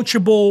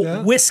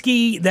 approachable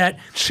whiskey that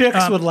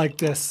Chicks would like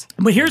this.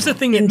 But here's the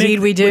thing that Indeed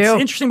we do.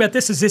 What's interesting about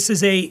this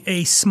is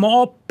a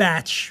small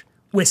batch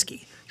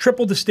whiskey.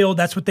 Triple distilled,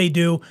 that's what they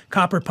do.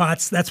 Copper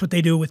pots, that's what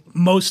they do with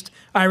most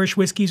Irish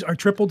whiskeys are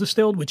triple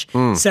distilled, which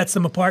sets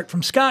them apart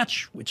from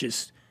Scotch, which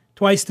is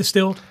twice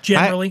distilled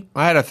generally.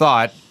 I had a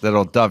thought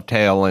that'll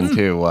dovetail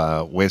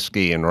into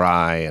whiskey and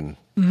rye and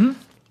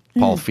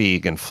Paul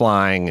Feig and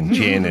flying and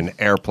gin and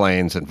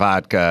airplanes and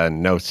vodka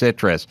and no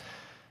citrus.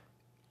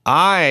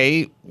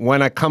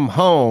 When I come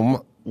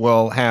home,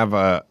 will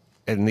have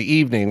in the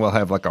evening, we'll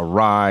have like a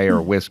rye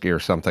or whiskey or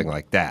something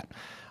like that.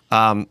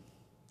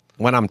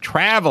 When I'm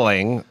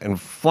traveling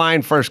and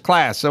flying first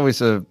class, it's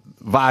always a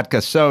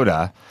vodka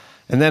soda.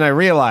 And then I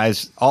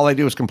realized all I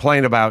do is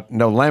complain about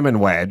no lemon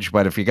wedge.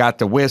 But if you got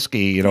the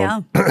whiskey, you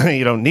don't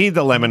you don't need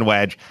the lemon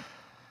wedge.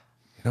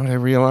 You know what I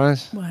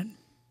realized? What?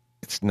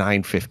 It's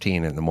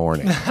 9:15 in the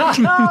morning.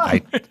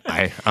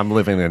 I'm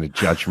living in a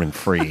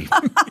judgment-free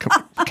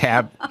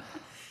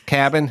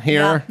cabin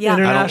here. Yeah. I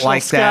don't International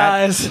like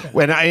skies. that.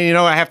 When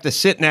I have to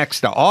sit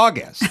next to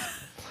August,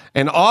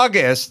 and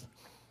August,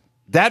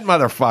 that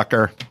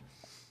motherfucker.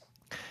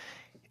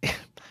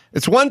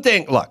 It's one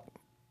thing. Look.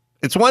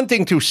 It's one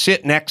thing to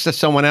sit next to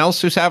someone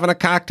else who's having a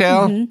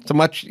cocktail. So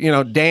much,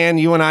 Dan,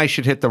 you and I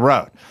should hit the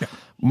road. Yeah.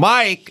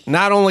 Mike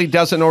not only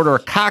doesn't order a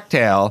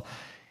cocktail,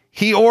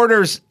 he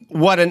orders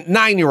what a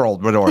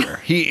 9-year-old would order.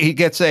 He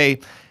gets a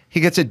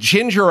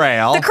ginger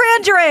ale, The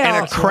cranberry ale.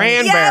 and a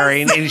cranberry,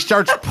 Yes. and he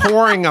starts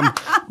pouring them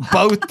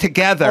both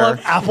together.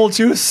 Apple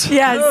juice.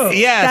 Yes.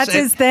 Yes, That's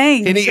his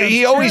thing. And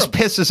he always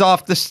pisses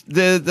off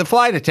the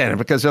flight attendant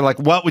because they're like,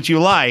 "What would you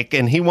like?"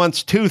 And he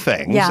wants 2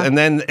 things, Yeah. and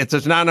then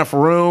there's not enough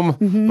room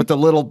with the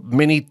little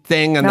mini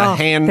thing and the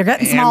they're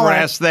getting smaller.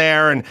 handrest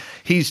there, and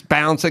he's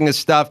bouncing his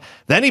stuff.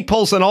 Then he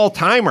pulls an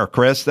all-timer,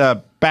 Chris,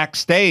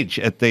 backstage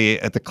at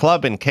the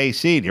club in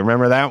KC. Do you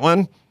remember that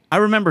one? I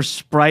remember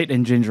Sprite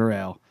and ginger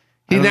ale.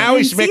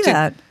 He's mixing.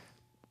 that.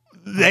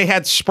 They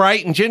had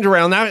Sprite and ginger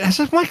ale. Now I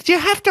said, Mike, do you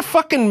have to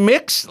fucking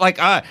mix? Like,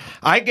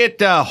 I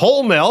get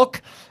whole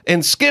milk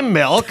and skim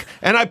milk,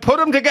 and I put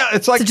them together.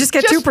 It's like So just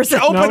get 2%.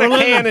 Open a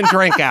can and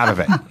drink out of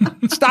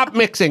it. Stop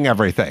mixing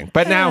everything.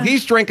 But now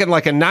he's drinking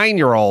like a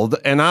 9-year-old,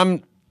 and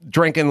I'm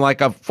drinking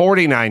like a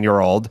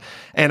 49-year-old,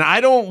 and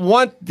I don't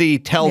want the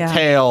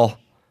telltale.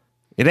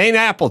 It ain't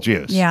apple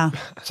juice. Yeah.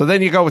 So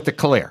then you go with the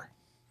clear,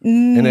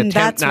 in an attempt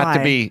that's not to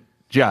why. be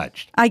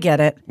judged. I get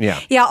it. Yeah.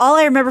 Yeah. All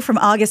I remember from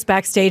August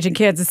backstage in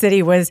Kansas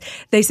City was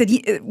they said,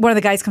 one of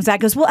the guys comes out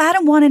and goes, "Well,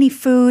 Adam want any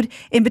food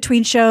in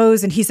between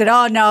shows?" And he said,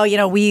 "Oh,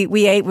 no, we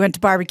ate, we went to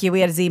barbecue, we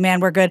had a Z-Man,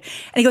 we're good."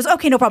 And he goes,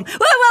 "Okay, no problem.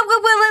 Well,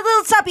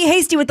 let's not be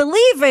hasty with the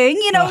leaving.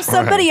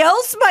 Somebody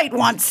else might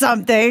want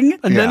something."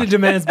 And then it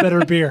demands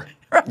better beer.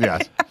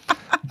 Yes.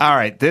 All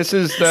right. This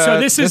is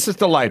this is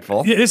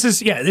delightful. This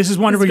is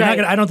wonderful.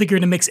 I don't think you're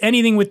going to mix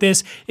anything with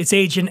this. It's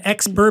aged in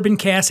ex-bourbon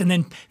cask and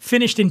then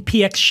finished in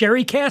PX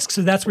sherry cask.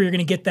 So that's where you're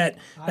going to get that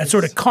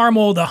sort of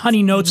caramel, the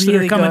honey notes that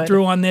are coming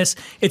through on this.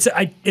 It's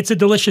a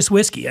delicious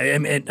whiskey.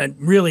 I'm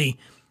really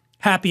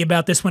happy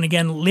about this one.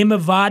 Again,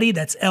 Limavady.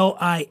 That's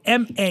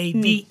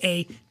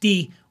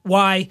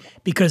Limaddy,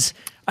 because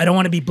I don't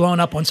want to be blown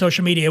up on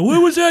social media.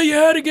 What was that you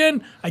had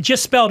again? I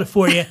just spelled it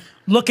for you.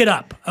 Look it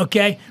up,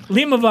 okay?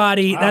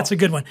 Limavady, that's a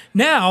good one.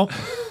 Now,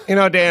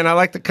 Dan, I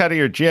like the cut of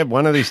your jib.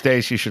 One of these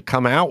days you should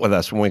come out with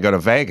us when we go to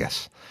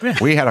Vegas.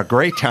 We had a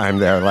great time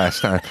there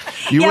last time.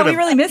 We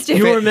really missed you.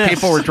 You were missed.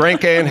 People were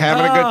drinking,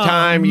 having a good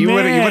time. You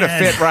would have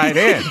fit right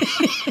in.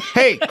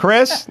 Hey,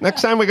 Chris,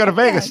 next time we go to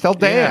Vegas, tell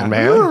Dan,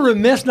 man. You were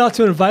remiss not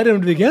to invite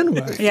him to begin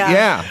with.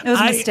 Yeah. It was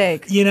a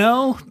mistake. He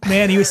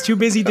was too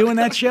busy doing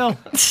that show.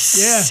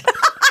 Yeah.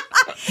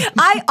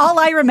 All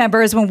I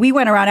remember is when we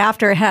went around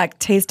after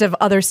taste of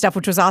other stuff,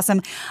 which was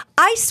awesome.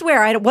 I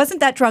swear I wasn't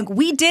that drunk.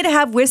 We did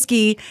have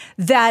whiskey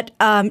that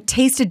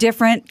tasted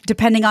different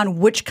depending on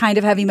which kind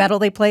of heavy metal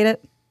they played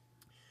it.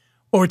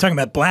 Or we're talking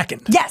about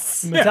Blackened.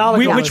 Yes.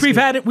 Which we've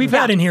had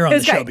in here on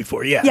the show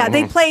before. Yeah. Yeah,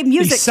 they play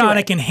music. The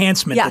sonic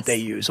enhancement that they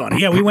use on it.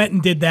 Yeah, we went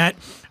and did that.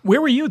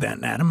 Where were you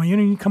then, Adam? You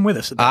didn't come with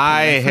us at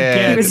that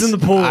point. He was in the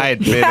pool. I had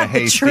been a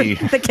hasty.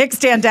 The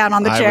kickstand down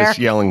on the chair. I was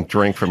yelling,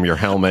 "Drink from your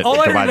helmet"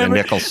 by the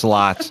nickel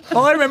slots.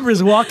 All I remember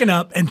is walking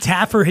up, and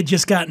Taffer had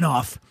just gotten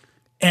off.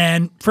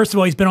 And first of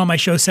all, he's been on my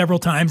show several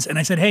times. And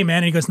I said, "Hey, man."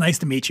 And he goes, "Nice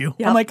to meet you."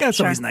 Yep, I'm like,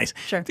 "That's always nice."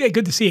 Sure. Yeah,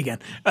 good to see you again.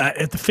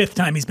 At the 5th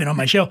time he's been on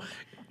my show.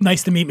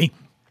 Nice to meet me.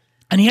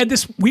 And he had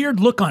this weird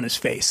look on his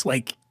face,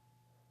 like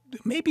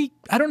maybe,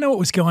 I don't know what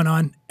was going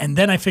on. And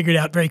then I figured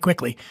out very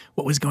quickly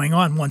what was going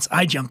on once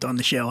I jumped on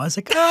the show. I was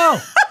like,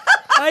 oh,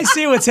 I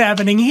see what's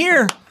happening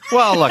here.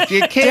 Well, look,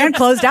 you can't. Dan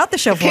closed out the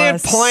show for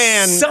us.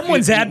 Plan.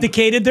 Someone's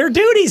abdicated their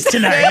duties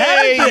tonight.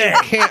 Hey,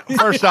 you can't.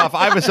 First off,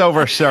 I was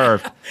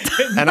overserved,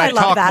 and I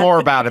talk more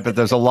about it, but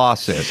there's a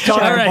lawsuit.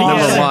 Number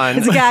one.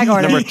 It's a gag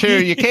order. Number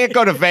two, you can't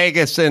go to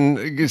Vegas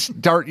and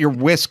start your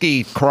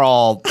whiskey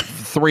crawl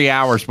 3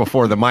 hours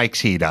before the mics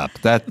heat up.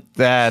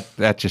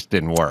 That just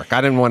didn't work.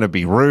 I didn't want to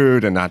be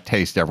rude and not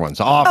taste everyone's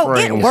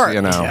offerings. It worked.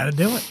 You got to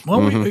do it.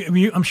 Well,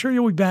 I'm sure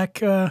you'll be back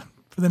for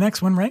the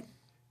next one, right?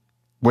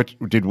 Which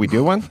did we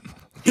do one?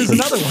 There's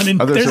another one.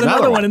 There's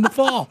another one in the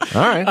fall.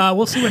 All right.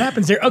 We'll see what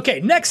happens there.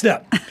 Okay, next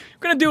up, we're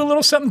going to do a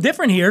little something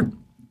different here.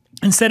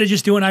 Instead of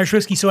just doing Irish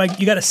whiskey. So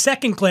you got a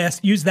second glass.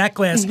 Use that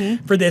glass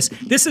for this.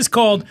 This is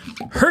called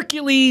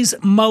Hercules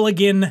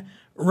Mulligan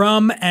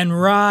Rum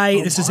and Rye.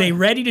 This is a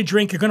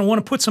ready-to-drink. You're going to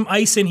want to put some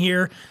ice in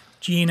here.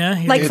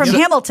 Gina. Like from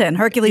Hamilton,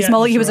 Hercules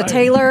Mulligan. He was a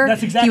tailor.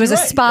 That's exactly he was a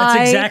right. spy.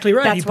 That's exactly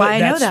right. That's why I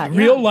know that.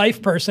 Real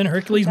life person.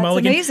 Hercules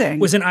Mulligan amazing.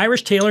 Was an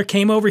Irish tailor,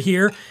 came over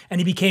here,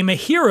 and he became a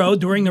hero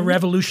during the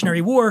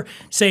Revolutionary War.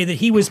 Say that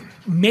he was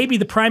maybe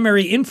the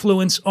primary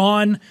influence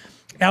on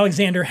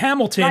Alexander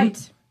Hamilton.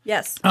 Right.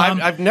 Yes.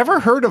 I've never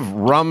heard of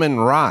rum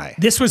and rye.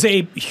 This was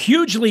a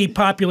hugely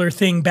popular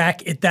thing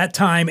back at that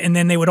time, and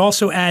then they would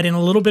also add in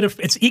a little bit of,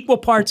 it's equal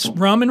parts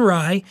rum and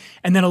rye,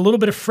 and then a little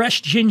bit of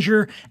fresh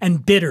ginger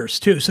and bitters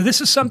too. So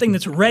this is something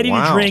that's ready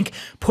to drink.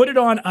 Put it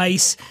on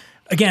ice.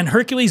 Again,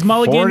 Hercules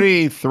Mulligan.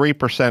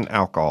 43%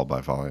 alcohol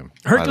by volume.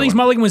 Hercules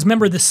Mulligan was a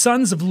member of the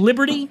Sons of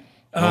Liberty.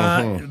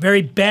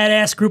 Very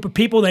badass group of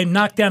people. They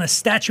knocked down a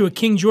statue of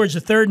King George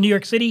III in New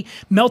York City,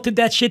 melted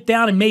that shit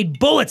down, and made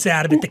bullets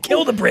out of it to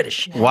kill the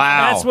British.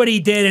 Wow. That's what he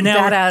did. And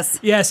now, badass.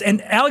 Yes,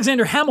 and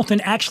Alexander Hamilton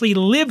actually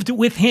lived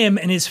with him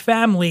and his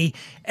family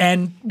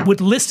and would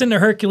listen to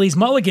Hercules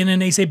Mulligan,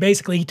 and they say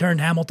basically he turned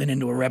Hamilton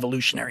into a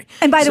revolutionary.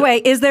 And by the way,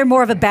 is there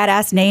more of a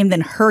badass name than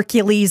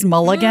Hercules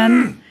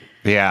Mulligan?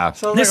 Yeah.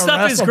 This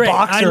stuff is great.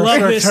 I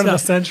love this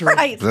stuff.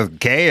 Right. The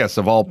gayest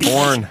of all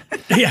porn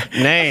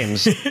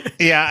names.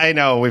 Yeah, I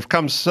know. We've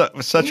come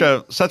such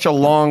a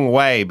long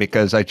way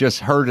because I just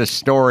heard a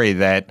story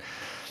that,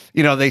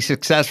 you know, they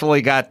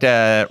musuccessfully got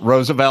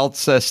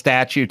Roosevelt's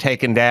statue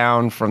taken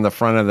down from the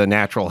front of the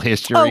Natural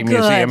History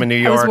Museum in New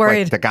York.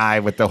 Like the guy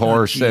with the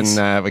horse,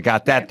 and we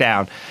got that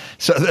down.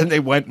 So then they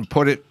went and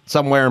put it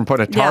somewhere and put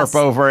a tarp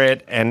over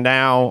it. And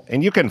now,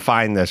 and you can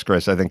find this,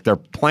 Chris, I think they're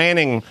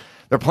planning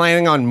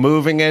on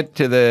moving it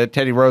to the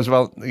Teddy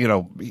Roosevelt,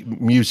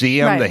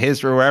 museum, the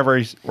history, wherever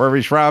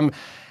he's from,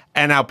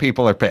 and now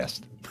people are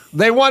pissed.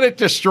 They want it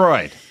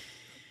destroyed,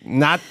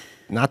 not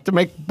to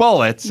make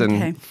bullets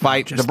and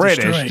fight the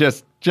British,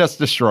 just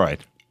destroyed.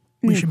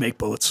 We should make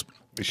bullets.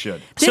 We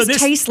should. This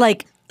tastes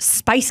like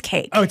spice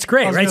cake. Oh, it's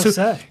great, right?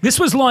 So this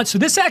was launched. So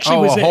this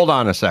actually was. Hold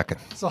on a second.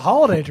 It's a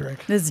holiday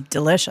drink. This is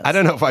delicious. I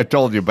don't know if I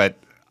told you, but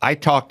I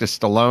talked to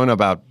Stallone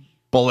about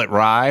Bullet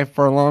Rye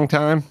for a long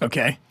time.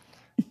 Okay.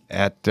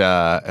 At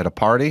a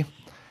party,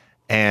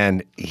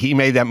 and he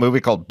made that movie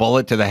called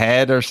Bullet to the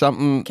Head or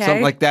something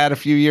like that a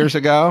few years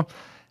ago.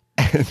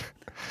 And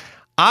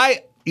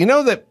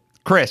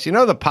Chris,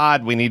 the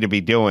pod we need to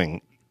be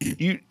doing.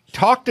 You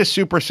talk to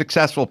super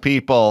successful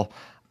people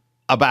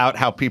about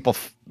how people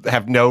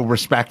have no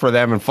respect for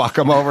them and fuck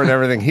them over and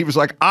everything. He was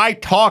like, I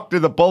talked to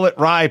the Bullet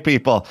Rye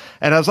people.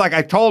 And I was like,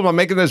 I told them I'm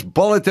making this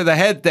bullet to the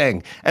head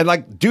thing. And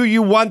like, do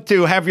you want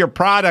to have your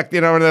product?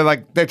 And they're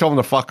like, they told him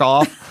to fuck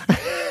off.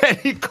 And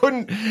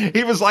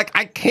he was like,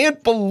 I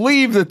can't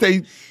believe that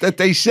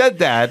they said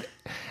that.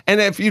 And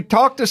if you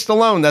talk to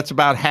Stallone, that's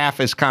about half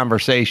his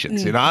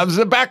conversations. I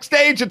was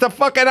backstage at the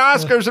fucking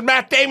Oscars, and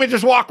Matt Damon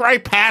just walked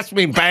right past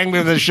me, banged me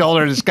in the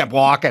shoulder, and just kept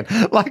walking.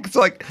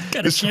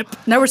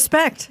 No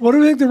respect. What do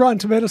you think the Rotten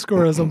Tomato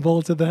score is on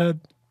Bullet to the Head?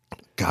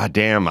 God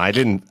damn, I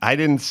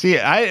didn't see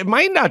it. It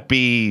might not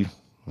be.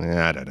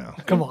 I don't know.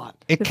 Come on,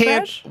 it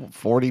can't.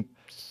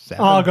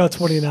 47. I'll go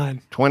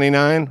 29.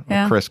 29.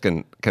 Yeah. Chris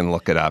can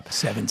look it up.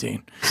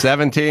 17.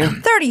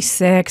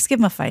 36. Give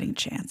him a fighting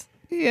chance.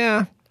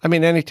 Yeah, I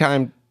mean,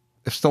 anytime.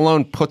 If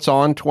Stallone puts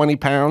on 20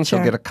 pounds,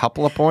 he'll get a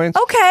couple of points.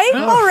 Okay,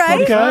 all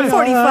right.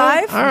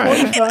 45. All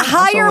right.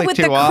 Higher with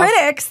the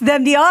critics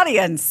than the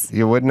audience.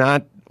 You would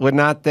not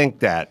think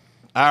that.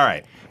 All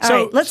right. All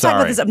right, let's talk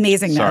about this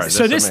amazingness.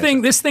 So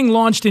this thing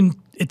launched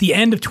at the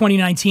end of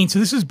 2019. So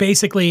this is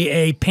basically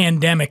a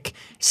pandemic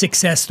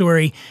success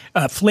story.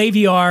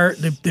 Flaviar,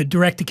 the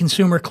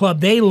direct-to-consumer club,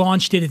 they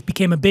launched it. It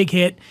became a big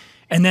hit.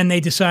 And then they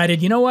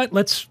decided, you know what,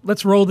 let's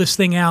roll this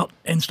thing out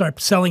and start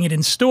selling it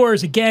in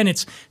stores. Again,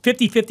 it's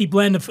 50-50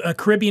 blend of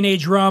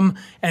Caribbean-aged rum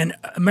and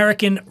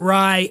American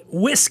rye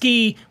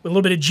whiskey with a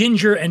little bit of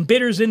ginger and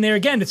bitters in there.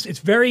 Again,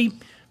 it's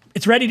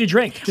ready to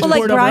drink. Just well,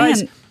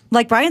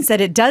 like Bryan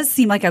said, it does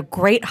seem like a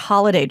great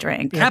holiday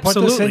drink. Yeah,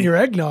 absolutely. Put this in your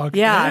eggnog.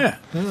 Yeah.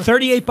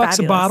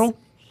 $38 a bottle.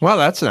 Well,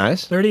 that's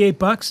nice.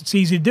 $38. It's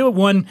easy to do. It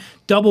won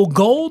double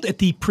gold at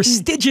the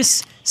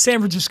prestigious San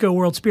Francisco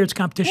World Spirits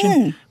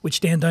Competition, which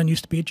Dunn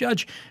used to be a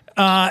judge.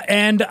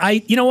 And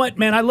you know what,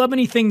 man? I love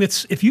anything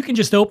that's, if you can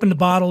just open the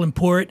bottle and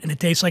pour it and it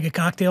tastes like a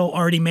cocktail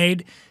already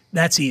made,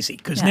 that's easy.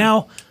 Because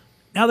now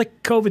the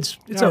COVID's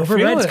over,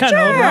 right? It's kind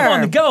of over. I'm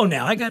on the go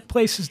now. I got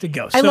places to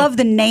go. I love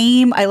the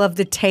name. I love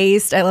the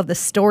taste. I love the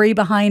story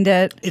behind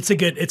it. It's a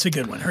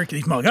good one.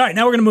 Hercules Mulligan. All right,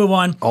 now we're going to move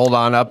on. Hold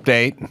on,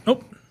 update.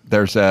 Nope.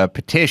 There's a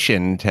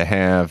petition to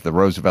have the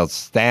Roosevelt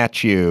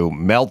statue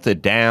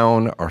melted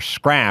down or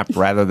scrapped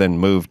rather than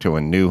moved to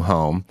a new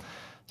home,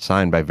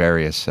 signed by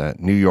various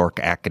New York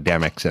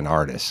academics and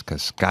artists,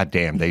 because,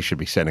 goddamn, they should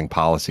be setting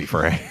policy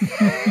for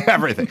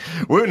everything.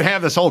 We wouldn't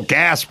have this whole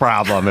gas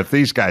problem if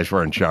these guys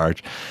were in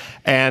charge.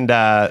 And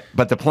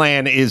but the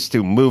plan is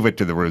to move it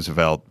to the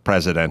Roosevelt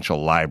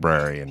Presidential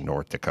Library in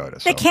North Dakota.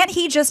 So can't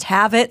he just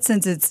have it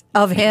since it's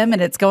of him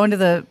and it's going to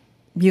the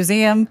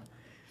museum?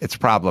 it's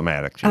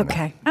problematic, Gina.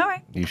 Okay. All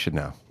right. You should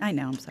know. I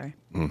know. I'm sorry.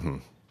 Mm-hmm. All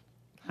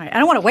right. I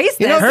don't want to waste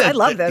this. I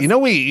love this.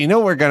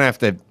 We're gonna have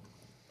to.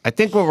 I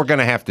think what we're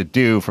gonna have to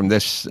do from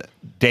this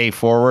day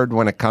forward,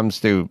 when it comes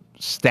to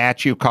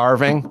statue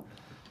carving,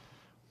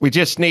 we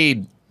just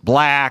need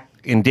black,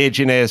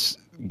 indigenous,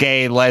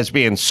 gay,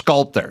 lesbian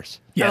sculptors.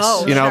 Yes.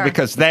 Oh,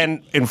 Because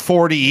then in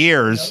 40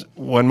 years,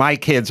 when my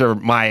kids are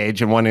my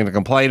age and wanting to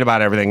complain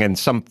about everything, and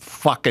some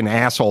fucking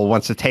asshole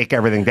wants to take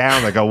everything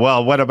down, they go,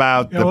 well, what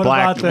about the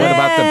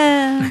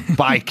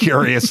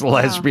bi-curious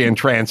lesbian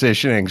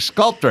transitioning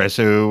sculptress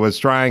who was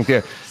trying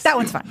to... That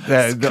one's fine.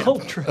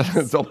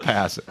 They'll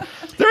pass it.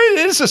 There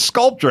is a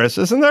sculptress,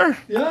 isn't there?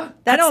 Yeah.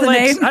 That's the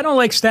name. I don't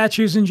like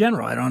statues in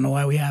general. I don't know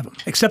why we have them,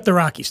 except the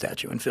Rocky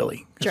statue in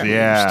Philly. Sure.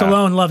 Yeah.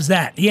 Stallone loves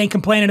that. He ain't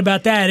complaining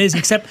about that, is he?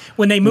 Except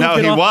when they moved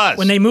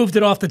when they moved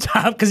it off the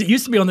top, because it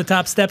used to be on the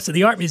top steps of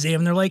the art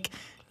museum. They're like,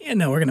 yeah,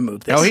 no, we're going to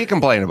move this. Oh, he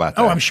complained about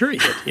that. Oh, I'm sure he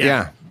did.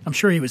 Yeah. I'm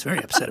sure he was very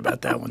upset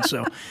about that one.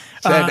 So,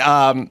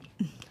 I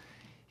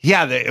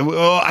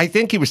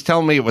think he was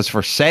telling me it was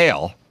for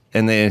sale,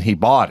 and then he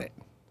bought it.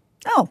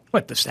 Oh.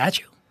 What, the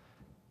statue?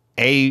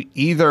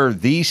 Either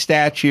the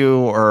statue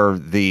or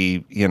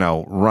the,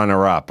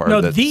 runner-up. Or no,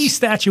 the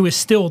statue is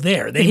still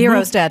there. The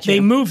hero statue. They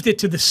moved it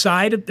to the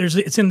side.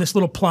 It's in this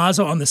little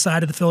plaza on the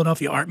side of the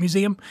Philadelphia Art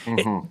Museum.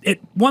 Mm-hmm. At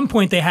one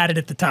point, they had it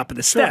at the top of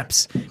the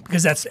steps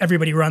because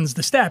everybody runs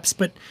the steps.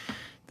 But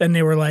then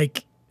they were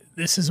like,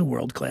 this is a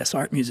world-class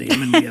art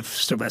museum, and we have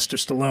Sylvester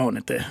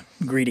Stallone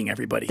greeting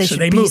everybody. They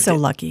should be so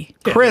lucky.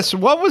 Chris,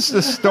 what was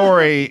the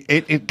story?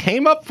 It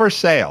came up for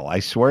sale,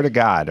 I swear to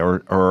God,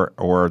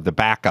 or the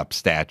backup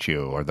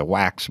statue or the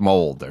wax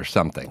mold or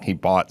something. He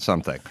bought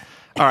something.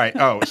 All right.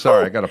 Oh,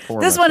 sorry. I got to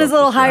pour this one is a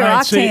little higher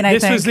octane, I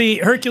think. This was the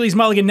Hercules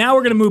Mulligan. Now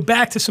we're going to move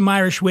back to some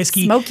Irish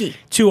whiskey. Smoky.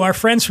 To our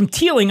friends from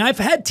Teeling. I've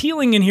had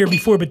Teeling in here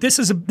before, but this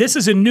is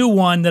a new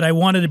one that I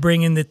wanted to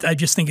bring in that I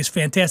just think is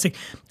fantastic,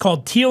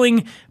 called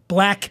Teeling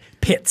Black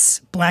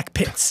Pits.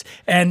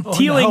 And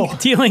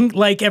Teeling,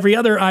 like every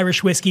other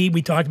Irish whiskey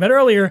we talked about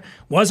earlier,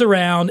 was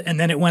around and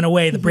then it went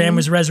away. The brand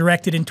was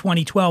resurrected in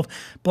 2012.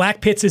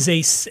 Black Pits is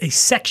a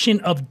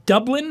section of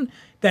Dublin,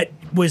 that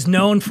was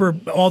known for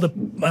all the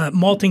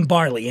malting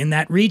barley in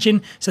that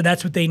region, so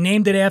that's what they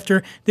named it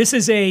after. This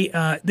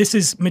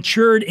is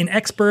matured in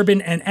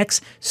ex-bourbon and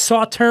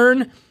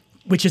ex-sauterne,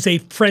 which is a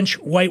French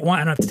white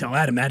wine. I don't have to tell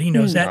Adam that. He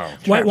knows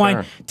that. White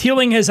wine.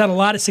 Teeling has had a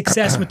lot of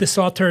success with the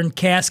Sauterne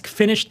cask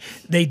finished.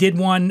 They did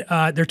one.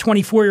 Their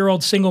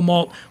 24-year-old single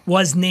malt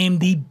was named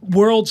the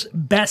world's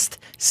best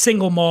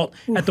single malt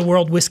at the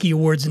World Whiskey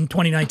Awards in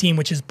 2019,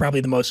 which is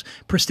probably the most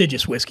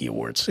prestigious whiskey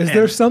awards. Is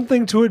there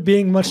something to it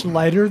being much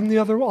lighter than the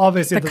other one?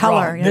 Obviously, The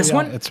color, yeah. This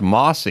one? It's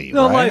mossy,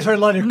 No, right? sorry,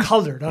 lighter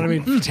colored. I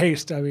don't mean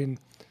taste. I mean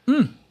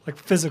like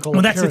physical.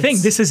 Well, that's the thing.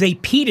 appearance. This is a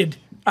peated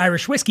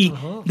Irish whiskey.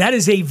 That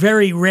is a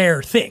very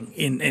rare thing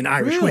in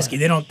Irish whiskey.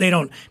 They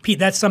don't peat.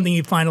 That's something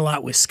you find a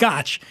lot with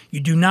Scotch. You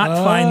do not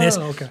find this.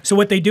 Okay. So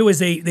what they do is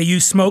they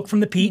use smoke from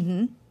the peat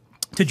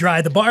to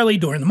dry the barley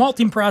during the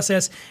malting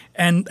process.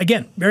 And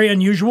again, very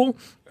unusual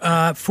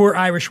for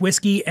Irish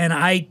whiskey. And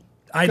I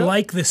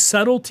like the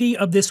subtlety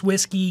of this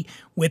whiskey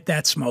with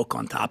that smoke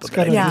on top of it.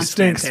 got a I think it's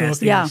distinct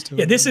fantastic. smokiness to it.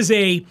 Yeah, this is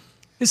a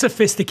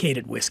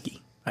sophisticated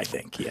whiskey, I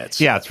think. Yeah,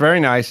 it's very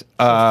nice.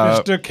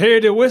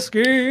 Sophisticated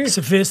whiskey.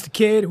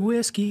 Sophisticated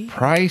whiskey.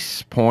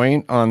 Price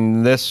point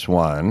on this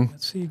one,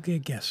 Let's see,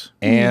 good guess.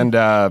 and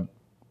I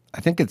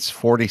think it's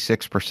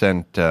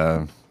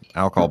 46%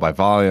 alcohol by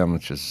volume,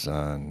 which is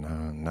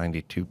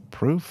 92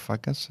 proof, I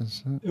guess.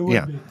 Is it? It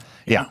would be.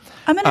 Yeah.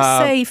 I'm going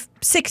to say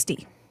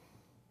 60.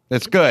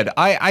 It's good.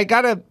 I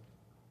gotta.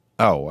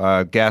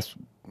 Guess.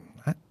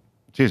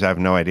 Geez, I have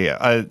no idea.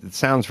 It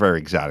sounds very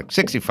exotic.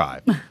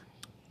 65.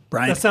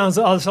 Brian. This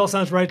all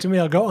sounds right to me.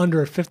 I'll go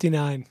under at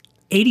 59.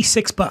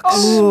 $86.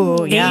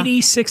 Oh, yeah.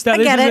 $86. I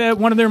get This is it.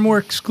 one of their more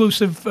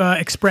exclusive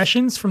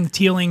expressions from the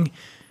Teeling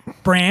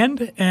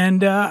brand,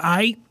 and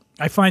I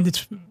find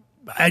it's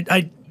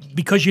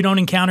because you don't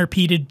encounter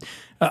peated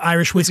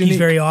Irish whiskeys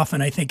very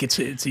often. I think it's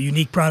a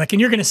unique product, and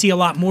you're going to see a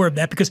lot more of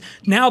that because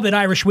now that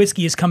Irish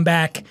whiskey has come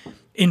back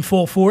in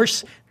full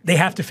force, they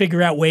have to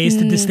figure out ways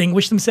to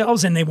distinguish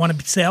themselves, and they want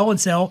to sell and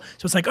sell.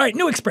 So it's like, all right,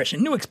 new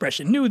expression, new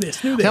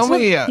this, new this. Tell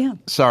me,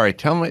 sorry.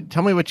 Tell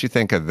me what you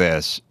think of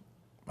this.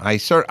 I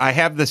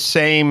have the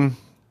same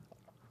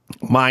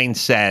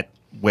mindset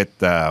with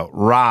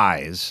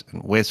ryes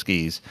and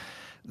whiskeys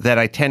that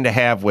I tend to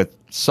have with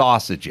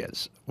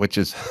sausages, which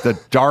is the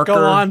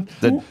darker,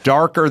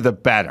 the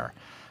better.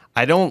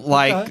 I don't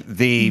like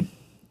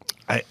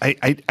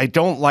I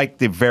don't like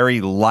the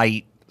very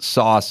light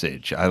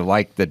sausage. I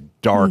like the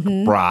dark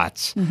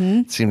brats.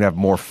 Seem to have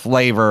more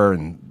flavor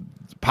and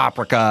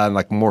paprika and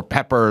like more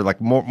pepper,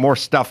 like more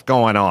stuff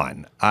going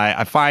on.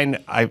 I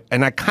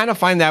kind of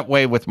find that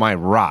way with my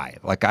rye.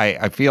 Like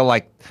I feel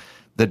like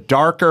the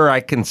darker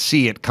I can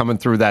see it coming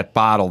through that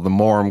bottle, the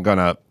more I'm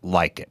gonna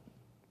like it.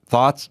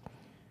 Thoughts?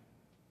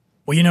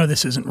 Well, you know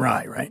this isn't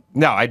rye, right?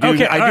 No, I do.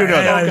 Okay, I do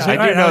know that.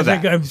 I do know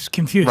that. I was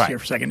confused here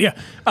for a second. Yeah.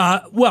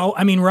 Well,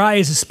 I mean, rye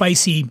is a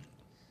spicy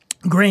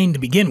grain to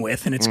begin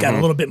with, and it's got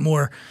a little bit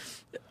more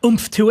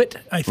oomph to it,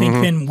 I think,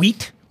 than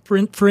wheat,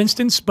 for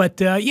instance.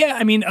 But yeah,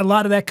 I mean, a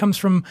lot of that comes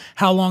from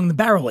how long the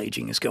barrel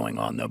aging is going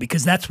on, though,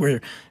 because that's where,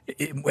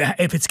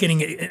 if it's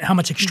getting, how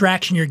much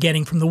extraction you're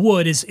getting from the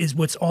wood is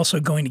what's also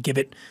going to give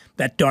it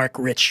that dark,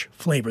 rich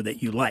flavor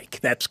that you like.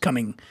 That's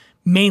coming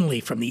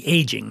mainly from the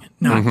aging,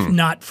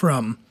 not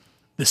from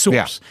the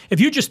source. Yeah. If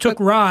you just took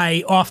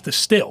rye off the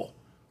still,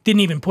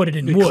 didn't even put it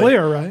in wood.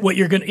 Clear, right? What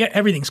you're gonna,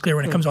 everything's clear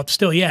when it comes off the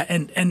still, yeah,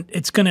 and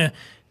it's gonna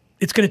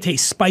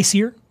taste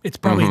spicier. It's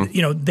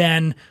probably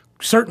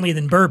certainly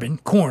than bourbon,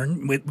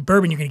 corn. With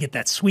bourbon, you're gonna get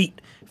that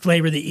sweet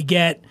flavor that you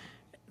get.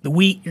 The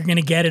wheat, you're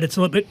gonna get it. It's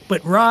a little bit,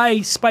 but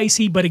rye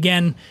spicy. But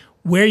again,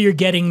 where you're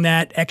getting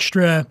that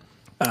extra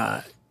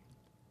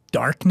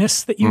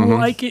darkness that you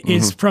like it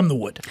is from the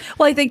wood.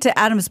 Well, I think to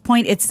Adam's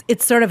point,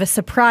 it's sort of a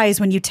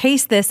surprise when you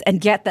taste this and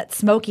get that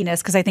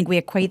smokiness, because I think we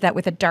equate that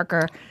with a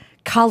darker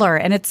color,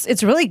 and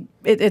it's really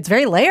it's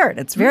very layered.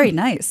 It's very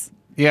nice.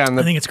 Yeah, and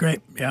I think it's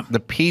great. Yeah, the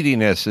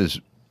peatiness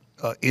is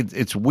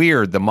it's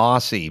weird, the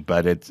mossy,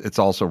 but it's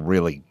also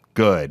really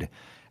good.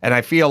 And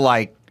I feel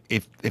like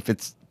if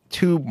it's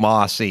too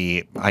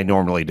mossy, I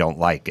normally don't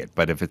like it.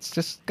 But if it's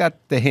just got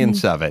the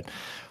hints of it.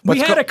 We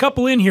had a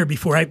couple in here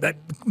before.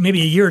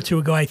 Maybe a year or two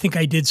ago, I think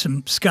I did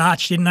some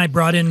Scotch, didn't I?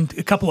 Brought in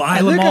a couple of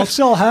Isla malts. I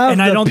still have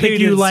and I don't think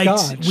you liked.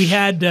 Scotch. We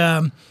had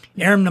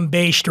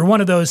Ermnumbeist or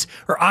one of those,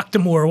 or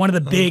Octomore, one of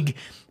the big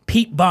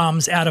peat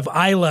bombs out of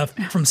Isla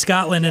from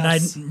Scotland, and I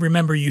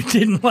remember you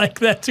didn't like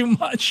that too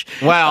much.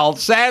 Well,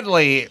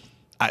 sadly,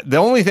 the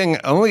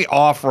only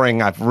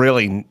offering I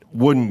really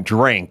wouldn't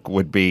drink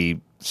would be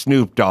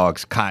Snoop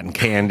Dogg's cotton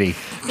candy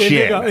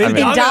shit.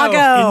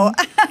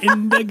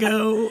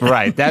 Indigo.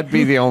 Right, that'd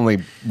be the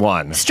only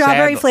one.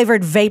 Strawberry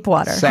flavored vape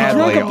water. I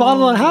Sadly, drank a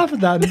bottle and a half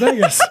of that in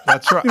Vegas.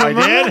 that's right. I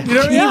did.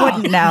 You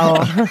wouldn't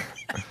know.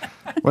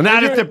 Well,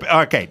 not at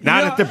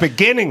the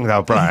beginning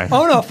though, Brian.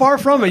 Oh no, far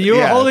from it. You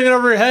were holding it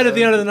over your head at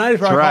the end of the night.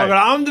 Right.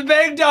 I'm the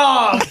big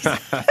dog.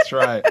 That's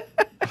right.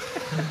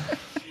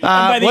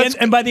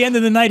 And by the end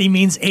of the night, he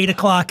means 8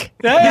 o'clock.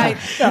 Yeah.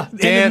 The end of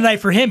the night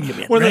for him, you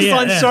mean? When the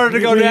sun started to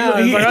go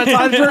down. It's like, that's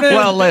time for it.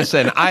 Well,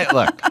 listen,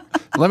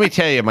 Let me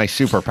tell you my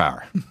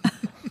superpower.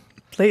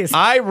 Please.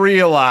 I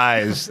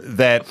realize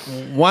that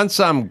once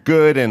I'm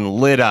good and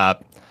lit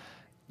up,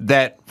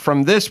 that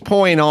from this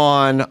point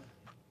on,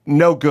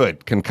 no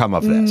good can come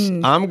of this.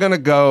 I'm going to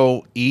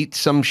go eat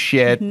some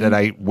shit that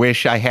I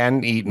wish I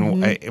hadn't eaten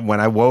when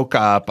I woke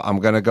up. I'm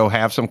going to go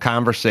have some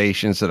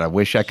conversations that I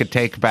wish I could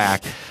take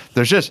back.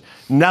 There's just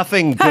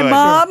nothing good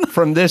Mom.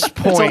 from this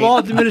point. It's a law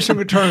of diminishing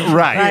returns.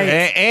 Right.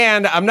 Right.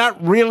 And I'm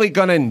not really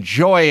going to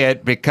enjoy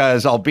it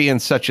because I'll be in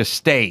such a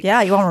state.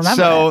 Yeah, you won't remember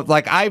So, it.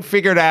 like, I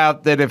figured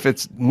out that if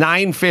it's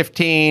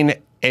 9:15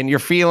 and you're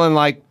feeling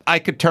like I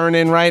could turn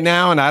in right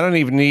now and I don't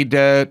even need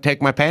to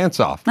take my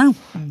pants off, No.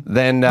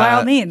 then By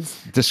all means.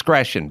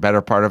 discretion, better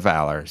part of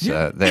valor,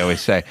 they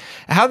always say.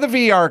 How the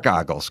VR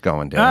goggles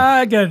going, Dan?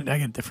 I got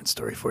a different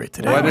story for you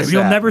today. What is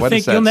You'll that? never What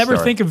think is that you'll never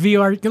story? think of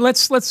VR.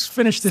 Let's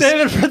finish this.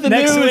 Save it for the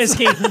next news.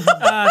 whiskey.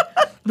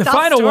 The Tough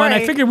final one. I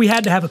story. figured we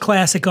had to have a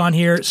classic on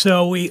here,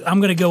 so I'm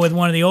going to go with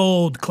one of the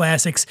old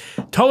classics,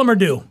 Tullamore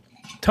Dew.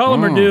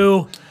 Tullamore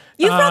Dew.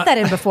 You've brought that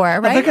in before,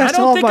 right? think I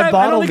still have my I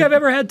bottle. don't think I've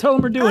ever had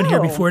Tullamore Dew in here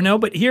Oh. before. No,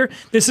 but here,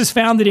 this is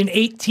founded in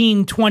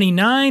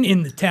 1829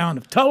 in the town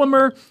of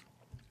Tullamore.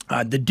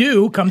 The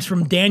Dew comes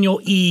from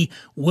Daniel E.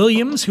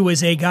 Williams, who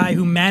is a guy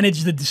who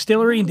managed the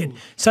distillery and did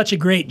such a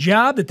great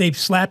job that they've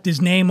slapped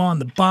his name on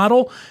the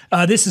bottle.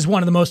 This is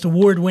one of the most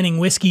award-winning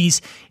whiskeys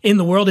in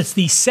the world. It's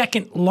the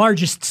second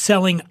largest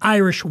selling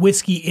Irish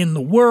whiskey in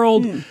the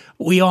world.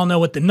 We all know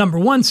what the number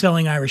one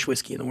selling Irish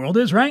whiskey in the world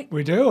is, right?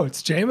 We do.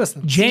 It's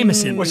Jameson.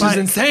 Jameson. Which is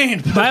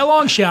insane. By a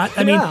long shot.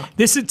 I mean, Yeah.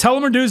 this is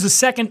Tullamore Dew is the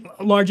second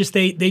largest.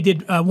 They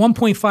did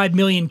 1.5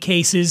 million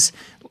cases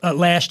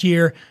last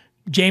year.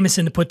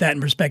 Jameson, to put that in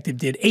perspective,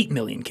 did 8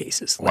 million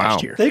cases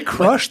last year. They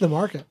crushed the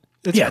market.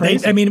 It's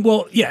crazy.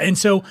 And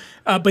so,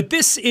 but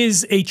this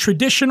is a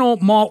traditional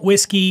malt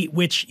whiskey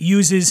which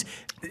uses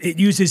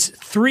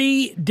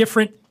 3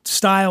 different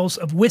styles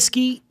of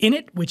whiskey in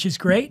it, which is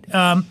great.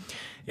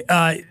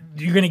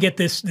 You're going to get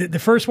this. The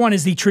first one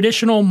is the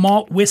traditional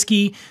malt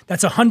whiskey.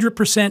 That's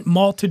 100%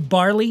 malted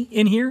barley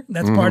in here.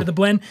 That's part of the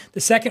blend.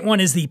 The second one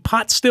is the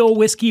pot still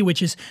whiskey,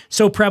 which is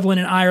so prevalent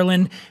in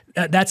Ireland.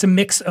 That's a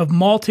mix of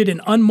malted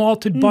and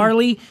unmalted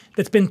barley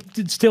that's been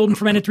distilled and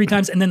fermented 3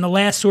 times. And then the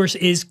last source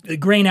is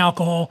grain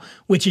alcohol,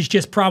 which is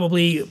just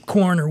probably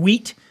corn or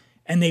wheat.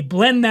 And they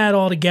blend that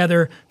all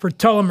together for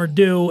Tullamore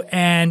Dew,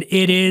 and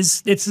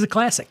it's a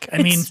classic. I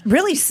mean, It's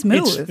really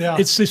smooth.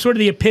 it's sort of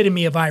the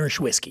epitome of Irish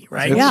whiskey,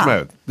 right? It's Yeah.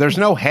 smooth. There's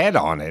no head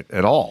on it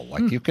at all.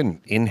 Like you can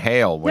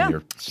inhale when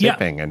you're Yeah.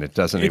 sipping, and it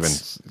doesn't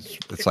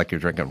it's like you're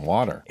drinking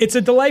water. It's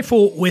a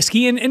delightful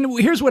whiskey, and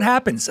here's what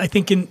happens. I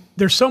think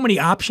there's so many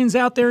options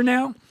out there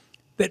now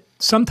that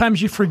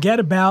sometimes you forget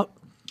about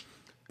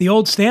the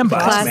old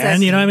standbys, Classic.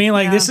 man. You know what I mean?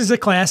 Like Yeah. this is a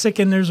classic,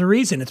 and there's a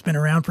reason it's been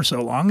around for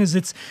so long.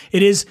 It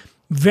is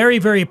very,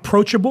 very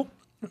approachable.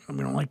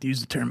 We don't like to use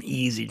the term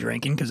easy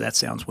drinking because that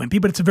sounds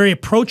wimpy, but it's a very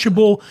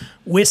approachable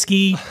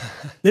whiskey.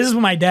 This is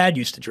what my dad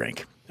used to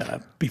drink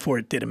before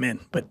it did him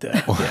in. But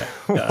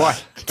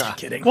What?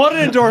 kidding. What an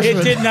endorsement.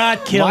 It did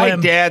not kill My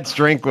him. dad's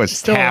drink was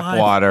Still tap alive.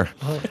 water.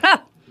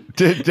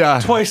 Did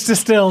Twice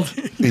distilled.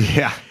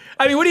 yeah.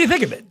 I mean, what do you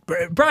think of it,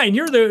 Brian?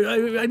 You're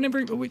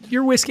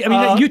your whiskey. I mean,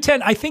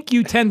 I think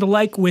you tend to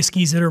like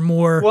whiskeys that are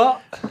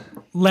more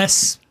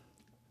less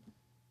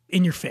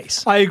in your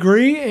face. I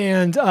agree,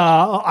 and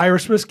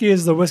Irish whiskey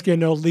is the whiskey I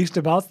know least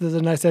about. So there's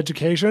a nice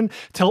education.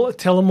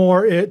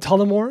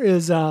 Tullamore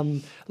is,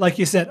 like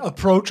you said,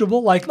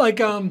 approachable. Like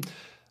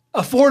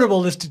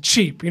affordable is to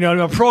cheap. You know,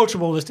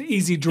 approachable is to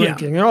easy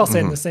drinking. They're all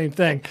saying the same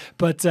thing.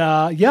 But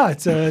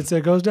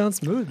it goes down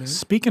smooth. Man.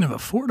 Speaking of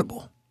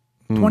affordable,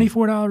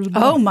 $24 a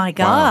bottle. Oh my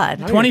God.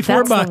 $24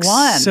 That's bucks. the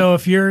one. So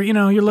if you're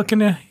looking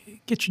to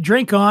get your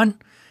drink on,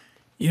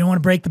 you don't want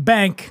to break the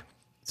bank.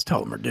 It's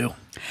Tullamore Dew.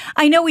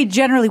 I know we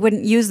generally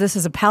wouldn't use this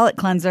as a palate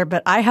cleanser,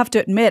 but I have to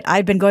admit,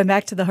 I've been going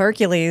back to the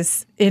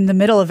Hercules in the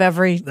middle of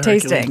every The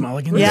Hercules tasting.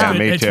 Mulligan. Yeah, It's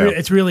me good. too.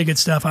 It's really good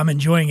stuff. I'm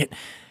enjoying it.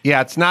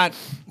 Yeah, it's not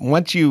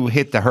once you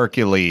hit the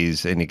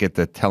Hercules and you get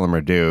the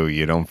Tullamore Dew,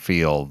 you don't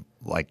feel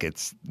like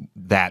it's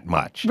that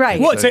much. Right.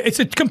 Well, it's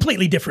a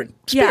completely different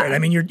spirit. Yeah. I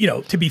mean,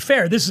 to be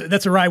fair,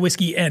 that's a rye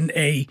whiskey and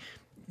a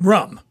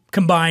rum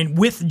combined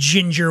with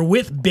ginger,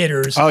 with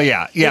bitters. Oh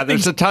yeah.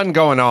 There's a ton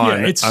going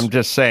on. Yeah, I'm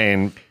just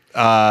saying.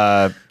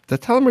 The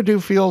Tullamore Dew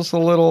feels a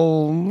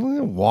little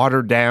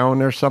watered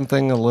down or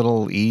something, a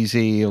little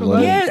easy, a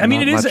little. Yeah, I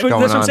mean, it is. much That's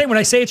going what I'm on. saying. When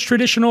I say it's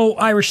traditional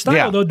Irish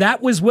style, though,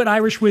 that was what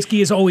Irish whiskey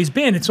has always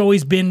been. It's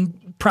always been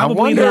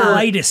probably the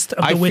lightest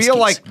of the whiskeys. I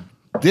feel like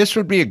this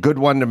would be a good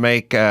one to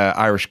make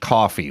Irish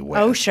coffee with.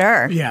 Oh,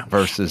 sure. Yeah.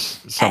 Versus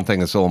something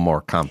that's a little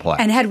more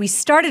complex. And had we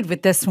started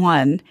with this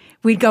one,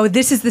 we'd go,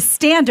 this is the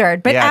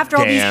standard. But Yeah, after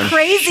all Dan. these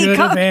crazy Should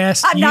have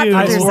asked I'm not you.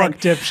 producing. Nice work,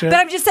 dipshit. But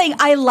I'm just saying,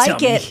 I like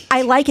Tell it. me.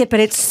 I like it, but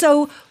it's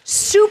so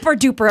super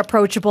duper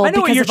approachable. I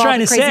know what because you're of all trying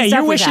the to crazy say. stuff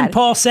You're we've wishing had.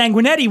 Paul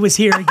Sanguinetti was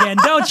here again,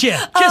 don't you?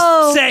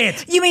 Just say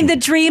it. You mean the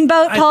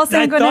dreamboat, Paul I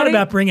Sanguinetti? thought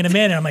about bringing him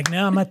in, and I'm like,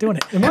 no, I'm not doing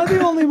it. Am I the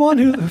only one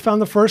who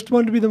found the first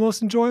one to be the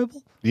most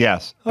enjoyable?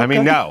 Yes. I mean,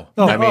 Okay. no.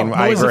 Oh, I mean, What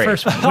I was agree. the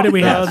first one? What did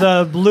we have?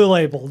 The blue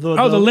label. the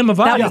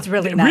Limavada. That was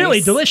really nice.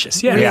 Really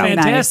delicious. Yeah, Really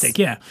fantastic. nice.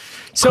 Yeah.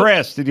 So,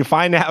 Chris, did you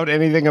find out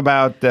anything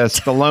about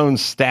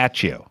Stallone's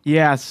statue?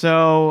 Yeah,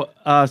 so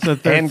there are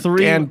And,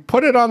 three. and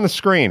put it on the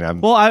screen.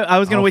 Well, I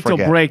was going to I'll wait till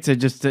forget. break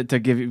to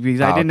give you,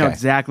 because I didn't know okay.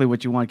 exactly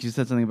what you want, because you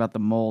said something about the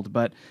mold.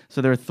 But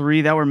so there are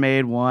three that were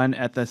made, one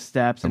at the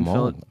Steps in Philly.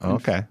 mold.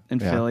 Okay. In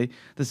Yeah. Philly.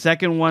 The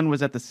second one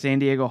was at the San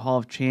Diego Hall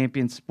of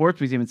Champions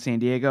Sports Museum in San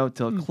Diego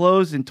till it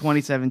closed in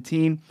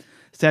 2017.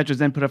 Statue was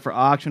then put up for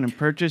auction and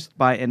purchased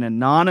by an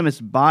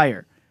anonymous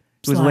buyer,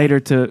 who was Sly. later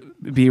to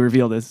be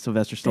revealed as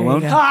Sylvester There you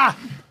Stallone. go. ah,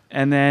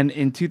 And then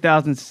in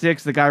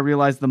 2006, the guy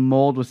realized the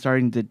mold was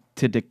starting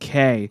to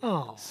decay.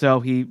 Oh.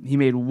 So he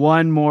made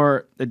one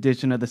more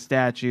edition of the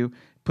statue,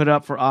 put it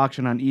up for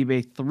auction on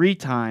eBay 3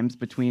 times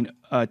between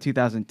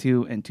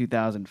 2002 and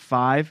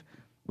 2005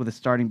 with a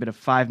starting bid of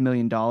 $5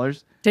 million,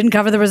 Didn't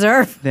cover the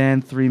reserve.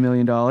 then $3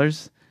 million,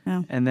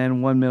 Oh. and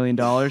then $1 million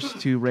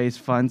to raise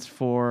funds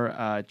for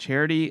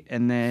charity.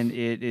 And then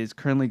it is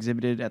currently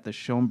exhibited at the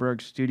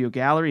Schoenberg Studio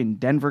Gallery in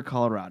Denver,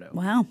 Colorado.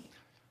 Wow.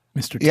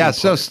 Mr. Yeah, Tea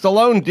so Party.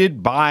 Stallone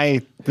did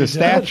buy the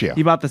statue.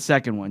 He bought the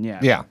second one, yeah.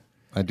 Yeah,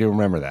 I do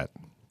remember that.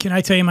 Can I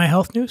tell you my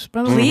health news,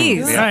 by the way?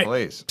 Please. All Yeah, right.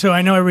 please. So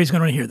I know everybody's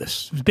going to hear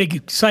this. It's a big,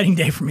 exciting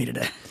day for me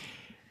today.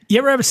 You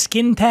ever have a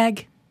skin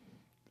tag?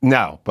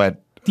 No,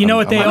 but Do you know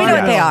what they are? We know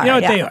what they are. You know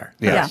what yeah. they are.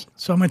 Yes.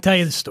 So I'm going to tell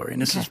you the story,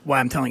 and this is why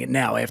I'm telling it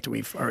now after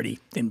we've already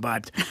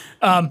imbibed.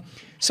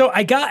 So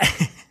I got,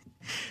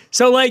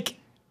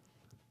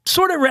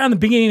 sort of around the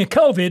beginning of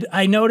COVID,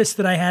 I noticed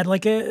that I had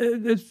like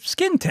a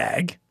skin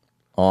tag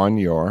on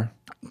your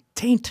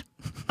taint.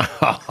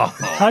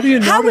 How do you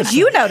notice? How would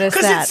you notice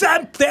Because that? it's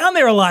I'm down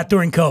there a lot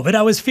during COVID.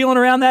 I was feeling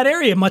around that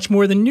area much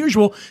more than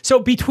usual. So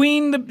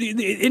between and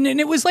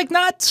it was like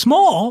not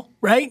small,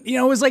 right? You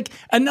know, it was like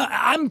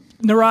I'm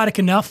neurotic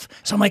enough,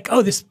 so I'm like,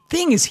 oh, this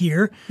thing is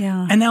here.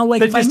 Yeah. And now,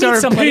 like, They if I just meet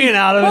started somebody, peeing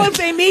out of well,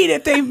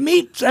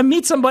 it. I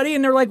meet somebody,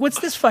 and they're like,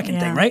 what's this fucking Yeah.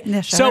 thing, right? Yeah,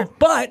 sure. So,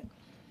 but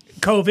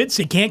COVID,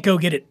 so you can't go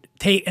get it.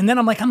 And then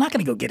I'm like, I'm not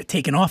going to go get it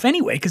taken off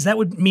anyway, because that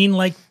would mean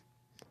like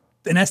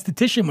an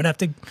esthetician would have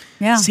to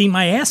Yeah. see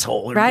my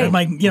asshole, or Right.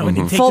 my, and take Full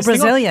this thing off.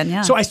 Brazilian,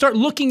 yeah. So I start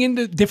looking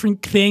into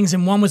different things,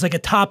 and one was like a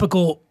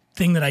topical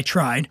thing that I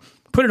tried,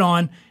 put it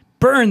on,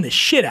 burned the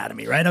shit out of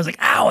me, right? I was like,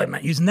 ow, I'm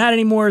not using that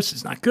anymore. This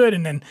is not good.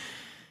 And then,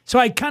 so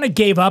I kind of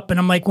gave up, and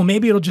I'm like, well,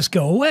 maybe it'll just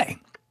go away.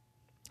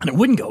 And it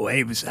wouldn't go away.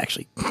 It was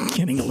actually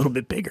getting a little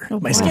bit bigger.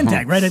 My skin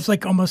tag, right? It's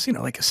like almost,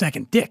 like a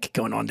second dick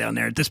going on down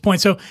there at this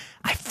point. So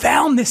I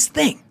found this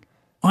thing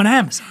on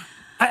Amazon.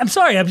 I'm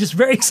sorry, I'm just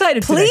very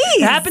excited. Today.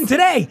 Please. It happened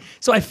today.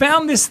 So I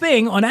found this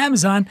thing on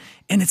Amazon,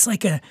 and it's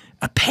like a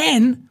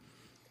pen,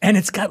 and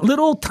it's got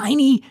little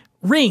tiny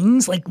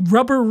rings, like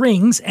rubber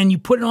rings, and you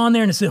put it on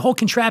there, and it's a whole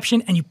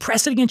contraption, and you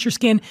press it against your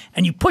skin,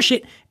 and you push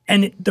it,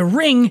 and the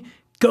ring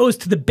goes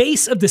to the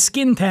base of the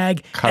skin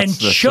tag Cuts and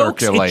the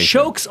chokes. It circulation.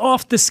 chokes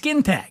off the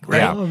skin tag, right?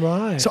 Yeah. All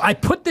right. So I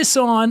put this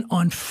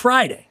on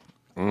Friday,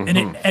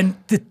 and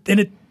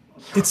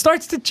it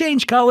starts to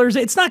change colors.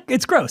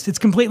 It's gross. It's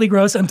completely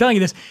gross. I'm telling you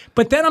this.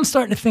 But then I'm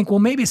starting to think, well,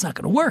 maybe it's not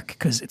going to work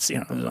because it's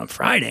it was on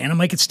Friday, and I'm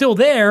like, it's still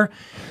there.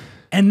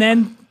 And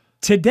then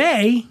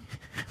today,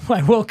 when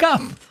I woke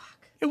up,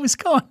 it was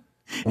gone.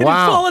 It had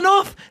Wow. fallen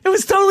off. It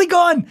was totally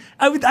gone.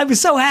 I was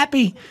so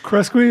happy.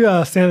 Chris, can we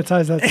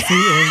sanitize that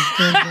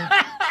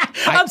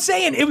seat? I'm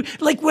saying,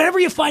 like, whenever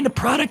you find a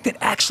product that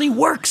actually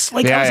works,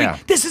 like, I was Yeah,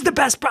 like, this is the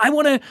best. I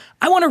want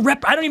to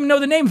rep. I don't even know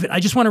the name of it. I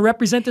just want to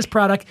represent this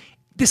product.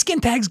 The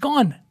skin tag's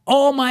gone.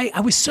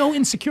 I was so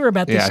insecure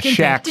about this Yeah, skin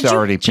tag. Shaq's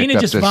already picked Gina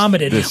up just this,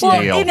 vomited. this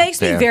Well, deal. it makes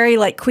me Dan.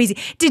 very queasy.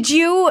 Did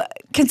you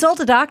consult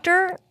a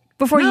doctor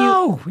before you?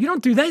 No, you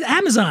don't do that.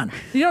 Amazon.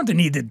 You don't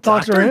need the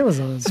doctor. Dr.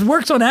 Amazon. It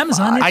works on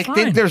Amazon. You're I fine.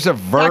 think there's a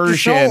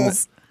version.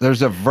 Scholl's.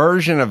 There's a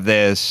version of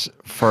this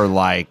for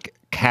like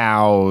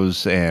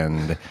cows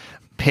and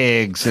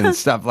pigs and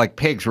stuff like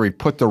pigs, where you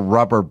put the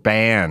rubber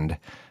band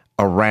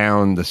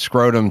around the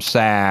scrotum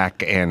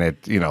sac, and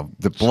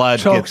the blood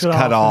Chokes gets it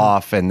cut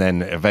off, off, and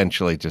then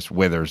eventually just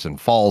withers and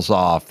falls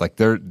off. Like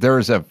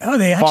there's a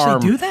they actually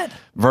farm do that?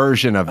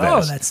 version of this.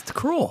 Oh, that's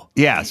cruel.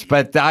 Yes,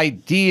 but the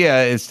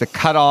idea is to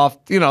cut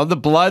off, the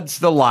blood's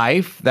the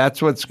life.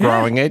 That's what's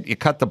growing it. You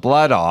cut the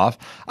blood off.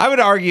 I would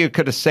argue you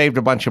could have saved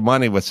a bunch of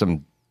money with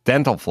some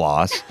dental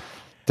floss,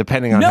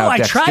 depending on No, how I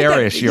tried that.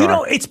 dexterous you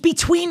are. It's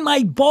between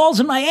my balls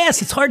and my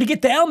ass. It's hard to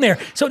get down there.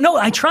 So no,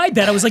 I tried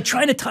that. I was like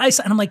trying to tie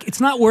something. I'm like,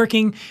 it's not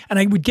working, and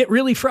I would get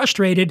really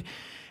frustrated.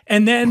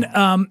 And then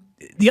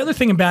the other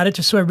thing about it,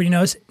 just so everybody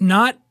knows,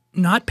 not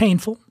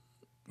painful.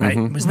 Right?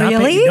 It was not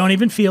Really? painful. You don't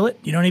even feel it.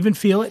 You don't even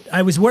feel it.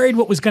 I was worried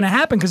what was going to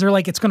happen because they're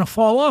like, it's going to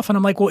fall off, and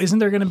I'm like, well, isn't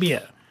there going to be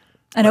a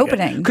An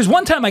opening. Because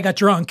one time I got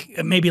drunk,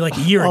 maybe like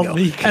a year ago.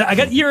 And I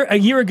got a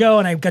year ago,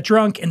 and I got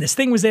drunk, and this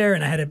thing was there,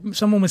 and I had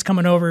someone was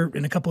coming over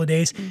in a couple of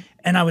days,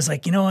 and I was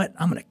like, you know what?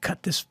 I'm gonna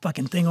cut this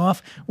fucking thing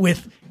off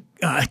with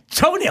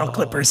toenail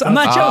clippers. I'm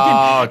not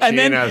joking. And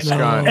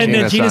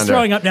then Gina's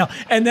throwing up now.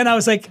 And then I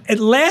was like, at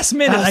last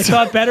minute, I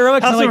thought better of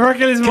it because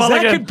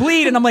that could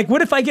bleed. And I'm like,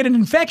 what if I get an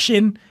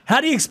infection?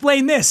 How do you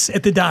explain this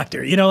at the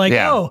doctor? You know, like,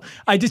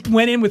 I just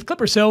went in with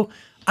clippers. So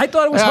I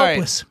thought it was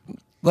hopeless. Right.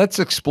 Let's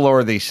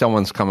explore these.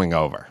 Someone's coming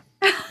over.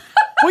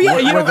 Well,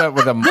 yeah,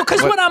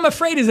 because what I'm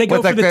afraid is they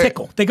go for the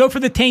tickle. They go for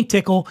the taint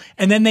tickle,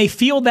 and then they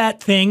feel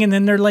that thing, and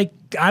then they're like,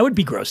 I would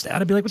be grossed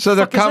out. I'd be like, what the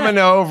fuck is that? So they're coming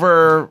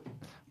over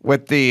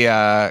with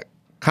the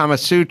Kama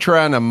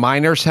Sutra and a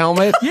miner's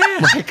helmet?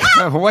 Yeah.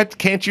 Like, what?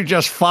 Can't you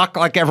just fuck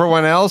like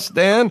everyone else,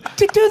 Dan?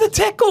 To do the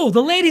tickle.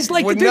 The ladies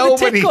like to do the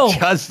tickle. Nobody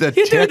does the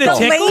tickle. Do the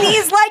tickle.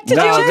 Ladies like to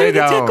do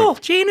the tickle,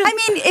 Gina. I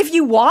mean, if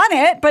you want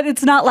it, but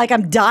it's not like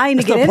I'm dying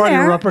to get in there. Part of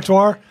your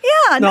repertoire?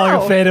 Yeah, no. Not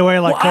like a fadeaway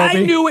like Kobe?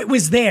 I knew it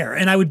was there,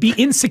 and I would be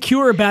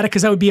insecure about it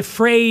because I would be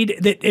afraid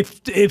that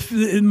if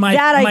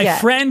my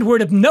friend were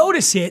to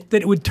notice it,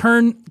 that it would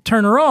turn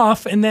her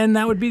off, and then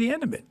that would be the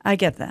end of it. I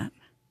get that.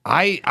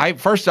 I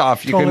first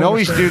off, you can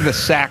always do the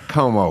sack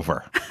comb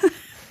over.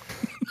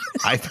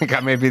 I think I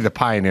may be the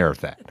pioneer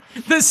of that.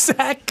 The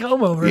sack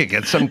comb over. You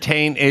get some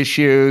taint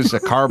issues, a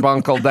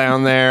carbuncle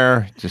down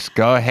there. Just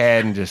go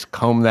ahead and just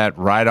comb that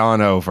right on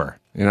over.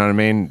 You know what I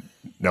mean?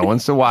 No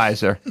one's the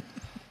wiser.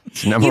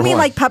 It's number You mean one.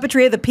 like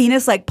puppetry of the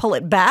penis, like pull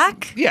it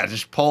back? Yeah,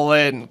 just pull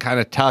it and kind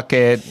of tuck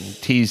it, and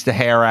tease the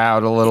hair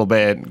out a little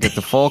bit, and get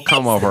the full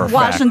come over effect.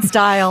 Washing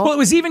style. Well, it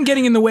was even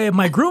getting in the way of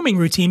my grooming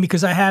routine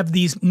because I have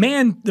the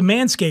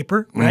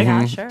manscaper, right?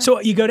 Yeah, sure. So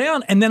you go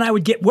down, and then I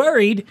would get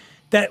worried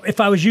that if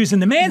I was using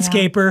the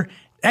manscaper,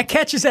 that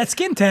catches that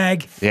skin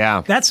tag.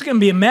 Yeah. That's going to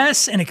be a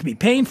mess, and it could be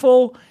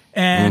painful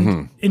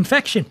and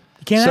infection.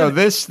 You can't have it.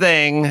 This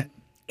thing...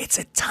 It's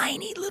a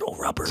tiny little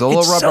rubber. It's a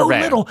little rubber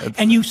band. Little,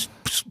 and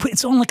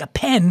it's on like a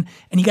pen,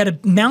 and you got to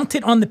mount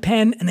it on the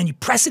pen, and then you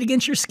press it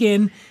against your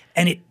skin,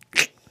 and it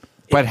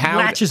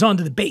latches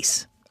onto the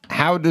base.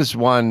 How does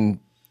one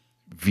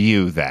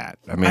view that?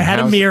 I mean, I had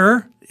a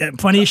mirror.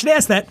 Funny you should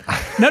ask that.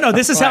 No,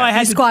 this is how I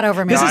had to squat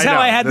over me. This is how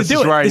I had to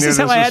do it. This is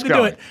how I had to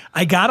do it.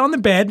 I got on the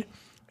bed,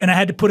 and I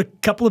had to put a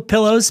couple of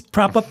pillows,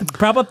 prop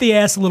up the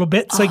ass a little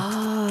bit, so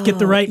I get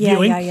the right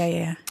viewing.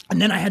 Yeah.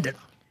 And then I had to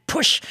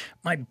push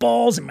my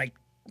balls and my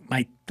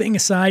thing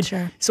aside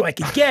so I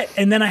could get,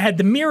 and then I had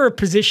the mirror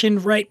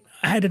positioned right.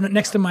 I had it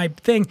next to my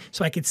thing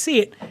so I could see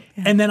it,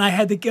 and then I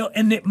had to go,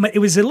 and it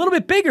was a little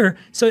bit bigger,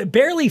 so it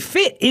barely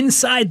fit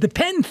inside the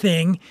pen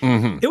thing.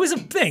 It was a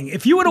thing.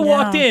 If you would have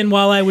walked in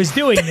while I was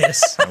doing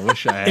this, I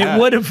wish I had. It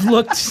would have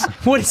looked,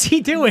 what is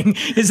he doing?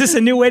 Is this a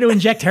new way to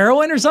inject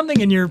heroin or something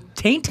in your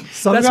taint?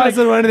 Some guys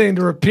don't do anything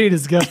to repeat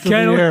his guest of the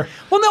year.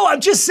 Well, no,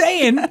 I'm just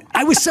saying.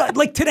 I was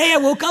like today. I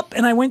woke up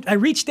and I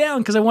reached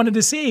down because I wanted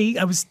to see.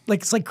 I was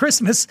like, it's like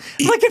Christmas.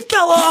 Like it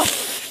fell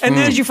off. And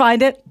then did you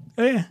find it?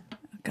 Oh, yeah.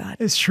 God,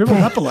 it's shriveled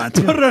up a lot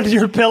too. Put it under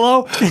your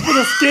pillow with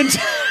a skin.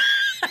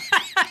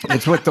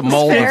 It's with the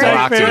mold of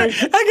rocky. I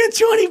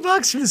got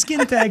 $20 for the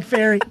skin tag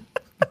fairy.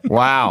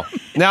 Wow.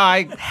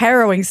 No,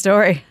 harrowing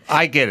story.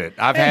 I get it.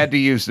 I've had to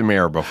use the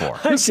mirror before.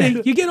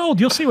 See, you get old,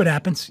 you'll see what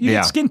happens. You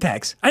get skin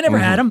tags. I never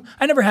had them.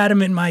 I never had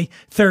them in my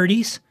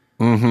 30s.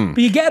 But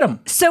you get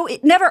them. So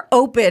it never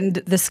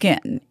opened the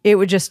skin. It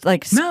would just right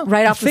off the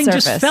surface. The thing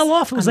just fell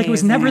off. It was like it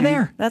was never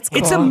there. That's cool.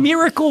 It's a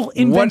miracle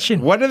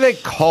invention. What do they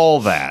call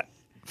that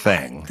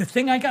thing? The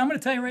thing I'm going to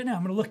tell you right now.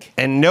 I'm going to look.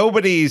 And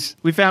nobody's...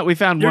 We found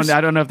one. I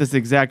don't know if this is the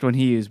exact one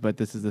he used, but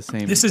this is the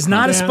same. This is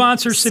not a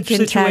sponsorship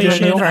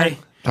situation.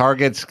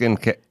 Target skin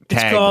tag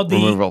it's called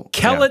removal.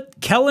 The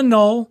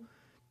Kellinol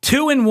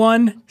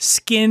 2-in-1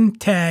 skin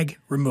tag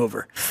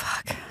remover.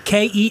 Fuck.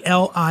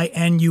 Kelinul.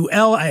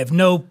 I have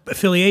no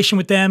affiliation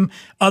with them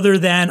other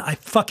than I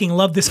fucking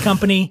love this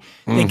company.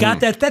 They got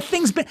that. That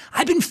thing's been,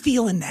 I've been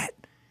feeling that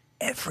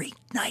every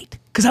night.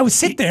 Because I would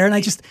sit there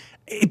and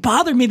it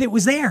bothered me that it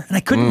was there and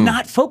I could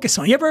not focus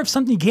on it. You ever have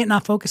something you can't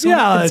not focus on?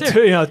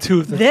 Yeah,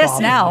 tooth. This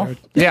now. There.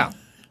 Yeah.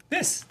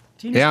 This.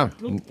 Yeah.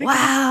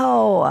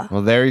 Wow.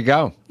 Well, there you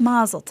go.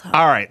 Mazel tov.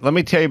 All right. Let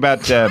me tell you about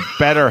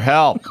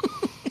BetterHelp.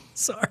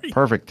 Sorry.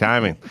 Perfect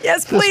timing.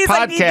 Yes, please. This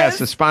podcast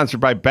is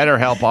sponsored by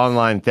BetterHelp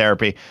Online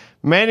Therapy.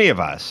 Many of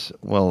us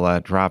will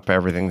drop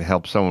everything to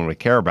help someone we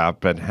care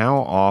about, but how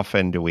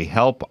often do we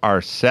help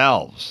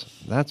ourselves?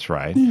 That's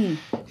right. You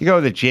go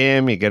to the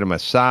gym, you get a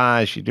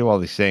massage, you do all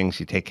these things,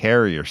 you take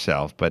care of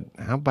yourself, but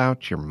how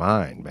about your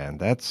mind, man?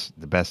 That's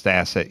the best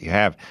asset you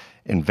have.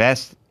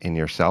 Invest in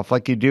yourself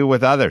like you do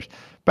with others.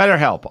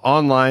 BetterHelp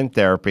Online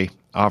Therapy,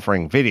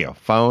 offering video,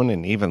 phone,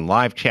 and even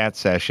live chat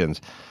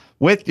sessions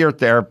with your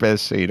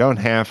therapist so you don't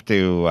have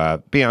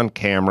to be on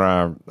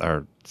camera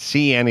or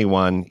see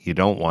anyone you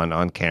don't want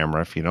on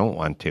camera if you don't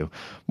want to.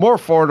 More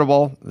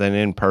affordable than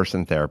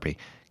in-person therapy.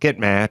 Get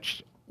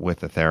matched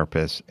with a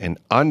therapist in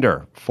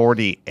under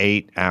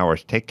 48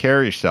 hours. Take care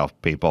of yourself,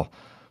 people,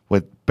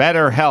 with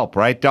BetterHelp,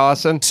 right,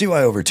 Dawson? See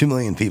why over 2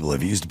 million people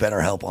have used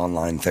BetterHelp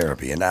online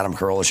therapy. And Adam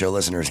Carolla Show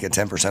listeners get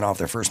 10% off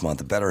their first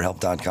month at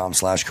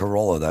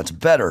BetterHelp.com/Carolla. That's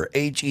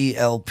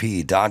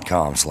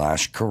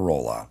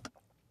BetterHelp.com/Carolla.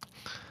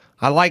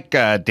 I like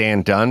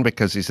Dan Dunn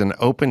because he's an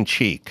open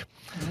cheek.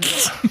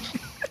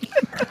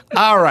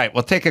 All right,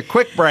 we'll take a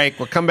quick break.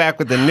 We'll come back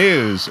with the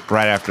news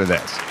right after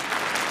this.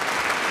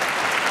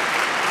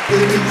 The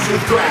news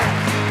with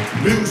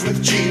Grad, news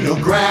with Gina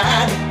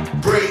Grad,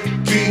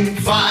 breaking,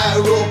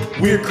 viral,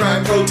 weird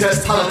crime,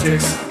 protest,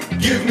 politics.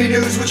 Give me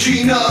news with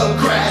Gina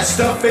Grad,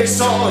 stuff they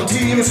saw on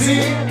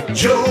TMZ.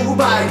 Joe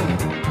Biden,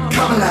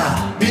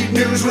 Kamala, meet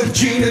news with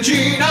Gina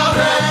Grad.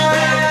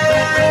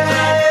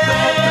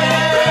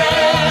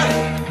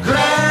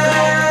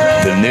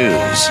 The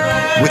news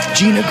with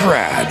Gina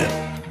Grad.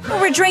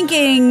 We're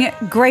drinking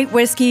great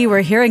whiskey.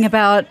 We're hearing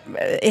about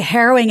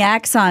harrowing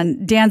acts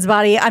on Dan's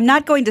body. I'm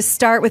not going to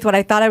start with what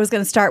I thought I was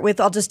going to start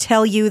with. I'll just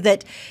tell you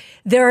that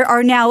there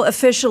are now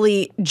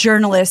officially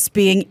journalists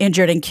being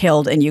injured and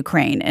killed in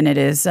Ukraine, and it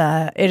is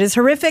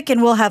horrific,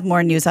 and we'll have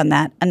more news on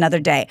that another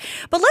day.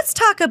 But let's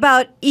talk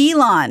about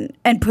Elon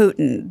and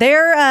Putin.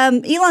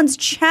 Elon's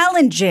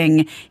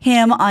challenging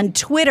him on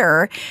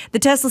Twitter. The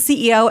Tesla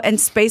CEO and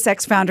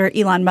SpaceX founder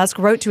Elon Musk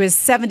wrote to his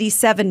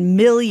 77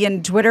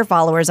 million Twitter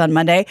followers on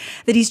Monday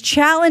that he's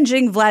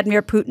challenging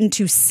Vladimir Putin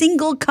to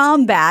single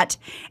combat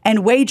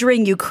and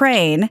wagering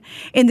Ukraine.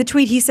 In the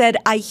tweet, he said,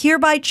 "I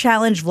hereby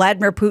challenge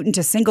Vladimir Putin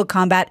to single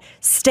combat.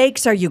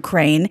 Stakes are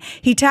Ukraine."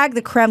 He tagged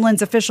the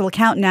Kremlin's official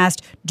account and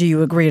asked, "Do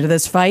you agree to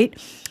this fight?"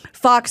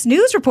 Fox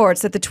News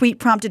reports that the tweet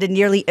prompted a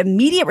nearly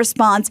immediate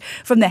response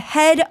from the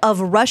head of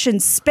Russian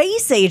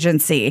space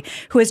agency,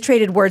 who has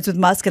traded words with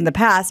Musk in the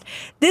past.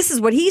 This is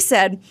what he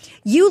said: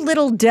 "You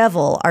little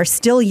devil are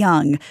still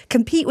young.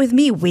 Compete with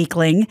me,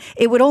 weakling.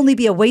 It would only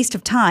be a waste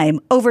of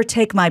time.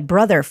 Overtake my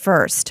brother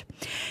first."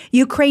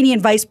 Ukrainian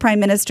Vice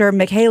Prime Minister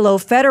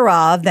Mikhailo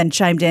Fedorov then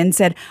chimed in,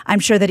 said, "I'm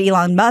sure that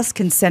Elon Musk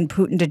can send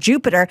Putin to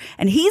Jupiter,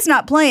 and he's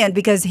not playing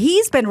because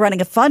he's been running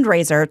a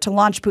fundraiser to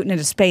launch Putin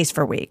into space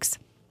for weeks."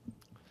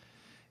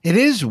 It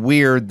is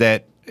weird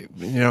that,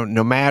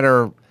 no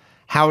matter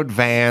how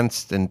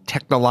advanced and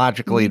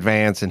technologically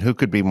advanced, and who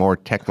could be more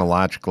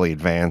technologically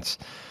advanced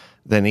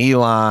than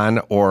Elon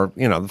or,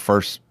 the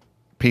first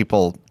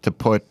people to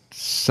put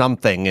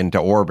something into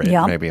orbit,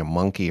 maybe a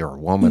monkey or a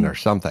woman or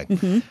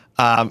something.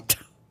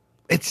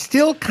 It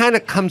still kind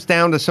of comes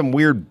down to some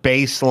weird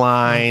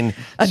baseline.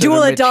 A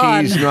duel at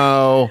dawn.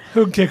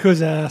 Who kick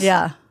whose ass?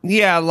 Yeah.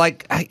 Yeah,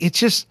 it's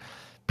just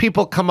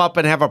people come up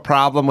and have a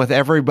problem with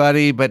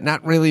everybody, but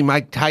not really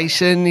Mike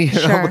Tyson,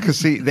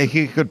 because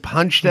he could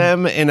punch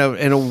them in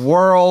a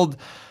world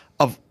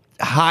of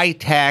high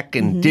tech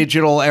and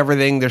digital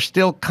everything. There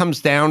still comes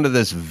down to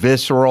this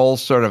visceral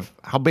sort of,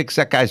 how big's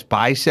that guy's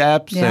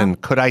biceps and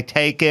could I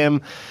take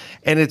him?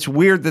 And it's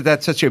weird that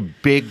that's such a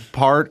big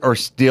part, or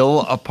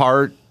still a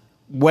part,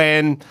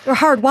 when they're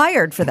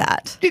hardwired for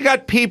that. You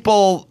got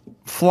people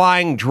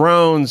flying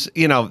drones,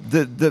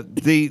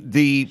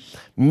 the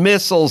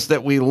missiles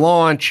that we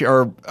launch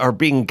are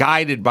being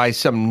guided by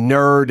some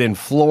nerd in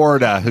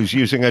Florida who's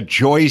using a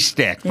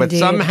joystick. Indeed. But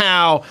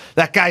somehow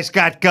that guy's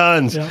got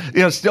guns,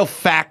 still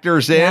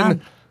factors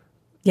in.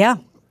 Yeah.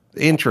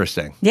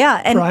 Interesting.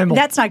 Yeah, and primal.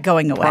 That's not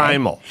going away.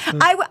 Primal.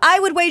 I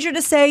would wager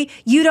to say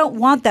you don't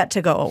want that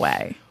to go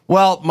away.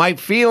 Well, my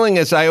feeling,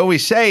 as I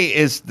always say,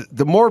 is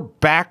the more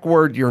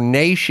backward your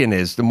nation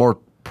is, the more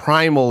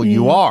primal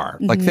you are.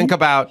 Like, think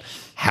about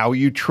how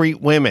you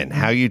treat women,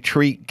 how you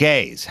treat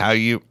gays, how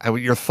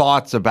your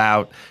thoughts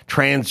about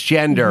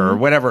transgender or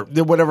whatever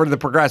the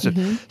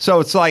progressive. So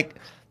it's like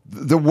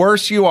the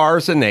worse you are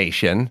as a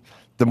nation,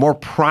 the more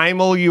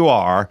primal you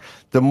are,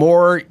 the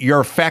more you're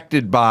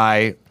affected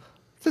by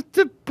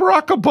the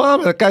Barack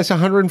Obama. That guy's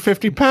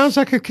 150 pounds.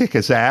 I could kick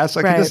his ass.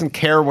 He doesn't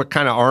care what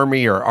kind of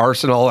army or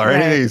arsenal or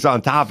anything he's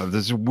on top of.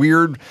 This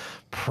weird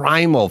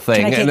primal thing.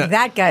 Can I kick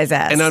that guy's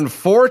ass? And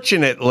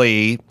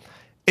unfortunately,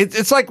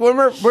 it's like when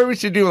we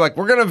used to do, we're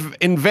going to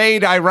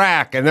invade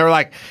Iraq, and they're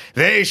like,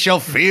 they shall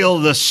feel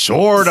the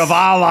sword of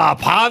Allah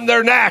upon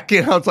their neck.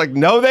 It's like,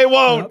 no, they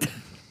won't. Yep.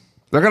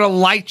 They're going to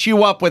light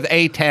you up with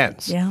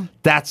A-10s. Yeah.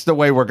 That's the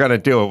way we're going to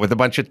do it, with a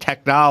bunch of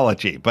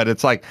technology. But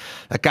it's like,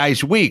 that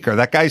guy's weak or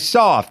that guy's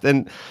soft.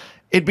 And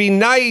it'd be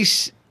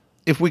nice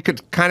if we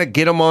could kind of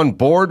get them on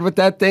board with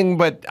that thing.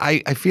 But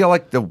I feel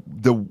like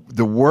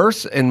the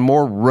worse and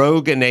more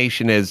rogue a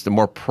nation is, the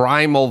more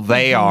primal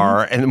they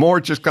are. And the more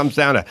it just comes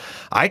down to,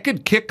 I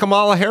could kick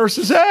Kamala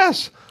Harris's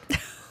ass.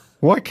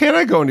 Why can't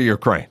I go into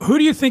Ukraine? Who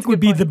do you think would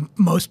be the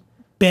most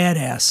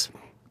badass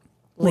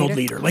world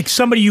leader? Like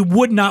somebody you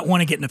would not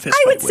want to get in a fist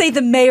fight with. I would say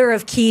the mayor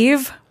of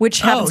Kyiv,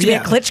 which happens to be a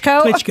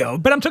Klitschko.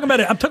 Klitschko. But I'm talking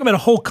about a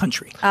whole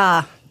country.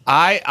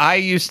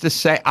 I used to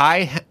say,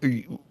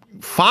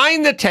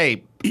 find the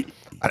tape.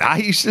 I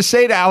used to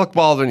say to Alec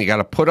Baldwin, you got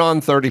to put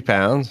on 30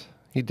 pounds.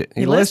 He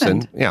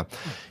listened. Yeah.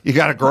 You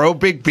got to grow a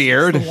big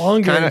beard.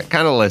 Kind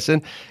of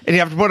listen. And you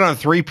have to put on a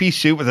 3-piece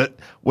suit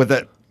with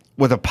a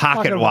with a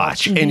pocket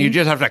watch, and you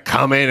just have to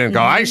come in and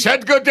go, I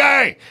said good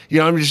day. You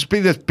know, just be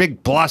this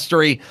big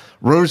blustery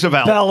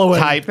Roosevelt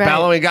type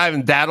bellowing guy,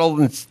 and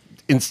that'll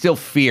instill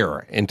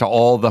fear into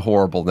all the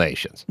horrible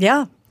nations.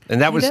 Yeah. And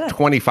that was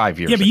 25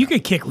 years ago. Yeah, but you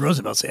could kick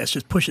Roosevelt's ass,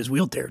 just push his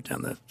wheelchair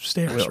down the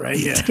stairs, right?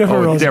 Yeah.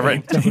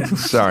 Different.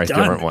 Sorry,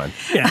 different one.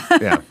 Yeah.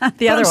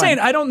 The other I'm saying,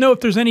 I don't know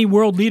if there's any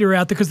world leader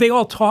out there, because they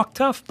all talk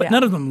tough, but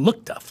none of them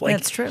look tough. Like,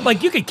 that's true.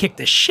 Like, you could kick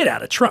the shit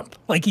out of Trump.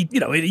 Like,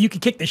 you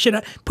could kick the shit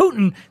out.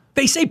 Putin,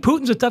 they say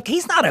Putin's a tough.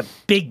 He's not a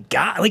big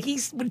guy. Like,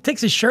 when he takes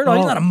his shirt off,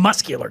 he's not a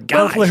muscular guy.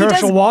 Hopefully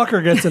Herschel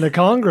Walker gets into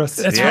Congress.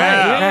 That's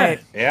right.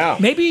 Yeah.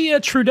 Maybe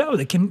Trudeau,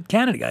 the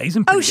Canada guy. He's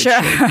in pretty good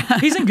shape.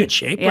 He's in good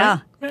shape. Yeah.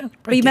 Right?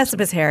 But you mess up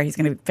his hair, he's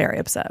going to be very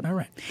upset. All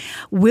right.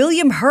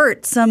 William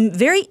Hurt, some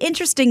very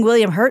interesting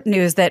William Hurt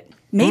news that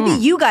maybe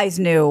you guys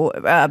knew,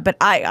 but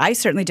I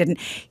certainly didn't.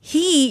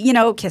 He,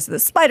 Kiss of the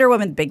Spider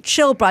Woman, Big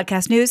Chill,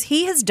 broadcast news.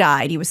 He has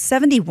died. He was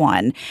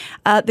 71.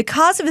 The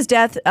cause of his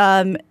death,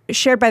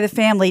 shared by the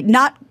family,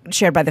 not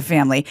shared by the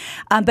family,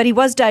 but he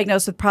was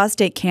diagnosed with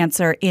prostate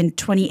cancer in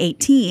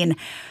 2018.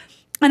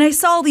 And I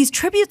saw all these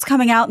tributes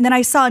coming out, and then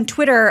I saw on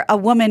Twitter a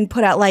woman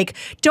put out, like,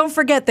 don't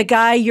forget the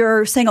guy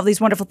you're saying all these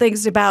wonderful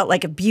things about,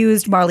 like,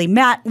 abused Marlee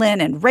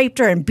Matlin and raped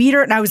her and beat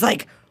her. And I was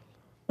like,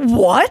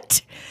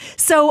 what?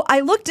 So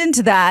I looked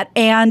into that,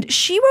 and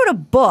she wrote a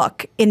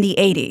book in the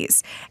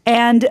 80s.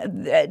 And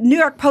New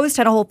York Post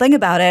had a whole thing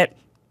about it.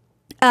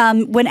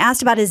 When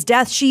asked about his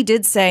death, she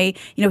did say,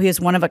 he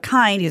was one of a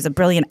kind. He was a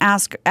brilliant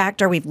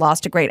actor. We've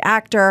lost a great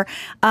actor.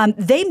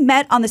 They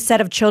met on the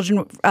set of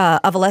Children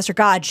of a Lesser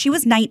God. She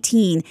was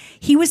 19.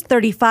 He was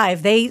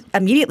 35. They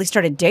immediately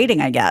started dating,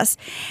 I guess.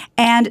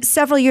 And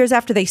several years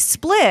after they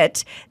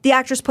split, the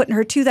actress put in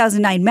her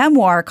 2009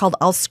 memoir called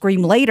I'll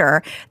Scream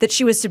Later that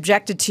she was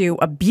subjected to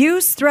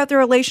abuse throughout the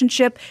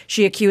relationship.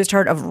 She accused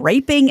her of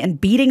raping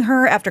and beating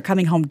her after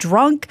coming home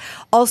drunk,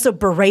 also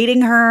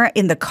berating her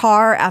in the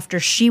car after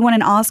she won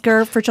an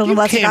Oscar for Children of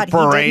a Lesser God. You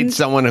can't berate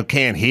someone who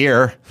can't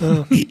hear.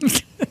 What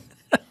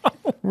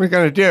are we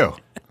going to do?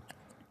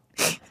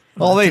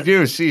 All they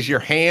do is sees your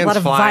hands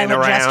flying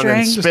around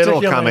and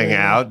spittle coming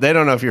out. They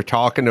don't know if you're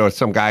talking to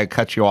some guy who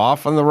cut you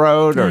off on the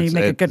road or you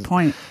make a good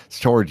point. It's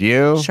toward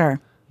you. Sure.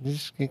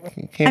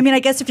 I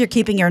guess if you're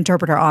keeping your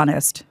interpreter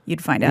honest,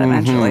 you'd find out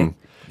eventually.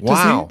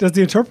 Wow. Does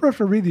the interpreter have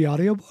to read the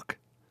audiobook?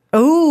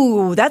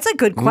 Oh, that's a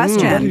good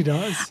question. He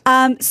does.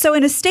 So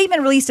in a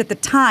statement released at the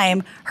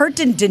time, Hurt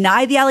didn't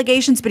deny the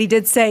allegations, but he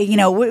did say,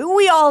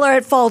 we all are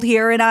at fault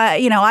here, and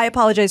I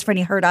apologize for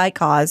any hurt I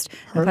caused,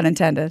 no pun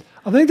intended.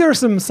 I think there was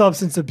some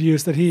substance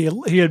abuse that he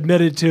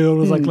admitted to and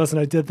was like, listen,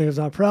 I did things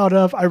I'm not proud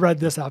of. I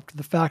read this after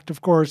the fact, of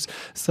course.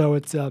 So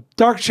it's a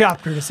dark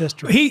chapter in his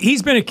history.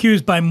 He's been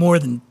accused by more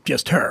than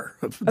just her.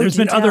 There's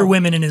been other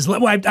women in his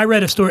life. Well, I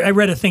read a story. I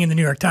read a thing in the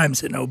New York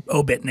Times, an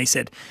obit, and they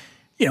said,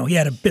 he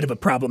had a bit of a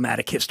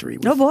problematic history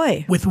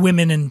with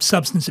women and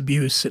substance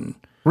abuse. And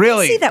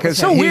really? It's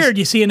so weird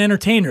you see an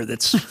entertainer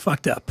that's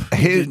fucked up.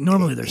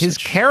 Normally there's his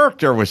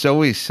character was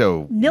always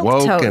so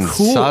woke and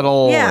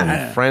subtle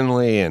and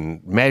friendly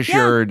and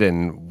measured,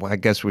 and I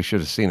guess we should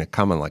have seen it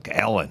coming like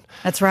Ellen.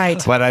 That's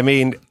right. But I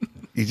mean,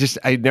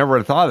 I never would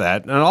have thought of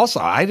that. And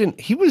also,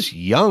 he was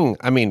young.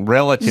 I mean,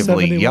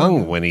 relatively 71.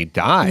 young when he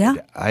died. Yeah.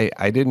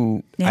 I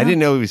didn't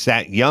know he was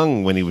that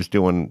young when he was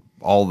doing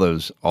all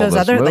those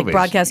other movies. like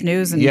broadcast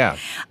news and Yeah,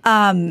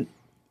 I'm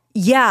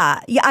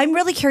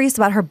really curious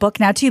about her book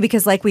now too,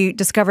 because like we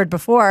discovered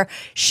before,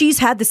 she's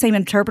had the same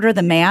interpreter,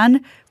 the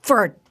man,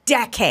 for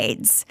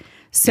decades.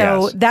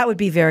 So that would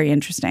be very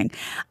interesting.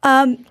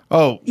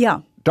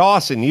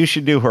 Dawson, you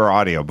should do her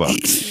audiobook.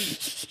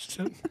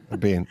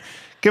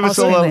 Give us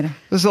a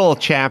little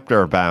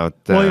chapter about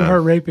William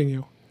Hurt raping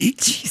you.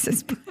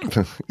 Jesus.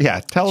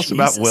 Tell us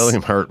about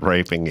William Hurt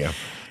raping you.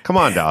 Come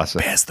on,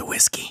 Dawson. Pass the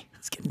whiskey.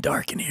 It's getting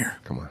dark in here.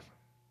 Come on.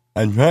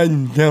 No, not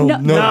like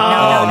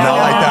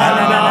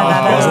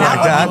that. Wasn't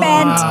like that.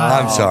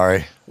 I'm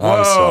sorry.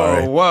 I'm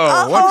sorry.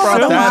 Whoa. What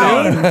brought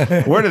that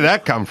in? Where did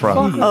that come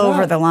from?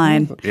 Over the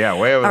line. Yeah,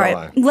 way over the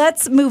line.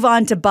 Let's move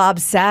on to Bob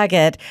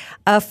Saget.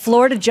 A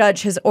Florida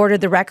judge has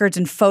ordered the records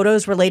and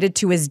photos related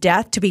to his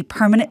death to be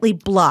permanently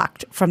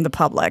blocked from the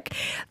public.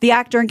 The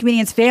actor and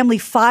comedian's family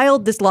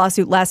filed this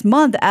lawsuit last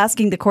month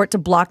asking the court to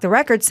block the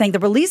records, saying the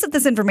release of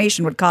this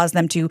information would cause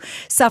them to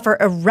suffer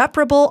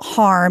irreparable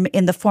harm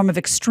in the form of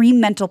extreme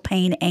mental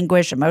pain,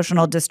 anguish,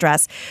 emotional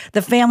distress.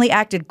 The family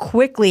acted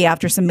quickly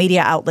after some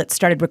media outlets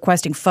started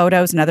requesting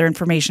photos and other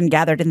information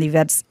gathered in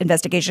the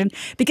investigation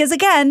because,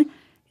 again,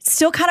 it's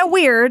still kind of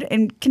weird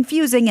and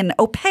confusing and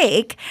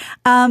opaque.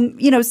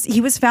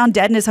 He was found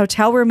dead in his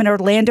hotel room in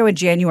Orlando in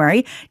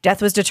January.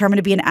 Death was determined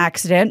to be an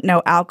accident.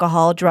 No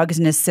alcohol, drugs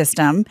in his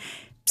system.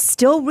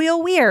 Still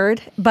real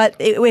weird, but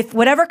if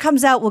whatever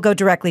comes out will go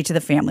directly to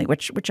the family,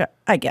 which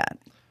I get.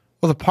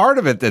 Well, the part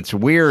of it that's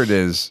weird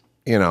is,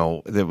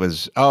 that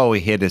was, he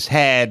hit his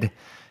head.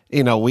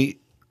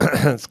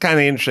 It's kind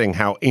of interesting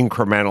how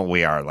incremental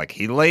we are. Like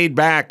he laid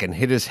back and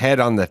hit his head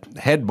on the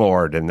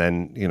headboard and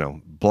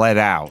then, bled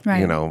out,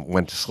 right.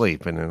 Went to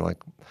sleep. And they're like,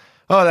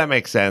 oh, that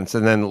makes sense.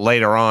 And then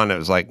later on, it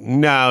was like,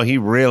 no, he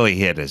really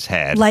hit his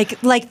head. Like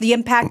the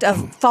impact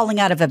of falling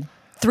out of a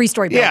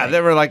 3-story building. Yeah, they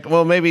were like,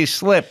 well, maybe he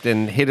slipped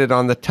and hit it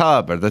on the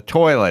tub or the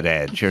toilet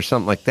edge or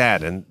something like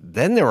that. And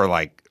then they were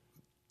like,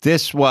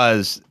 this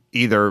was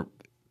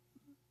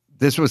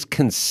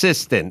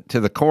consistent to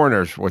the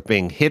coroners with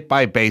being hit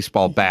by a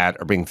baseball bat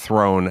or being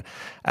thrown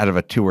out of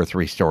a 2 or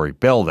 3-story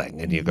building.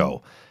 And you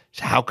go,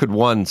 how could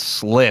one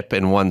slip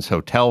in one's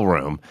hotel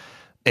room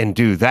and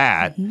do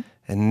that? Mm-hmm.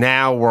 And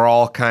now we're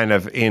all kind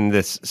of in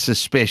this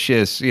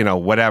suspicious,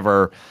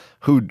 whatever,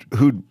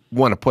 who'd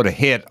want to put a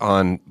hit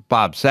on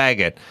Bob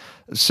Saget.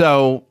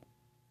 So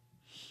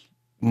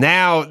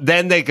now,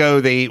 then they go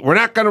we're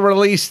not going to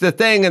release the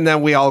thing, and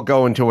then we all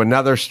go into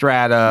another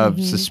strata of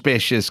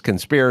suspicious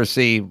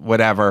conspiracy,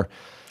 whatever.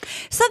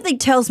 Something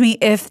tells me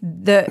if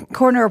the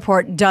coroner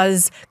report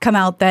does come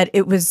out that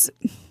it was,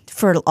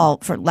 for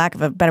lack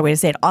of a better way to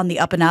say it, on the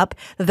up and up,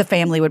 that the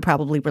family would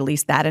probably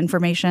release that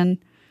information.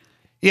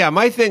 Yeah,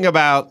 my thing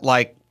about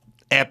like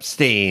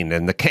Epstein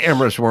and the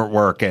cameras weren't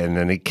working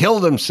and he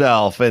killed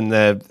himself in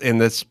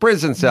the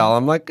prison cell.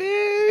 I'm like,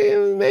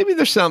 maybe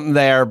there's something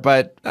there,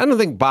 but I don't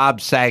think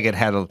Bob Saget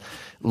had a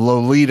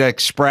Lolita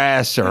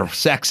Express or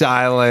Sex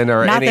Island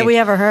or not that we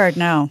ever heard.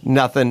 No,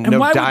 nothing. And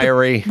no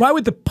diary. Why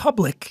would the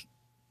public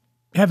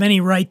have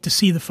any right to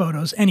see the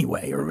photos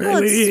anyway? Or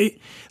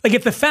like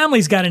if the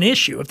family's got an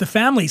issue, if the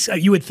family's,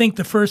 you would think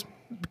the first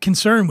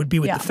concern would be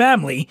with the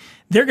family.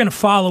 They're going to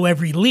follow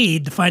every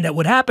lead to find out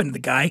what happened to the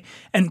guy.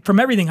 And from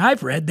everything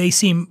I've read, they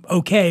seem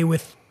okay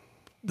with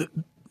the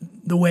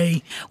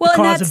way the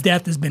cause of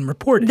death has been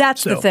reported.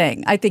 That's the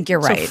thing. I think you're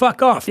right. So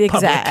fuck off, public.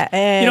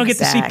 You don't get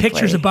to see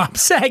pictures of Bob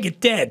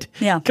Saget dead.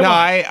 Yeah. Come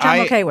on.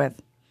 I'm okay with.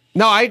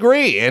 No, I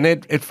agree. And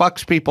it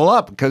fucks people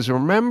up because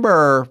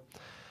remember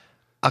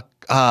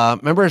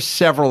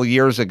several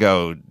years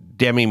ago,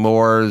 Demi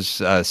Moore's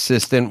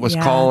assistant was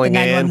calling the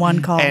 911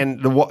 in. call.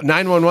 And the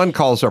 911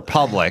 calls are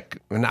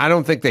public. And I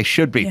don't think they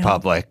should be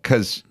public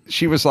because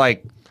she was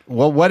like,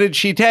 well, what did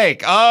she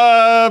take?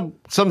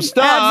 Some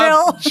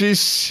stuff.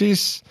 Advil.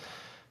 She's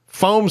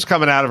foam's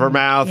coming out of her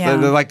mouth. Yeah.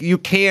 And they're like, you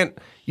can't,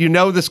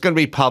 this is going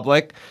to be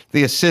public.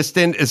 The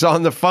assistant is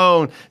on the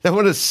phone. They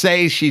want to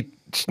say she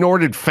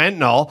snorted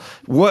fentanyl.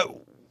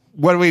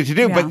 What do we have to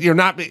do? Yeah. But you're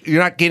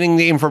not getting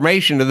the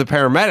information to the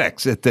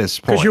paramedics at this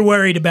point. Because you're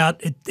worried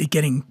about it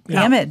getting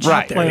damaged.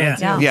 Right. There.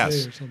 Yeah.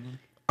 Yes.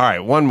 All right.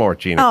 One more,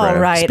 Gina. Oh,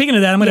 right. Speaking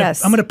of that,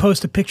 I'm gonna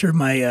post a picture of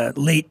my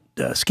late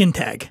skin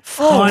tag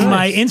on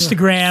my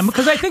Instagram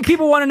because I think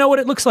people want to know what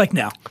it looks like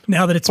now.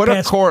 Now that it's put it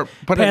next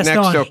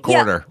to a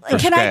quarter. Yeah.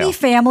 Can I be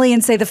family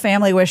and say the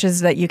family wishes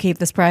that you keep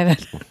this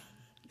private?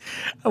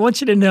 I want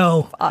you to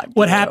know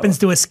what happens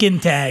to a skin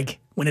tag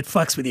when it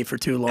fucks with you for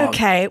too long.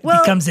 Okay, well,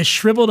 it becomes this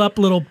shriveled up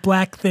little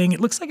black thing.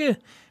 It looks like a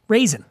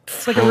raisin.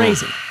 It's like a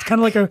raisin. It's kind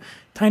of like a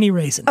tiny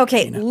raisin.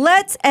 Okay,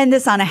 let's end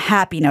this on a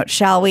happy note,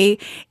 shall we?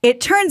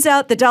 It turns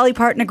out that Dolly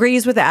Parton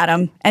agrees with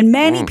Adam and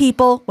many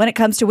people when it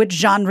comes to which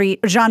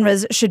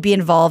genres should be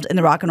involved in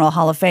the Rock and Roll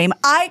Hall of Fame.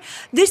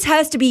 This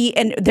has to be,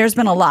 and there's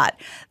been a lot,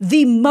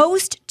 the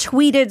most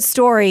tweeted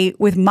story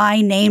with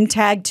my name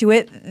tagged to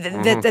it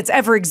that's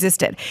ever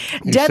existed.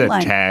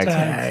 Deadline.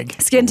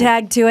 Tag. Skin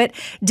tag to it.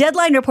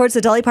 Deadline reports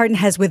that Dolly Parton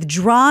has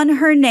withdrawn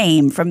her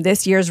name from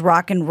this year's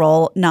Rock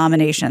Hall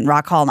nomination.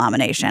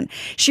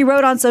 She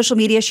wrote on social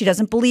media she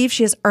doesn't believe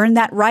she has earned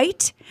that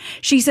right.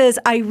 She says,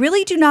 I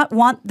really do not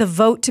want the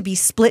vote to be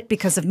split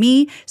because of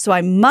me, so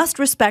I must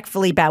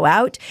respectfully bow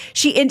out.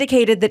 She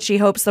indicated that she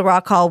hopes the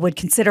Rock Hall would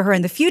consider her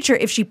in the future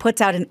if she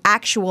puts out an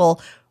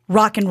actual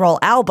rock and roll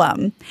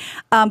album.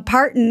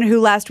 Parton, who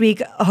last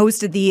week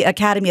hosted the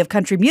Academy of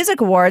Country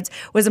Music Awards,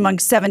 was among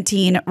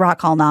 17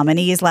 Rock Hall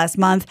nominees last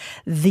month.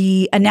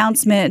 The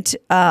announcement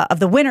of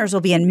the winners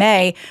will be in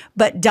May,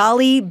 but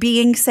Dolly,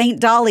 being St.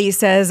 Dolly,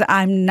 says,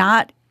 I'm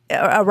not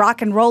a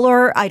rock and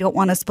roller. I don't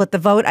want to split the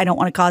vote. I don't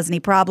want to cause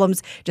any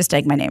problems. Just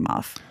take my name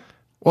off.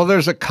 Well,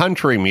 there's a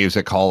Country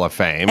Music Hall of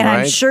Fame, and right?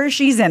 I'm sure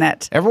she's in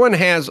it. Everyone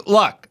has,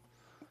 look,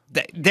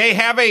 they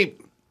have a,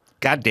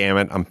 God damn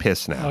it, I'm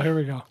pissed now. Oh, here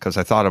we go. Because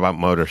I thought about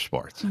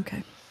motorsports.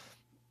 Okay.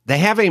 They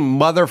have a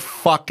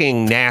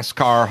motherfucking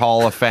NASCAR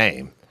Hall of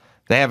Fame.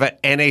 They have an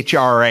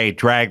NHRA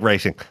drag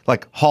racing,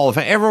 like Hall of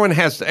Fame.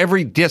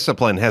 Every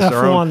discipline has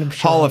their own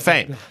Hall of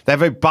Fame. They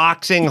have a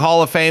boxing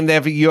Hall of Fame. They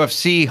have a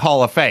UFC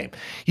Hall of Fame.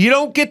 You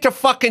don't get to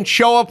fucking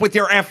show up with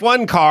your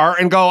F1 car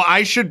and go,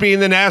 I should be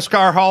in the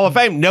NASCAR Hall of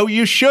Fame. No,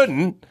 you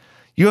shouldn't.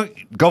 You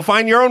go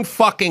find your own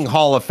fucking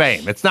Hall of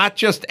Fame. It's not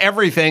just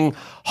everything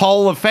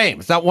Hall of Fame.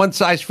 It's not one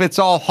size fits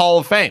all Hall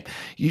of Fame.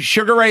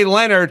 Sugar Ray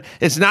Leonard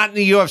is not in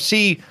the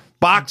UFC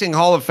Boxing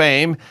Hall of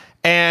Fame.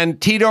 And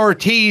Tito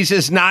Ortiz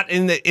is not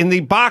in the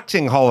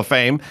Boxing Hall of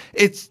Fame.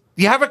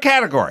 You have a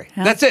category.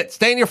 Yeah. That's it.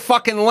 Stay in your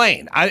fucking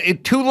lane.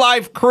 Two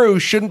Live Crew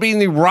shouldn't be in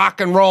the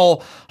Rock and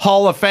Roll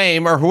Hall of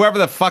Fame or whoever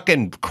the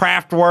fucking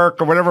Kraftwerk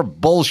or whatever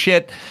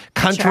bullshit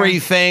country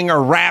thing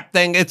or rap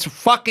thing. It's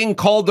fucking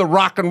called the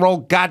Rock and Roll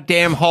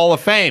goddamn Hall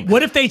of Fame.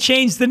 What if they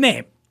change the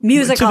name?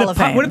 Music to Hall the of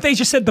Fame. What if they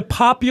just said the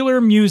Popular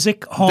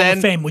Music Hall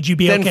of Fame? Would you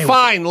be okay Then with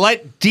fine,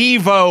 let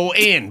Devo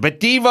in. But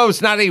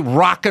Devo's not a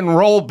rock and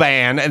roll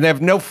band, and they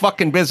have no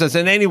fucking business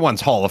in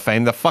anyone's Hall of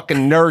Fame. The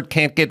fucking nerd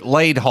can't get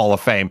laid Hall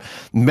of Fame.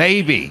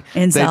 Maybe.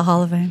 Incel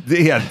Hall of Fame.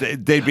 Yeah,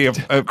 they'd be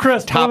a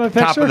Chris, top of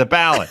the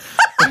ballot.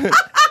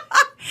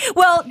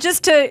 Well,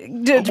 just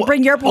to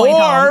bring your point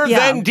Or home. Yeah.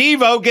 then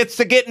Devo gets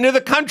to get into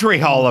the Country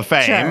Hall of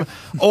Fame.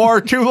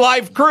 Or Two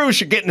Live Crew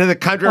should get into the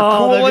country.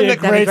 Cool that'd be a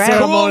great Cool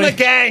ceremony. and the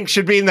Gang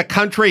should be in the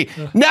country.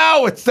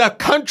 No, it's the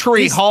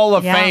Country Hall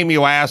of Fame,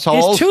 you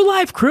assholes. Is Two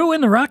Live Crew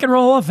in the Rock and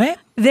Roll Hall of Fame?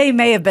 They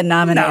may have been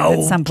nominated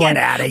at some point. Get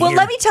out of Well, here.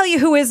 let me tell you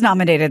who is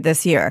nominated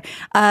this year.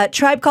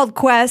 Tribe Called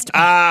Quest,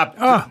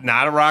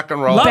 Not a rock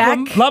and roll.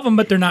 Love them,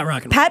 but they're not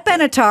rock and roll. Pat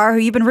Benatar, who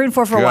you've been rooting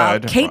for a while,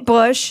 Good. Kate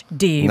Bush,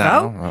 Devo,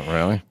 No, not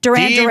really.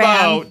 Duran Devo.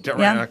 Duran. Duran,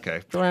 Yeah.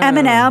 okay.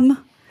 Eminem,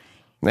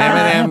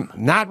 Eminem,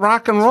 not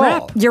rock and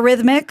roll.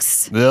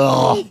 Eurythmics,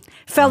 Ugh.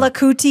 Fela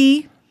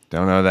Kuti,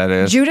 Don't know who that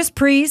is. Judas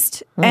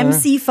Priest,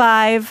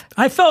 MC5,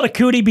 I felt a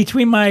cootie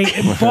between my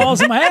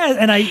balls and my ass,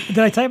 and did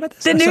I tell you about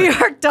this? the New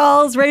York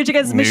Dolls, Rage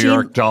Against the New Machine.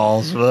 York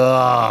Dolls. Ugh.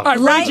 All right,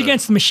 Rage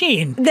Against the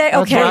Machine.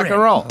 Okay. rock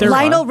and roll. They're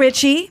Lionel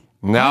Richie,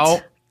 No.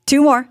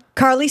 two more,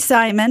 Carly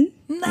Simon,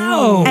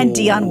 No. and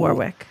Dionne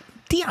Warwick.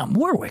 Dionne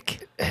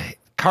Warwick.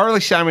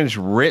 Carly Simon's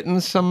written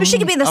some. She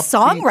could be in the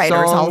upbeat Songwriters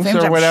Hall of songs Fame,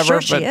 or I'm whatever,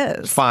 sure she but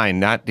is. Fine,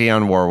 not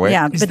Dionne Warwick.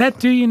 Yeah, Is but that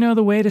Do You Know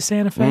the Way to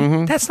Santa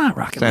Fe? That's not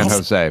rock and San roll.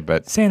 Jose,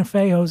 but Santa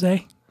Fe,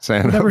 Jose.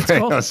 San Whatever it's Jose.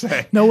 called.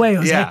 Jose. No way,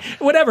 Jose. Yeah.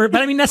 Whatever. But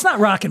I mean, that's not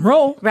rock and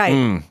roll.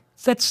 right.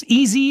 That's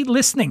easy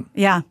listening.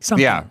 Yeah.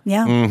 Something. Yeah.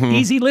 Yeah.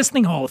 Easy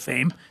listening Hall of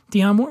Fame.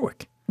 Dionne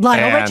Warwick.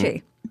 Lionel And-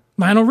 Richie.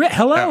 Lionel Rich.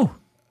 Hello.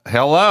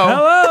 Hello.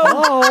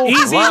 Hello.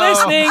 Easy Hello.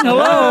 listening.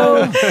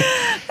 Hello.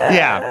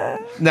 Yeah.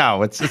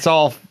 No, it's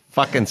all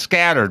fucking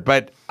scattered.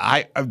 But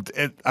I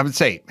would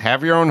say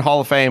have your own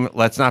Hall of Fame.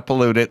 Let's not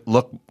pollute it.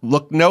 Look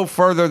no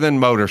further than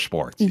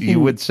motorsports. You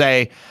would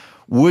say,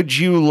 would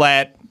you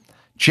let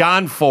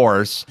John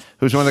Force,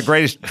 who's one of the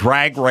greatest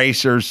drag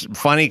racers,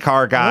 funny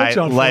car guy,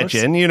 John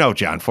legend. Force. You know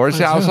John Force,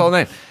 household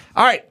name.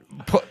 All right,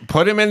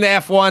 put him in the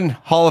F1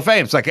 Hall of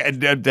Fame. It's like,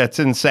 that's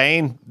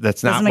insane.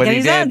 That's not Doesn't what make he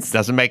any did. sense.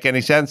 Doesn't make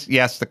any sense.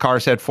 Yes, the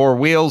cars had four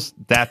wheels.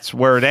 That's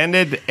where it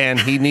ended, and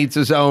he needs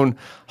his own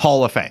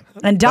Hall of Fame.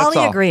 And That's Dolly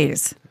all.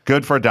 agrees.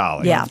 Good for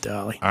Dolly. Yeah.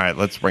 Dolly. All right,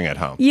 let's bring it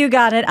home. You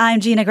got it. I'm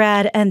Gina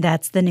Grad, and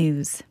that's the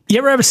news. You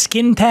ever have a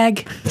skin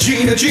tag?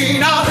 Gina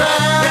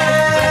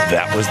Grad.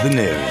 That was the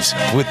news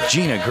with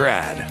Gina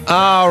Grad.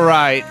 All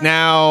right,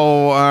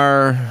 now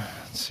our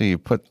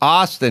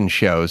Austin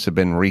shows have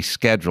been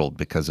rescheduled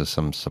because of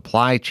some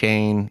supply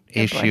chain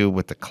issue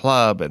with the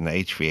club and the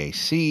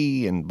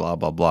HVAC and blah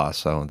blah blah.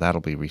 So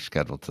that'll be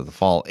rescheduled to the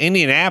fall.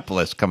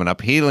 Indianapolis coming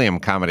up, Helium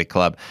Comedy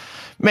Club,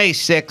 May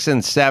 6th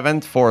and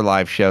 7th, 4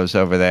 live shows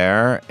over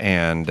there,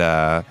 and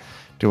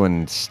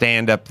doing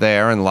stand-up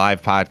there and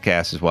live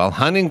podcasts as well.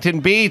 Huntington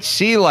Beach,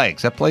 Sea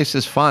Lakes, that place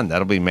is fun.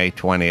 That'll be May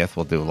 20th.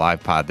 We'll do a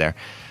live pod there.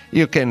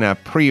 You can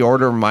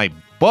pre-order my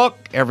book,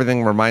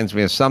 Everything Reminds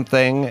Me of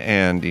Something,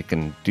 and you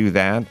can do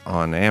that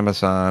on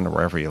Amazon or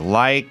wherever you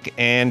like.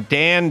 And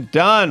Dan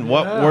Dunn,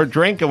 what we're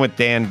drinking with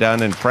Dan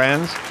Dunn and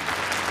friends.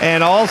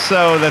 And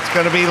also, that's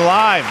going to be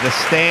live, the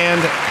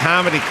Stand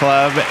Comedy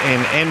Club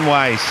in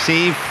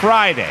NYC,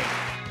 Friday,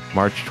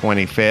 March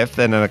 25th.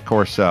 And then, of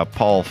course,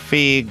 Paul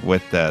Feig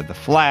with the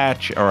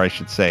Flatch, or I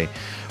should say,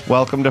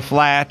 Welcome to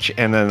Flatch.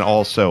 And then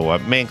also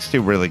Minx,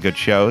 2 really good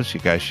shows. You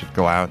guys should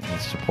go out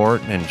and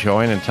support and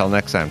join. Until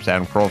next time, it's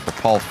Adam Carolla for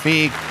Paul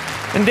Feig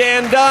and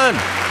Dan Dunn.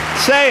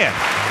 Say it.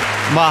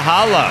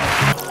 Mahalo.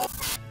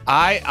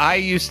 I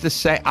used to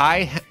say,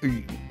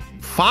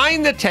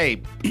 find the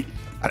tape.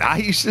 I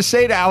used to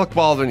say to Alec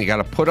Baldwin, you got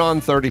to put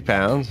on 30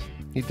 pounds.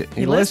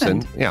 He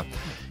listened. Yeah.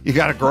 You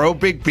got to grow a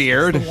big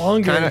beard.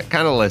 Kind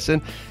of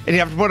listen. And you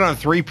have to put on a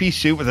 3-piece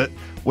suit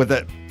with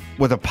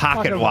a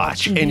pocket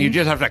watch. And you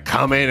just have to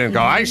come in and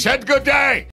go, I said good day.